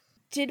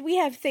 Did we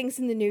have things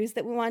in the news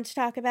that we wanted to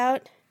talk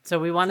about? So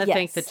we want to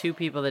thank the 2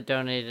 people that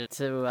donated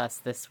to us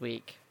this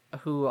week,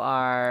 who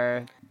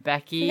are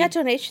Becky. We got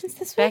donations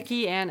this week?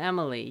 Becky and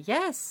Emily.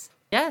 Yes,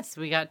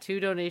 we got 2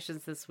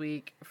 donations this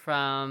week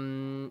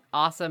from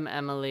Awesome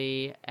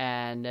Emily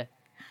and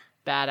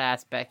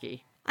Badass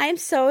Becky. I'm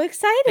so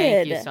excited.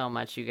 Thank you so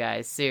much, you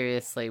guys.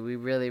 Seriously, we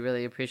really,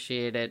 really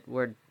appreciate it.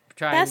 We're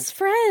trying. Best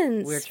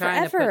friends. We're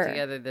trying forever. to put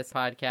together this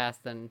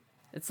podcast, and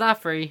it's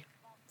not free,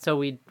 so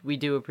we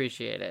do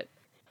appreciate it.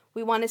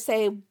 We want to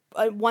say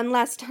one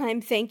last time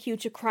thank you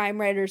to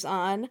Crime Writers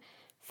On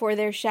for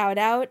their shout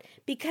out.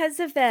 Because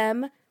of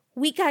them,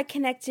 we got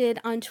connected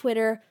on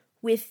Twitter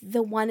with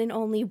the one and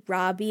only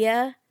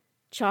Rabia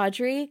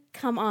Chaudhry.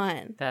 Come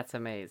on. That's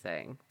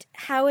amazing.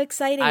 How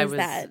exciting is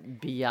that? I was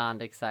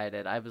beyond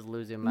excited. I was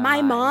losing my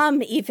mind. My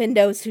mom even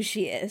knows who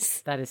she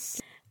is. That is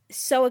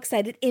so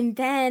excited. And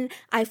then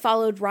I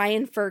followed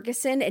Ryan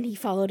Ferguson and he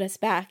followed us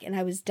back and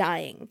I was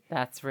dying.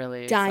 That's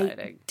really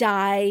exciting.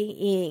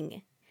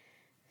 Dying.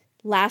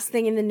 Last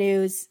thing in the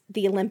news,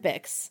 the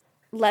Olympics.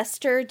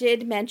 Lester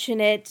did mention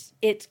it.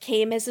 It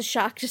came as a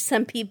shock to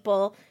some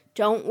people.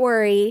 Don't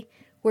worry.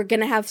 We're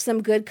going to have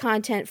some good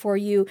content for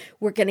you.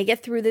 We're going to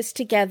get through this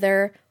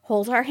together.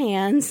 Hold our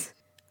hands.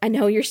 I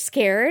know you're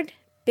scared.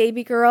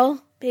 Baby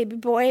girl, baby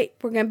boy,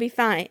 we're going to be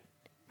fine.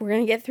 We're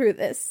going to get through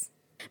this.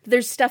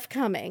 There's stuff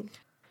coming.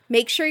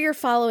 Make sure you're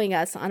following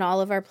us on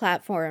all of our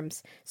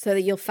platforms so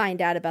that you'll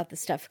find out about the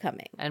stuff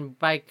coming. And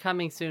by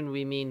coming soon,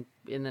 we mean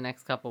in the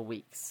next couple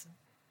weeks.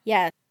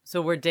 Yeah.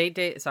 So we're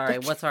sorry,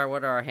 what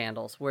are our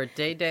handles? We're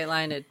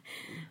Dateline.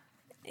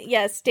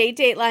 Yes,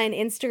 Dateline,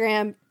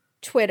 Instagram,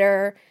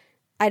 Twitter.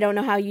 I don't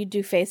know how you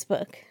do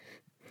Facebook.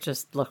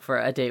 Just look for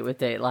A Date with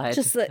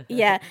Dateline.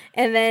 Yeah.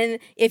 And then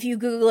if you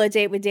Google A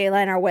Date with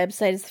Dateline, our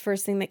website is the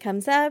first thing that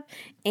comes up.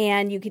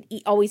 And you can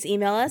always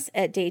email us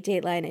at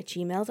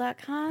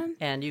datedateline@gmail.com.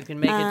 And you can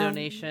make a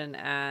donation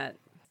at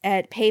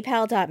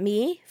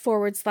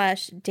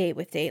paypal.me/Date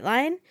with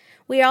Dateline.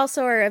 We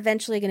also are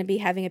eventually going to be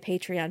having a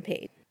Patreon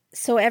page.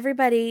 So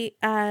everybody,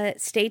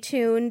 stay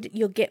tuned.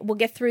 We'll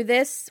get through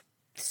this.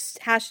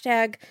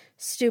 #Stupid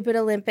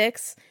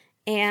Olympics.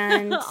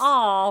 And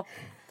oh,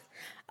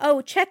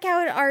 check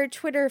out our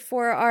Twitter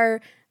for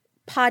our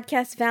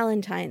podcast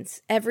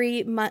Valentines.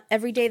 Every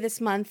day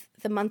this month,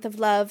 the month of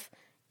love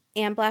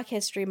and Black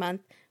History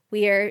Month,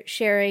 we are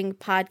sharing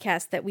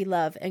podcasts that we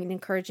love and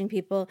encouraging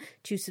people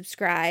to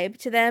subscribe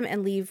to them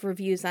and leave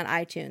reviews on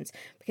iTunes,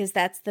 because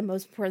that's the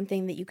most important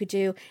thing that you could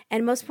do.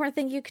 And the most important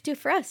thing you could do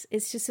for us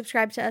is to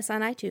subscribe to us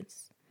on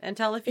iTunes. And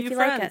tell a few if you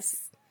friends. like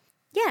us.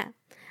 Yeah.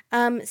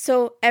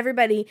 So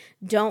everybody,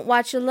 don't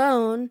watch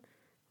alone.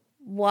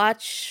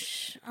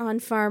 Watch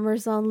on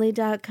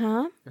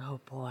farmersonly.com.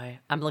 Oh boy.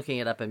 I'm looking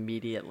it up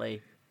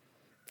immediately.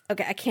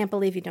 Okay, I can't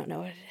believe you don't know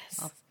what it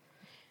is.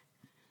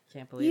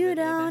 Can't believe you it.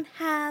 don't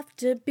have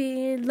to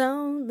be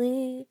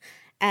lonely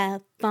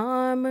at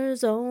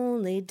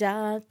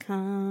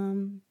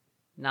farmersonly.com.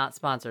 Not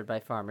sponsored by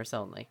Farmers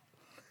Only.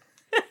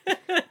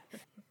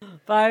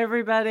 Bye,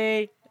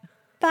 everybody.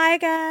 Bye,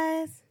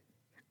 guys.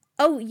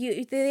 Oh,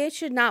 they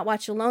should not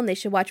watch alone. They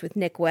should watch with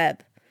Nick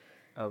Webb.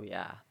 Oh,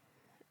 yeah.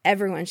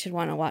 Everyone should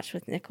want to watch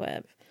with Nick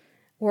Webb.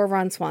 Or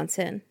Ron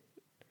Swanson.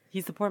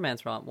 He's the poor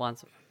man's Ron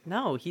Swanson.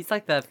 No, he's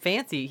like the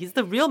fancy. He's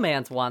the real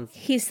man's Swanson.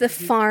 He's the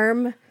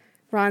farm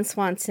Ron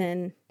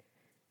Swanson.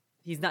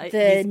 He's not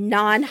the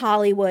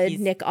non-Hollywood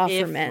Nick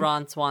Offerman. If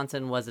Ron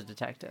Swanson was a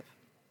detective.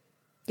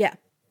 Yeah.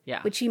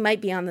 Yeah. Which he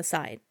might be on the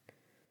side.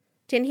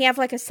 Didn't he have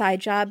like a side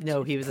job?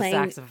 No, he was playing,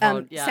 a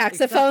saxophone.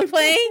 Saxophone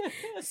playing.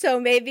 So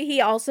maybe he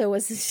also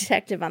was a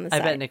detective on the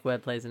side. I bet Nick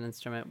Webb plays an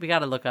instrument. We got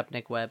to look up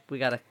Nick Webb. We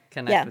got to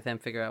connect with him,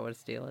 figure out what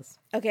his deal is.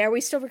 Okay, are we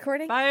still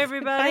recording? Bye,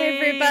 everybody. Bye,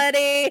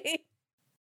 everybody.